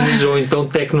costumes. Ou então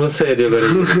techno a sério agora.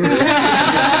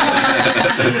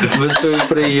 Mas foi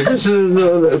por aí.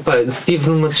 Estive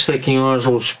numa discoteca em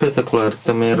Oslo espetacular, que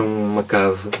também era uma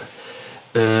cave.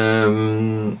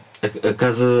 A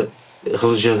casa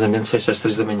religiosamente fecha às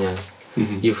 3 da manhã.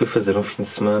 E eu fui fazer um fim de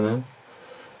semana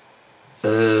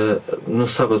no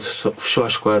sábado fechou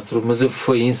às 4, mas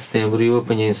foi em setembro e eu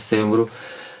apanhei em setembro.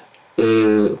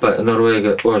 A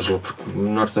Noruega, Oslo, porque o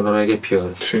norte da Noruega é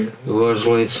pior. Sim. O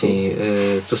Oslo é assim: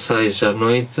 tu sais à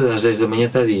noite, às 10 da manhã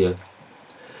está dia,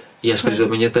 e às 3 da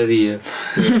manhã está dia.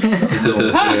 Então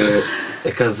a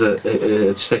casa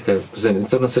destaca, por exemplo,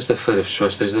 então na sexta-feira fechou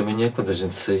às 3 da manhã quando a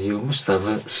gente saiu, mas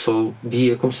estava sol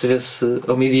dia, como se estivesse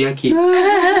ao meio-dia aqui.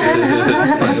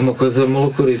 É uma coisa, uma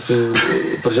loucura. E tu,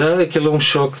 para já aquilo é um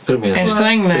choque tremendo. É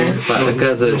estranho, não é?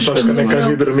 Não sabes quando é que has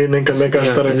de dormir, nem quando é que has de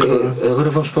estar acordado. Agora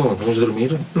vamos para onde? Vamos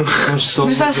dormir? Vamos sol.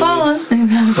 Mas está sol.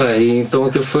 Então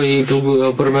aquilo foi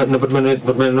na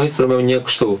primeira noite, para a manhã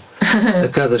gostou. A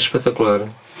casa é espetacular.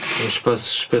 Um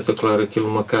espaço espetacular, aquilo,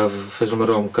 uma cave, fez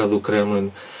lembrar um bocado do Kremlin,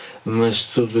 mas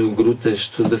tudo grutas,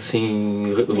 tudo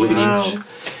assim, labirintos.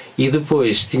 E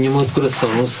depois tinha uma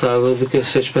decoração no sábado que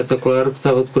achei espetacular, que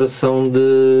estava a decoração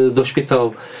de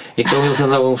hospital. Então eles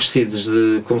andavam vestidos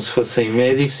como se fossem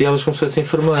médicos e elas como se fossem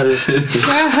enfermeiras.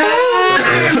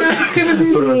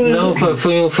 Não,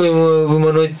 foi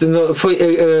uma noite. Não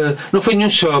foi nenhum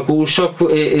choque. O choque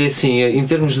é assim, em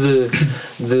termos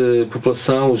de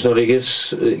população, os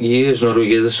noruegueses e as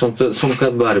norueguesas são um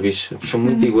bocado Barbies, são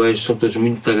muito iguais, são todos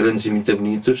muito grandes e muito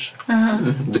bonitos,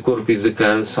 de corpo e de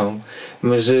cara são,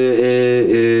 mas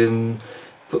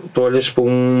tu olhas para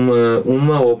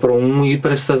uma ou para um e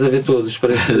parece que estás a ver todos,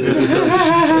 parece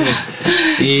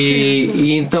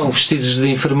e então vestidos de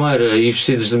enfermeira e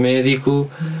vestidos de médico,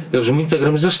 eles muito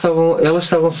grandes, elas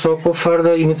estavam só com a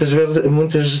farda e muitas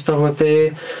estavam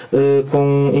até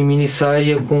em mini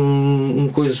saia com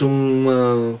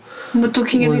uma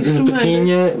touquinha de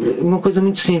enfermeira, uma coisa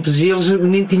muito simples, e eles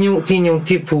nem tinham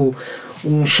tipo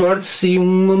um shorts e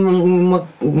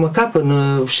uma capa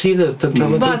vestida, portanto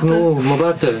estava tudo nu, uma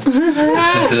bata.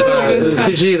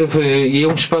 Foi giro, e é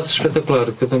um espaço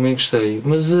espetacular que eu também gostei,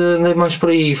 mas andei mais por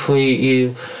aí,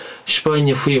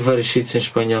 Espanha, fui a vários sítios em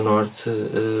Espanha ao norte,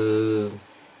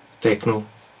 techno.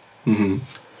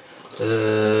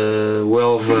 O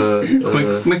Elva.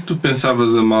 Como é que tu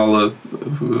pensavas a mala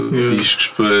discos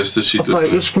para estas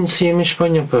situações? Eles conheciam-me em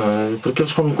Espanha, porque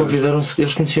eles, quando me convidaram,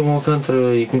 eles conheciam o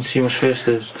Alcântara e conheciam as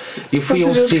festas. Eu fui a um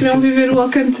eles sítio. queriam viver o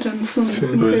Alcântara, no fundo.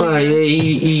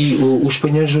 E os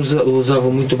espanhóis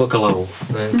usavam muito o bacalhau,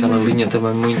 né? Aquela linha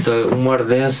também, um ar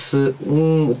dance,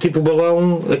 tipo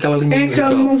balão, aquela linha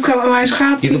musical. Um bocado mais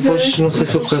rápido. E depois, não sei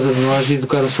se foi por causa de nós,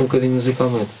 educaram-se um bocadinho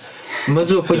musicalmente.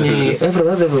 Mas eu apanhei, é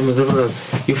verdade,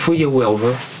 eu fui a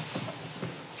Huelva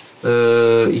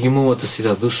e uma outra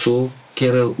cidade do sul que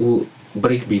era o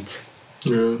Breakbeat.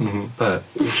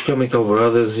 Os Chemical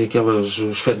Brothers e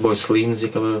os Fatboy Slims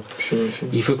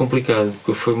e foi complicado,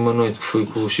 porque foi uma noite que fui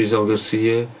com o XL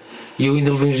Garcia e eu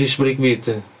ainda levei uns discos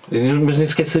Breakbeat, mas nem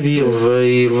sequer sabia,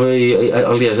 levei,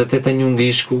 aliás até tenho um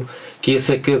disco que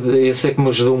esse é que me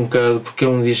ajudou um bocado, porque é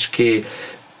um disco que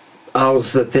é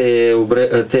house até o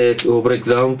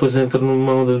breakdown, depois entra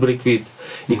numa onda de breakbeat.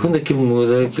 E quando aquilo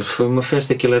muda, aquilo foi uma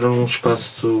festa, aquilo era num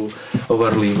espaço ao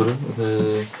ar livre,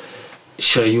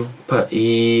 cheio,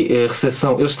 e a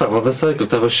recepção, eles estavam a dançar, aquilo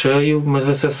estava cheio, mas a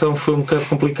recepção foi um bocado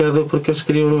complicada porque eles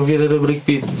queriam ouvir era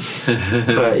breakbeat.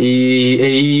 E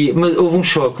aí houve um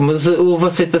choque, mas houve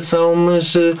aceitação,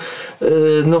 mas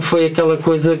não foi aquela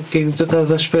coisa que tu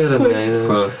estavas à espera, não é?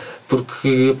 Claro.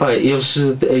 Porque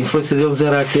a influência deles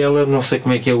era aquela, não sei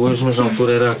como é que é hoje, mas na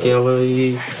altura era aquela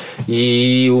e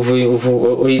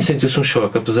aí sentiu-se um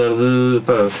choque, apesar de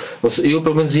eu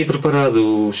pelo menos ia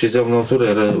preparado, o XL na altura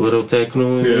era o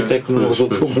techno e o techno não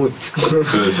resultou muito.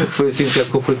 Foi assim um bocado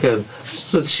complicado.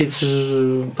 Os outros sítios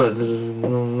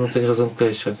não tenho razão de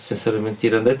queixa, sinceramente,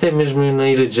 tirando até mesmo na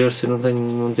ilha de Jersey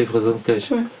não tive razão de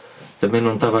queixa. Também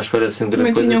não estava à espera assim de grande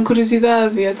coisa. Também tinham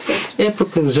curiosidade e etc. É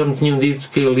porque já me tinham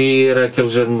dito que ali era aquele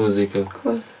género de música.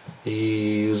 Claro.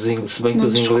 E se bem que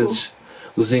os ingleses.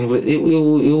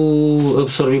 Eu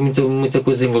absorvi muita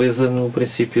coisa inglesa no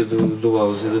princípio do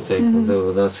house e do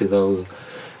techno, da acid house.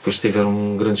 Depois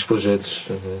tiveram grandes projetos,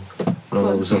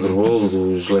 os Underworld,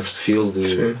 os Left Field,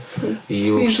 e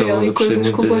eu gostei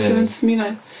muito completamente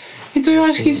seminais. Então eu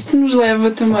acho que isso nos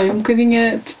leva também um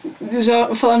bocadinho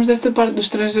já falámos desta parte do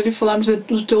estrangeiro e falámos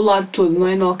do teu lado todo, não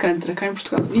é? No Alcântara, cá em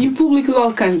Portugal. E o público do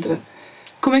Alcântara?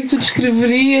 Como é que tu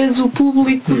descreverias o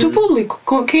teu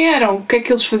público? Quem eram? O que é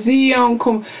que eles faziam?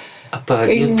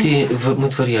 Eu tinha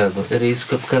muito variado. Era isso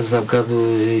que há bocado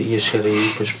ia chegar aí e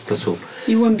depois passou.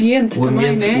 E o ambiente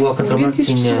também, né? O Alcântara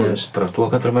o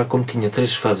Alcântara como tinha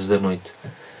 3 fases da noite.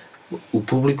 O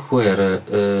público era...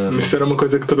 Mas isso era uma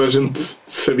coisa que toda a gente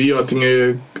sabia ou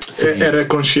tinha... Era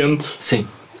consciente? Sim.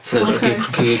 Sabes Ok.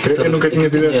 porquê? Porque Eu nunca tinha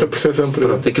tido essa percepção por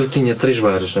Pronto, aquilo tinha 3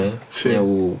 bares, não é? Sim. Tinha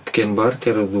o pequeno bar, que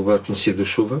era do bar conhecido do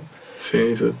Chuva,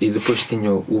 Sim, exato. e depois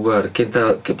tinha o bar,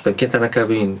 portanto, quem está na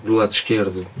cabine do lado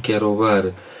esquerdo, que era o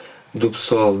bar do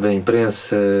pessoal da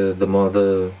imprensa, da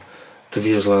moda. Tu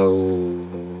vias lá o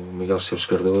Miguel Esteves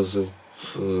Cardoso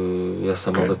e essa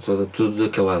malda toda, tudo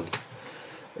daquele lado.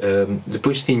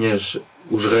 Depois tinhas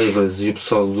os ravers e o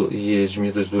pessoal e as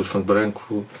miúdas do Elefante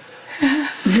Branco.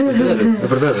 Sério, é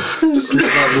verdade.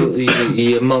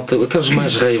 E a malta, aqueles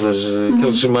mais ravers,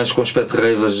 aqueles mais com aspecto de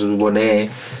ravers, do boné.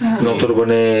 Na altura o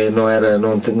boné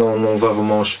não levava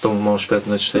tão mau aspecto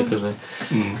nas discotecas, né?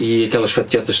 E aquelas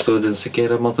fatiotas todas, não sei o que,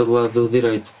 era a malta do lado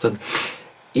direito. Portanto,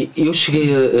 e eu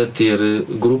cheguei a ter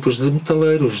grupos de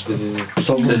metaleiros, de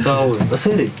pessoal de metal, a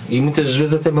sério. E muitas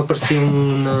vezes até me apareciam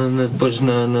depois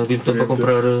na Bibita para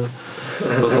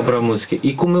comprar música.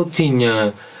 E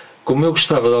como eu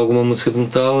gostava de alguma música de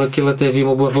metal, aquilo até havia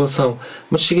uma boa relação.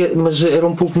 Mas era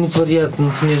um pouco muito variado.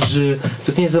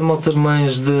 Tu tinhas a malta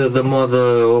mais da moda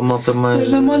ou a malta mais.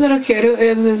 Mas da moda era o quê?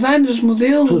 Era designers,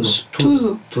 modelos?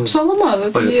 Tudo. Pessoal da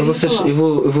moda. Olha, para vocês, eu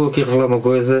vou aqui revelar uma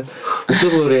coisa. O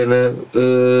Pedro Lorena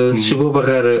chegou a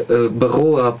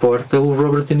barrou à porta o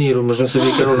Robert De Niro, mas não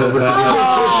sabia que era o Robert De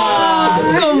Niro.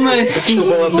 Como assim?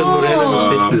 Desculpa lá, Pedro Lorena, mas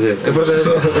teve que dizer. É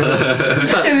verdade.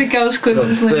 Isto é daquelas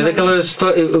coisas. É daquela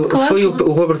história. Claro. Foi o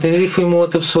Robert De Niro e foi uma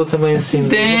outra pessoa também assim. Não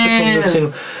sei se foi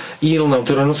assim. E ele na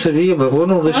altura não sabia, barrou,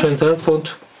 não o deixou entrar,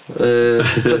 ponto.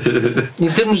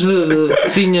 Em termos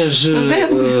de tinhas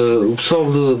o pessoal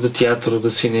de teatro, de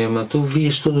cinema, tu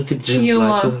vias todo o tipo de gente E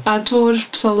lá. lá, atores,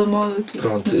 pessoal da moda, tudo.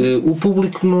 Pronto, o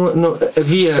público não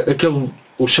havia aquele.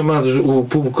 O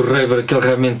público raver, aquele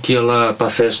realmente que ia lá para a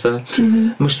festa,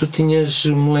 mas tu tinhas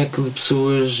um moleque de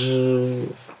pessoas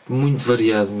muito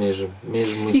variado mesmo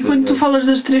muito E quando variado. tu falas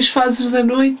das 3 fases da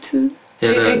noite,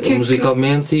 Era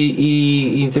musicalmente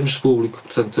e em termos de público,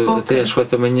 portanto até às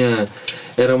 4 da manhã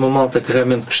era uma malta que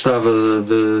realmente gostava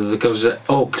daqueles,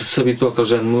 ou que se habituou àquele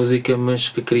género de música, mas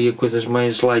que queria coisas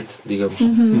mais light, digamos.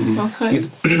 ok.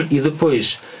 E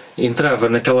depois entrava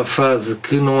naquela fase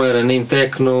que não era nem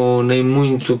techno nem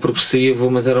muito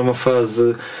progressivo, mas era uma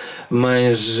fase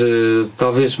mais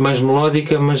talvez mais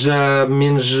melódica, mas já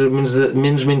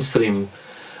menos mainstream,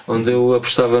 onde eu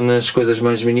apostava nas coisas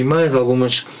mais minimais,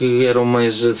 algumas que eram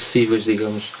mais acessíveis,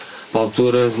 digamos, para a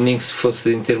altura, nem que se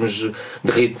fosse em termos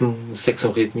de ritmo, de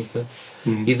secção rítmica.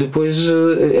 E depois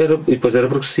era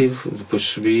progressivo, depois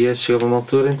subia, chegava a uma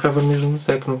altura, entrava mesmo no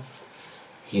techno.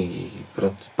 E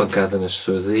pronto, pancada nas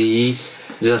pessoas. Aí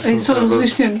já se Só os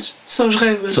resistentes, só os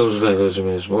ravers. Só os ravers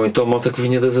mesmo. Ou então a malta que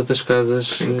vinha das outras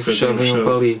casas fechavam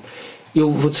para ali. Eu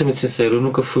vou-te ser muito sincero, eu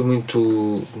nunca fui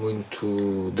muito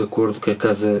de acordo que a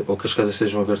casa ou que as casas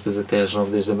sejam abertas até às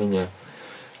 9, 10 da manhã.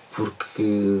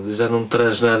 Porque já não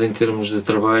traz nada em termos de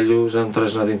trabalho, já não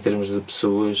traz nada em termos de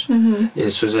pessoas. E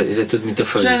as pessoas já é tudo muito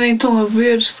feio. Já nem estão a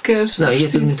ver sequer. Não, e é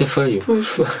tudo muito feio.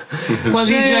 Pode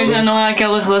ir já não há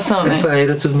aquela relação, não é?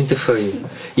 Era tudo muito feio.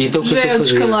 E então, o que Já é que é eu o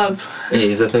fazia? descalabro. É,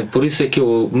 exatamente. Por isso é que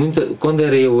quando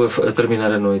era eu a terminar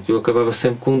a noite, eu acabava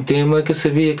sempre com um tema que eu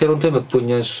sabia que era um tema que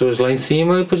punha as pessoas lá em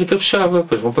cima e depois aquilo fechava.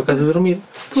 Depois vão para casa dormir.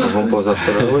 Vão para os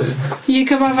after hours. E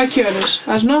acabava a que horas?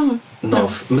 Às 9?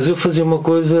 9. Mas eu fazia uma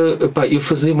coisa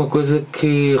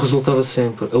que resultava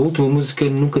sempre. A última música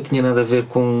nunca tinha nada a ver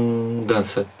com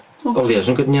dança. Aliás,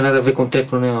 nunca tinha nada a ver com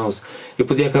techno nem house. Eu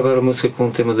podia acabar a música com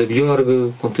o tema da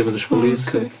Björk, com o tema dos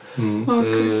Police,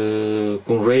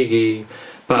 com reggae.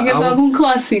 Tinhas algum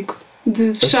clássico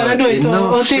de fechar a noite?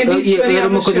 Não, ou ter isso? era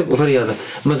uma coisa variada.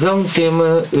 Mas há um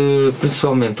tema,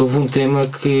 principalmente, houve um tema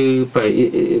que,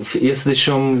 esse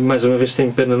deixou-me, mais uma vez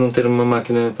tenho pena de não ter uma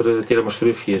máquina para tirar umas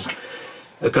fotografias.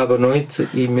 Acaba a noite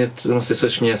e meto, não sei se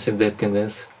vocês conhecem Dead Can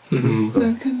Dance,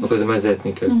 uma coisa mais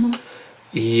étnica.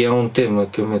 E é um tema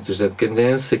que eu meto os Dead Can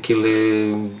Dance, aquilo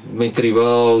é meio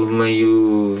tribal,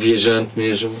 meio viajante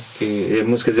mesmo, que a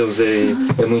música deles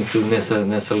é muito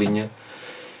nessa linha.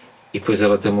 E depois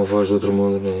ela tem uma voz de outro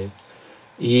mundo, não é?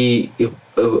 E eu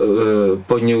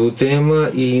ponho o tema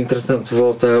e entretanto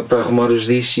volto para arrumar os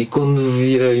discos e quando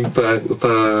virem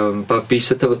para a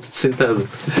pista estava tudo sentado.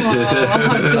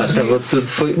 Estava tudo,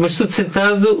 mas tudo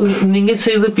sentado, ninguém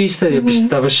saiu da pista, a pista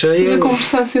estava cheia.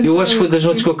 Eu acho que foi das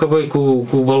noites que eu acabei com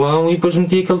o balão e depois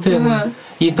meti aquele tema.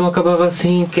 E então acabava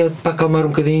assim, que é para acalmar um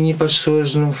bocadinho e para as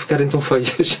pessoas não ficarem tão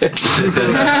feias.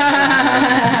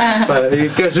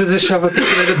 Que às vezes achava que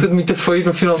era tudo muito feio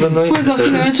no final da noite. Pois ao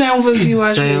final já é um vazio,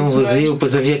 às já vezes. É um vazio,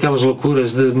 depois havia aquelas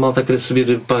loucuras de malta querer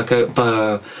subir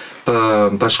para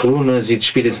as colunas e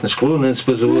despirem-se nas colunas,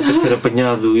 depois o outro a ser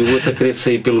apanhado e o outro a querer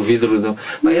sair pelo vidro.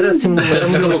 Era assim, era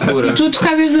muita loucura. E tu a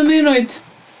tocar desde a meia-noite?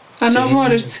 Há 9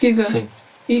 horas de seguida? Sim.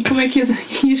 E como é que ias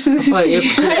fazer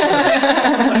xixi?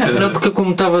 Não, porque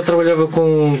como trabalhava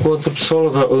com outra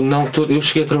pessoa, na altura eu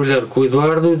cheguei a trabalhar com o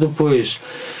Eduardo e depois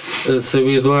saiu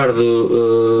o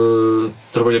Eduardo,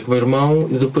 trabalhei com o meu irmão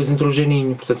e depois entrou o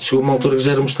Geninho, portanto chegou uma altura que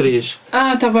já éramos 3.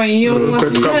 Está bem, iam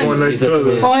tocavam a noite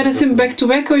toda. Ou era sempre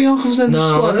back-to-back ou iam revezando os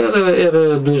slots? Não,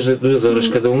 era 2 horas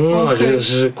cada um, às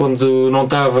vezes quando não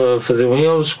estava faziam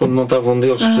eles, quando não estava um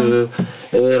deles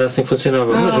era assim que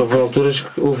funcionava, mas houve alturas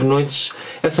que houve noites,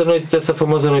 essa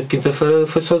famosa noite de quinta-feira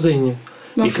foi sozinho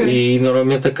e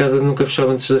normalmente a casa nunca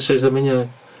fechava antes das 6 da manhã.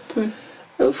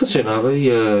 Funcionava,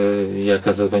 ia à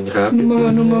casa de banho rápido.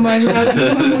 Numa mais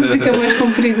rápida, uma música mais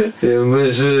comprida.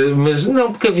 Mas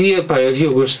não, porque havia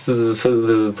o gosto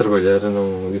de trabalhar,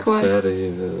 de tocar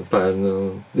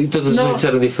e todas as noites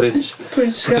eram diferentes.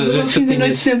 Pois, chegavas ao fim da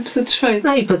noite sempre satisfeito.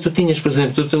 Não, e tu tinhas, por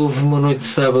exemplo, houve uma noite de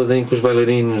sábado em que os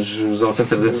bailarinos, os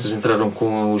alcantardenses entraram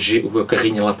com a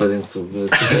carrinha lá para dentro.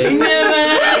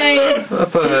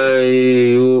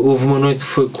 Houve uma noite que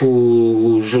foi com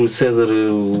o Júlio César,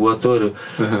 o ator.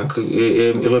 Que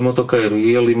ele é motoqueiro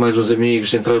e ele e mais uns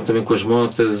amigos entraram também com as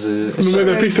motas no meio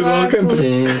da pista do Alcântara.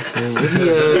 Sim.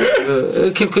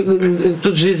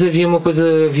 Todos os dias havia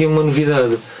uma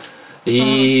novidade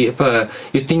e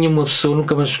eu tinha uma pessoa,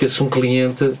 nunca mais esqueço, um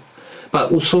cliente.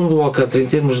 O som do Alcântara em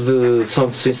termos de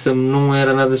sound system não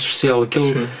era nada especial,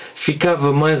 aquilo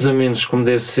ficava mais ou menos como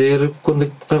deve ser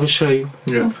quando estava cheio,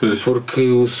 porque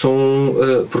o som,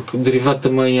 porque derivado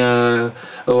também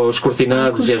aos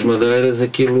cortinados e às madeiras,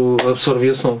 aquilo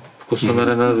absorvia o som, porque o som não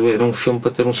era nada, era um filme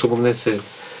para ter um som como deve ser.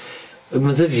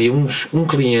 Mas havia um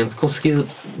cliente que conseguia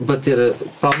bater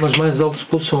palmas mais altos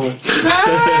que o som.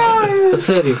 A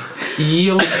sério. E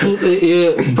ele,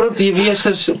 pronto, e havia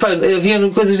havia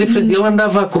coisas diferentes. Ele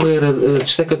andava a correr, a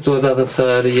destaca toda a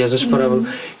dançar e às vezes parava.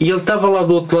 E ele estava lá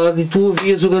do outro lado e tu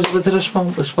ouvias o gajo bater as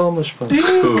palmas.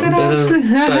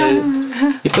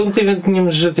 Então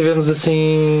tivemos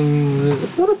assim.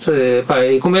 Pronto,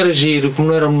 como era giro, como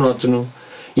não era monótono.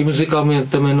 E musicalmente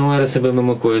também não era sempre a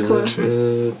mesma coisa.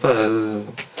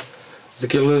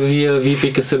 Daquilo havia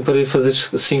pica sempre para ir fazer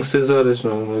 5, 6 horas,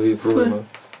 não havia problema.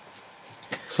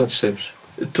 Só tempos.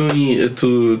 Então, a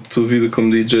tua vida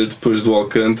como DJ depois do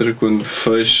Alcântara, quando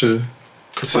fecha,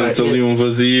 sentes ali um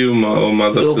vazio, uma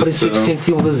adaptação? Eu, ao princípio,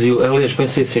 senti um vazio. Aliás,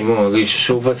 pensei assim: isto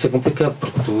show vai ser complicado,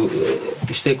 porque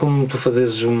isto é como tu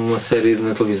fazes uma série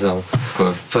na televisão.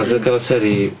 Fazes aquela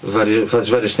série, fazes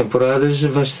várias temporadas,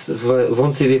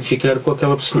 vão-te identificar com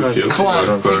aquela personagem.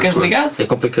 Claro, ficas ligado. É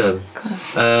complicado.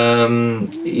 Claro.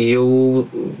 E eu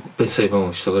pensei: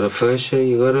 isto agora fecha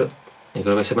e agora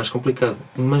vai ser mais complicado.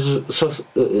 Mas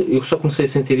eu só comecei a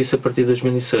sentir isso a partir de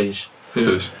 2006.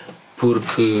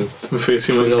 Porque foi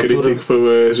assim uma crítica para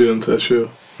a gente, acho eu.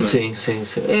 Sim.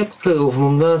 É porque houve uma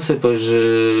mudança, depois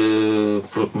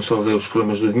começou a haver os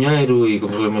problemas do dinheiro e os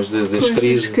problemas das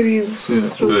crises.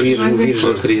 O vírus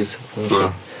da crise.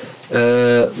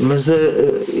 Mas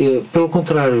pelo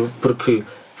contrário, porque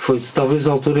foi talvez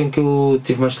a altura em que eu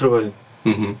tive mais trabalho.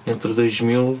 Entre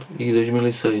 2000 e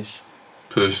 2006.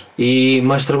 E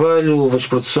mais trabalho, houve as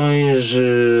produções.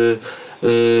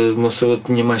 Uma pessoa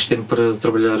tinha mais tempo para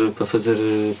trabalhar, para fazer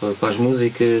para as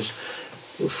músicas.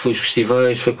 Foi os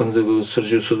festivais, foi quando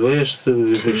surgiu o Sudoeste.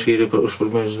 Eu cheguei os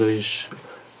primeiros 2,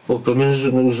 ou pelo menos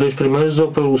os 2 primeiros,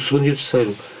 ou pelo segundo e o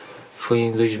terceiro. Foi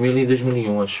em 2000 e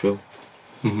 2001, acho eu.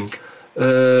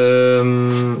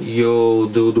 E eu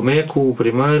do Meco, o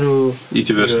primeiro. E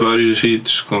tiveste vários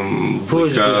hits como.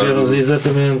 Pois,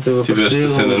 exatamente. Tiveste a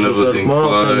cena na Vazinho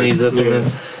Fly.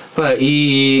 Exatamente.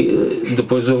 E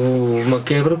depois houve uma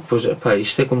quebra, depois,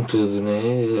 isto é como tudo, né?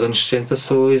 Anos 60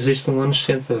 só existe um anos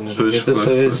 60, anos 90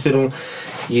 só existe um.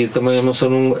 E também a noção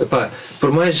não.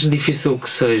 Por mais difícil que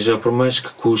seja, por mais que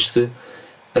custe,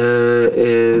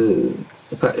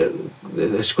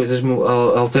 as coisas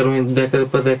alteram de década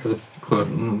para década.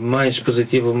 Mais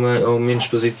positivo ou menos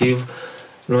positivo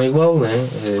não é igual, né?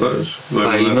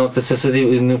 E nota-se essa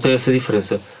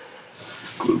diferença.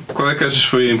 Qual é que achas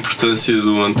foi a importância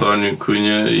do António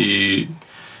Cunha e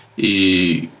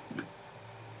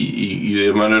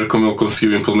a maneira como ele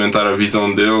conseguiu implementar a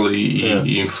visão dele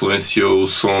e influenciou o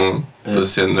som da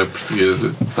cena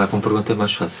portuguesa? Como pergunta é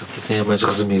mais fácil, assim é mais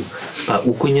resumido.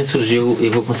 O Cunha surgiu, eu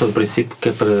vou começar do princípio que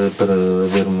é para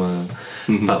haver uma...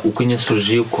 o Cunha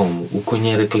surgiu como? O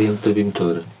Cunha era cliente da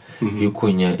Bimotora e o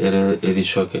Cunha era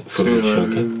Edichoque, foi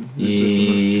Edichoque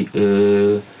e...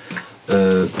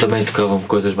 também tocavam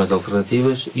coisas mais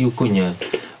alternativas e o Cunha,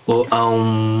 Há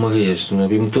uma vez na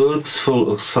Bimotor que se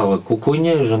fala com o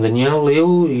Cunha, o João Daniel,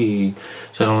 eu e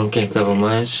já não lembro quem é que estava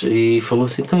mais, e falou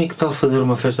assim, então e que tal fazer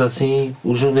uma festa assim?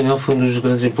 O João Daniel foi um dos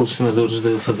grandes impulsionadores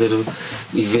de fazer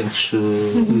eventos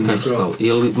cá em Portugal.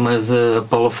 Ele, mais a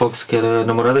Paula Fox, que era a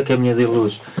namorada, que é a mulher dele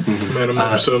hoje. Era uma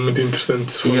pessoa muito interessante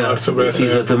de se falar sobre essa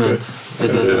exatamente.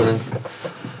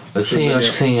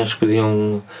 Sim, acho que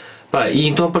podiam... E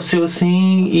então apareceu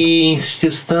assim e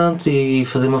insistiu-se tanto e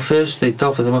fazer uma festa e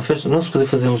tal, não se podia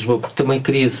fazer em Lisboa porque também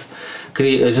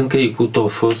a gente queria que o Tó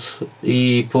fosse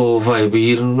e para o Vibe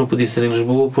ir não podia ser em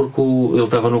Lisboa porque ele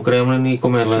estava no Kremlin e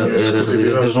como ela era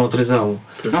residente eles não autorizavam.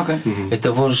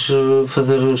 Então vamos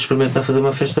experimentar fazer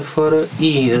uma festa fora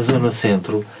e a zona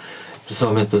centro,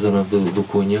 principalmente a zona do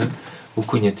Cunha. O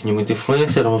Cunha tinha muita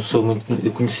influência, era uma pessoa muito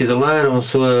conhecida lá, era uma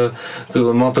pessoa que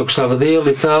a malta gostava dele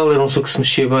e tal, era uma pessoa que se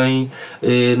mexia bem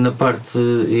na parte,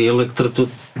 ele é que tratou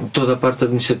toda a parte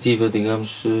administrativa,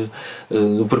 digamos,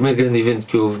 no primeiro grande evento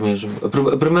que houve mesmo.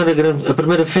 A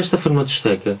primeira festa foi numa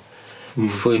discoteca,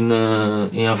 foi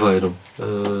em Aveiro,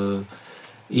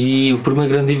 e o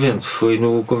primeiro grande evento foi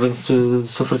no convento de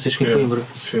São Francisco em Coimbra.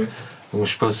 Um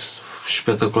espaço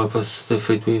espetacular para se ter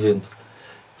feito o evento.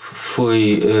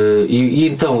 E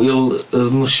então ele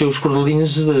mexeu os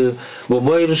cordelinhos de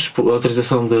bombeiros,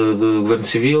 autorização do Governo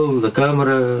Civil, da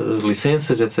Câmara,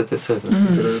 licenças, etc.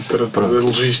 Toda a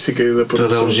logística e da produção.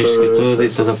 Toda a logística toda e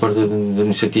toda a parte da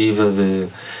iniciativa.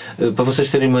 Para vocês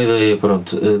terem uma ideia,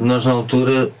 nós na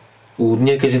altura, o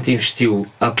dinheiro que a gente investiu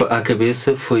à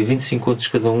cabeça foi 25 contos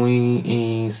cada um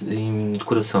em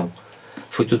decoração.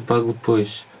 Foi tudo pago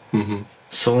depois.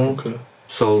 Som.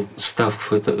 Só o staff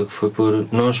que foi por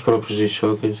nós próprios de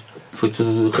chocas, foi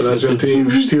tudo. Toda a gente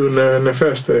investiu na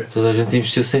festa. Toda a gente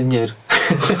investiu sem dinheiro.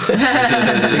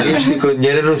 Ninguém investiu com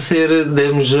dinheiro, a não ser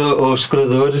demos aos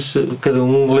decoradores, cada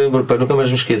um lembra, nunca mais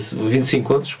me esqueço, 25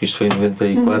 contos, porque isto foi em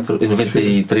 94,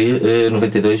 93,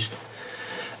 92.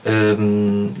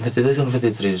 92 ou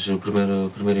 93, o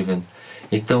primeiro evento.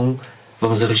 Então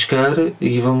vamos arriscar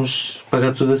e vamos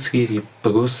pagar tudo a seguir. E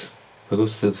pagou-se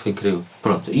tudo, foi incrível.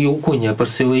 Pronto. E o Cunha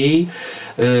apareceu aí,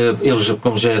 ele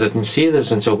como já era conhecido, a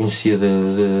gente já o conhecia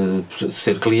de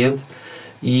ser cliente,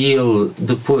 e ele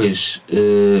depois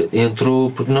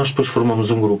entrou, porque nós depois formamos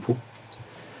um grupo,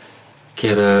 que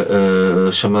era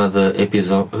a chamada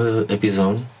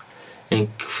EP5, em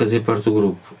que fazia parte do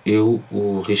grupo eu,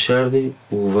 o Richard,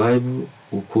 o Vibe,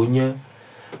 o Cunha,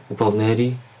 o Paulo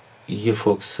Neri e a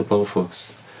Paula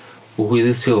Fox. O Rui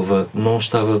da Silva não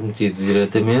estava metido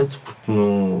diretamente porque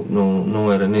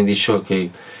não era nem de jockey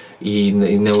e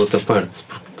na outra parte,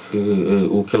 porque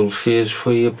o que ele fez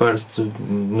foi a parte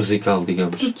musical,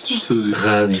 digamos,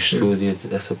 rádio, estúdio,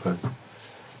 essa parte.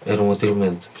 Era um outro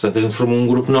elemento. Portanto, a gente formou um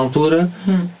grupo na altura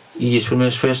e as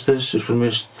primeiras festas, os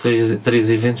primeiros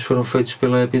três eventos foram feitos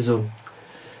pela EP5.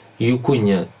 E o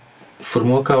Cunha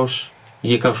formou a Caos.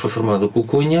 E a Caos foi formada com o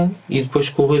Cunha e depois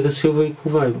com o Rui da Silva e com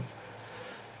o Vibe.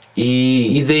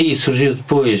 E daí surgiu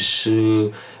depois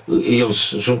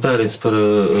eles juntarem-se para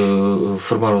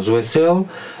formar os USL.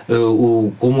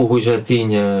 Como o Rui já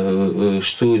tinha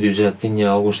estúdio, já tinha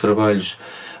alguns trabalhos,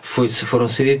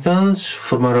 foram-se editados,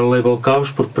 formaram a label Caos,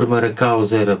 porque primeiro a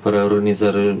Caos era para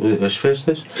organizar as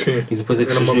festas. Sim, e depois é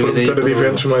que era surgiu uma produtora de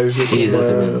eventos mais do que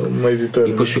uma editora.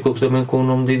 E depois ficou também com o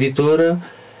nome de editora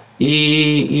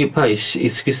e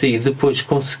seguiu-se aí. Depois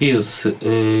conseguiu-se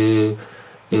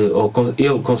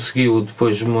ele conseguiu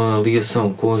depois uma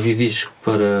ligação com a Vidisco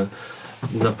para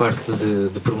na parte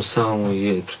de promoção,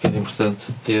 porque era importante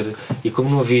ter, e como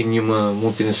não havia nenhuma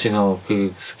multinacional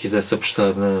que se quisesse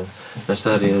apostar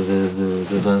nesta área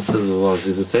de dança, do house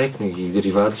e do techno e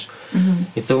derivados,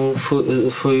 então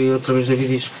foi através da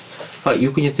Vidisco. E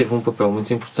o Cunha teve um papel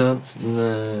muito importante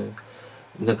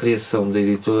na criação da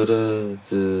editora,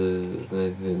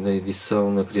 na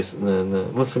edição, no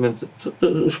lançamento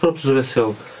dos próprios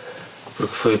USL,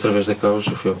 porque foi através da Caos,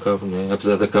 ao fim e ao cabo, né?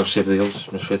 Apesar da Caos ser deles,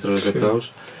 mas foi através da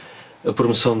Caos. A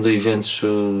promoção de eventos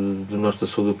do norte a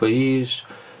sul do país,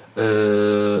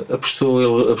 ele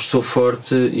apostou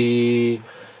forte e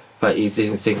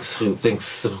tem que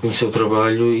se reconhecer o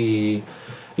trabalho. E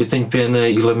eu tenho pena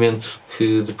e lamento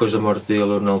que depois da morte dele,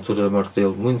 ou na altura da morte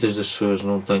dele, muitas das pessoas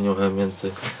não tenham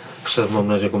realmente prestado uma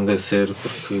homenagem como deve ser,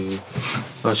 porque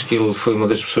acho que ele foi uma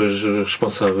das pessoas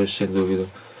responsáveis, sem dúvida.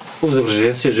 Houve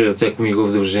divergências, até comigo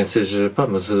houve divergências,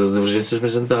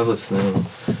 mas andava-se, né?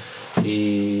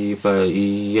 E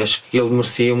acho que ele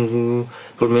merecia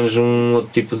pelo menos um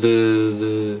outro tipo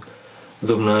de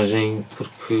homenagem,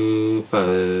 porque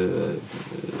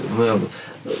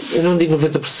eu não digo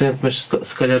 90%, mas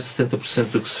se calhar 70%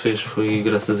 do que se fez foi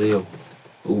graças a ele.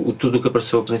 tudo o que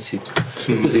apareceu ao princípio.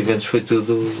 Sim. Os eventos foi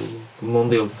tudo mão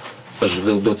dele.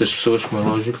 Ajudou de outras pessoas, como é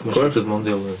lógico, mas Claro. foi tudo mão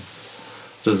dele.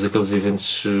 Todos aqueles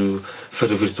eventos,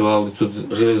 feira virtual e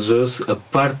tudo, realizou-se. A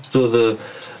parte toda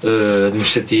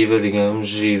administrativa,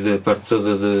 digamos, e da parte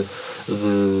toda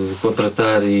de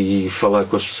contratar e falar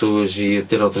com as pessoas e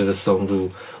ter autorização dos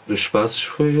espaços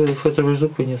foi através do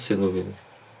Cunha, sem dúvida.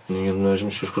 Nenhum de nós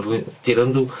mexeu por ali,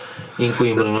 tirando em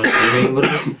Coimbra. Nós em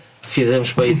Coimbra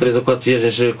fizemos para aí 3 ou 4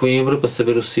 viagens a Coimbra para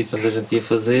saber o sítio onde a gente ia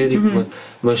fazer,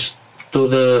 mas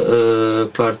toda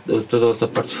a outra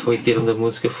parte foi, tirando a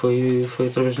música, foi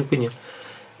através do Cunha.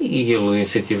 E ele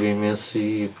incentiva imenso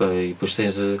e depois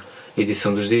tens a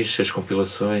edição dos discos, as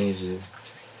compilações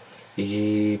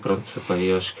e pronto,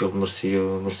 eu acho que ele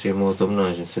merecia uma outra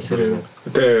homenagem, sinceramente.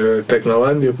 Até a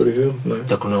Tecnolândia, por exemplo, não é?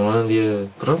 Tecnolândia,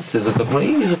 pronto, tens a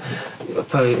Tecnolândia.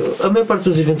 A maior parte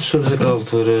dos eventos todos daquela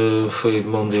altura foi de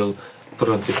mão dele.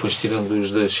 Pronto, e depois tirando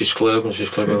os da X-Club, o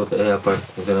X-Club é à parte,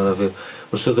 não tem nada a ver.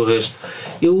 Mas todo o resto.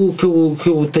 O que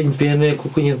eu tenho pena é que o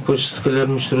Cunha depois se calhar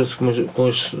misturou-se com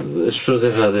as pessoas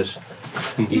erradas.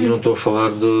 E não estou a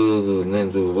falar nem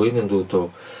do Rui, nem do Tó.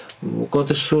 Com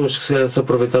outras pessoas que se calhar se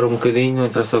aproveitaram um bocadinho, não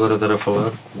interessa agora estar a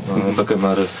falar, não é para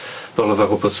queimar, para lavar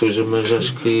roupa suja, mas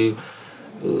acho que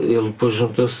ele depois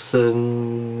juntou-se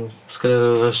se calhar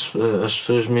às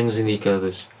pessoas menos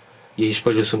indicadas. E aí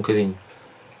espalhou-se um bocadinho.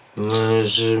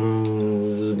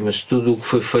 Mas tudo o que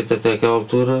foi feito até aquela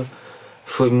altura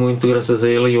foi muito graças a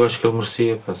ele e eu acho que ele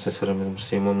merecia, sinceramente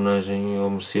merecia uma homenagem,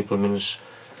 ou merecia pelo menos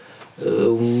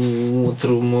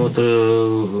uma outra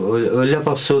olhar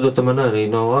para a pessoa de outra maneira e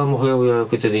não, morreu,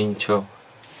 coitadinho, tchau.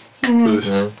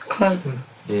 É? Claro.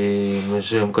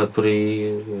 Mas é um bocado por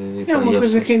aí. É uma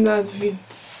coisa que ainda há de vir.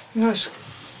 Eu acho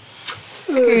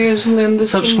que é as lendas.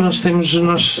 Sabes que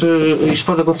isto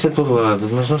pode acontecer de todo lado,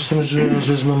 mas nós temos às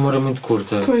vezes uma memória muito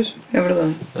curta. Pois, é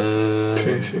verdade.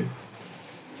 Sim.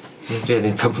 Não queria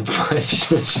adiantar muito mais,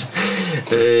 mas.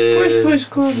 Pois,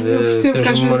 claro. Eu percebo que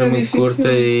às vezes é muito difícil.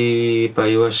 curta e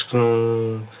eu acho que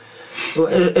não.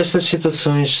 Estas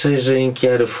situações, seja em que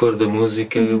área for da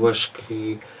música, eu acho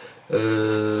que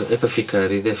é para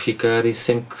ficar e deve ficar, e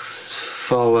sempre que se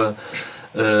fala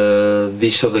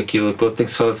disto ou daquilo, tem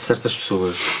que se falar de certas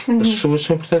pessoas. As pessoas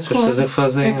são importantes, Claro. as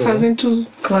pessoas é que fazem Tudo.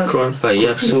 Claro. E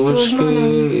há pessoas que.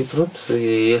 não. E pronto,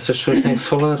 e essas pessoas têm que se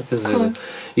falar, quer dizer. Claro.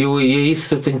 E é isso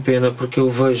que eu tenho pena, porque eu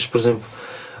vejo, por exemplo,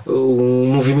 um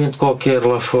movimento qualquer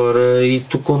lá fora e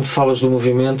tu, quando falas do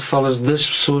movimento, falas das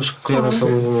pessoas que criaram esse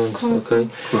movimento, ok?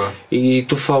 Claro. E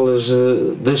tu falas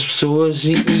das pessoas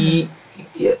e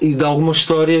de algumas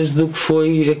histórias do que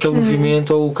foi aquele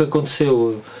movimento ou o que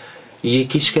aconteceu. E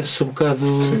aqui esquece-se um bocado.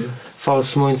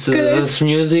 Fala-se muito de dance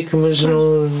music, mas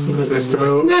não.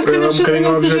 A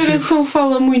nossa geração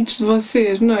fala muito de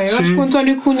vocês, não é? Eu acho que o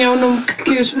António Cunha é o nome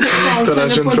que as pessoas está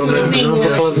na ponta da Mas não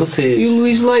estou a falar de vocês. E o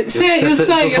Luís Leite. Eu sei. Mas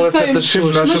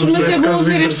é bom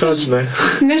ver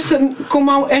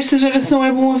como esta geração,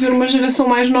 é bom haver uma geração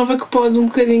mais nova que pode um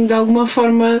bocadinho, de alguma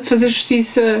forma, fazer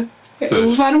justiça.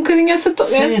 Levar um bocadinho essa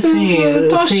tocha,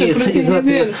 por assim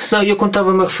dizer. Não, eu quando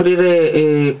estava-me a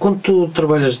referir quando tu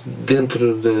trabalhas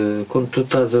quando tu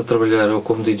estás a trabalhar ou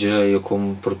como DJ, ou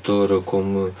como produtor, ou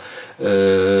como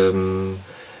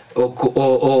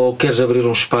ou queres abrir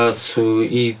um espaço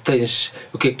e tens,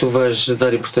 o que é que tu vais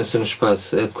dar importância no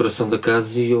espaço? É a decoração da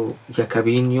casa e a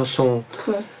cabine e o som.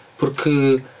 Claro.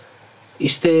 Porque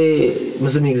isto é,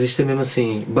 meus amigos, isto é mesmo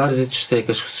assim, bares e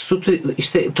discotecas,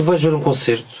 tu vais ver um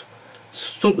concerto.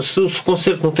 Se o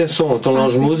concerto não tem som, estão lá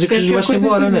os músicos, vais-te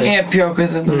embora, não é? É a pior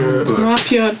coisa do mundo. Não há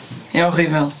pior. É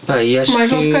horrível. E acho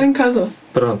mais vão ficar em casa.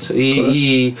 Pronto,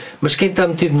 mas quem está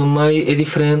metido no meio é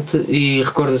diferente e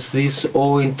recorda-se disso,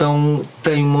 ou então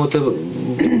tem uma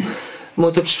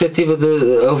outra perspectiva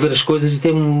ao ver as coisas e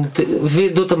vê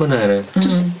de outra maneira.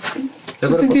 Tu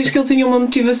sentias que ele tinha uma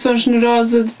motivação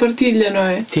generosa de partilha, não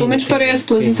é? Pelo menos parece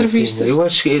pelas entrevistas. Eu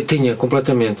acho que tinha,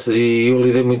 completamente. E eu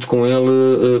lidei muito com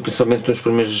ele, principalmente nos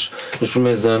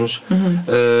primeiros anos.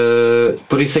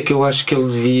 Por isso é que eu acho que ele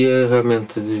devia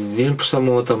prestar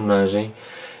uma outra homenagem.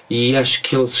 E acho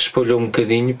que ele se espalhou um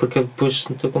bocadinho, porque ele depois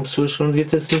se meteu com pessoas que não devia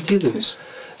ter se metido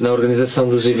na organização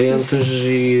dos eventos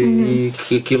e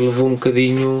que aquilo levou um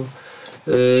bocadinho.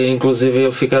 Inclusive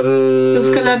ele ficar. Ele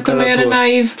se calhar também era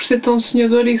naivo por ser tão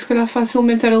sonhador e se calhar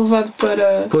facilmente era levado por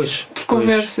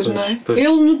conversas, não é?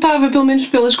 Ele notava, pelo menos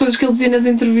pelas coisas que ele dizia nas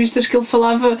entrevistas, que ele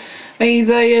falava em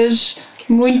ideias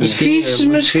muito Sim, fixes, é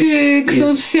muito mas fixe. que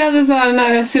são associadas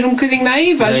a ser um bocadinho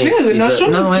naivas às vezes. Nós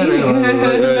somos Não, assim,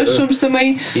 nós somos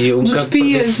também de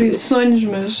utopias e de sonhos,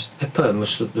 mas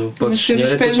mas tu podes ter os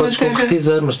sonhar, pés até na podes terra.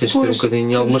 concretizar, mas tens de ter um Pois,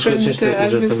 bocadinho algumas os pés coisas. na terra,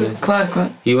 às vezes. Exatamente.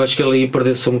 Claro. E eu acho que ele aí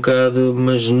perdeu-se um bocado,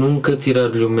 mas nunca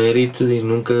tirar-lhe o mérito e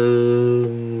nunca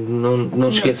não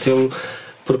esquecê-lo,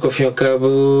 porque ao fim e ao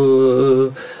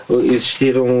cabo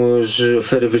existiram a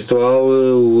Feira Virtual,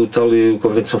 o tal o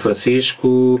Convento de São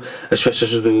Francisco, as festas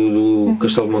do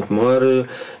Castelo de Montemor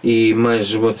e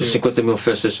mais outras 50 mil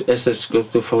festas. Estas que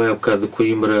eu falei há bocado de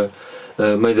Coimbra,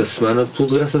 meio da semana,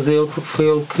 tudo graças a ele, porque foi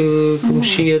ele que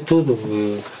mexia tudo.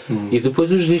 E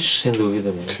depois os discos, sem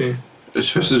dúvida. Sim. As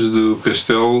festas do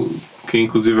Castelo, que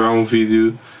inclusive há um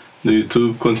vídeo no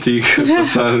YouTube contigo a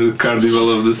passar o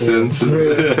Carnival of the Senses.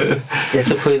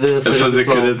 Essa foi a fazer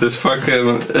caretas para a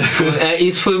cama.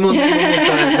 Isso foi uma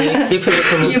montagem. Quem fez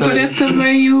essa montagem? E aparece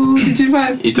também o DJ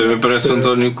Vibe. E também aparece o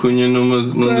António Cunha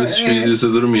num desses vídeos a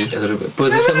dormir.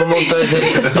 Pois essa é uma montagem.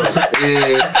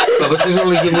 Vocês não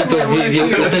ligam muito ao vídeo.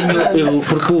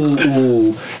 Porque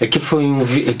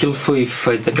aquilo foi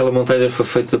feito, aquela montagem foi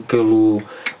feita pelo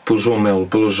João Melo,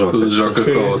 pelo Joca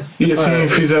Cola. E assim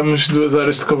fizemos 2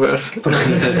 horas de conversa.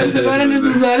 Estamos agora nas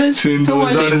 2 horas. Sim, então,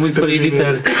 2 olha, horas muito para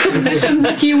editar. deixamos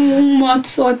aqui um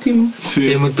mote ótimo.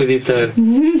 Sim. É muito para editar.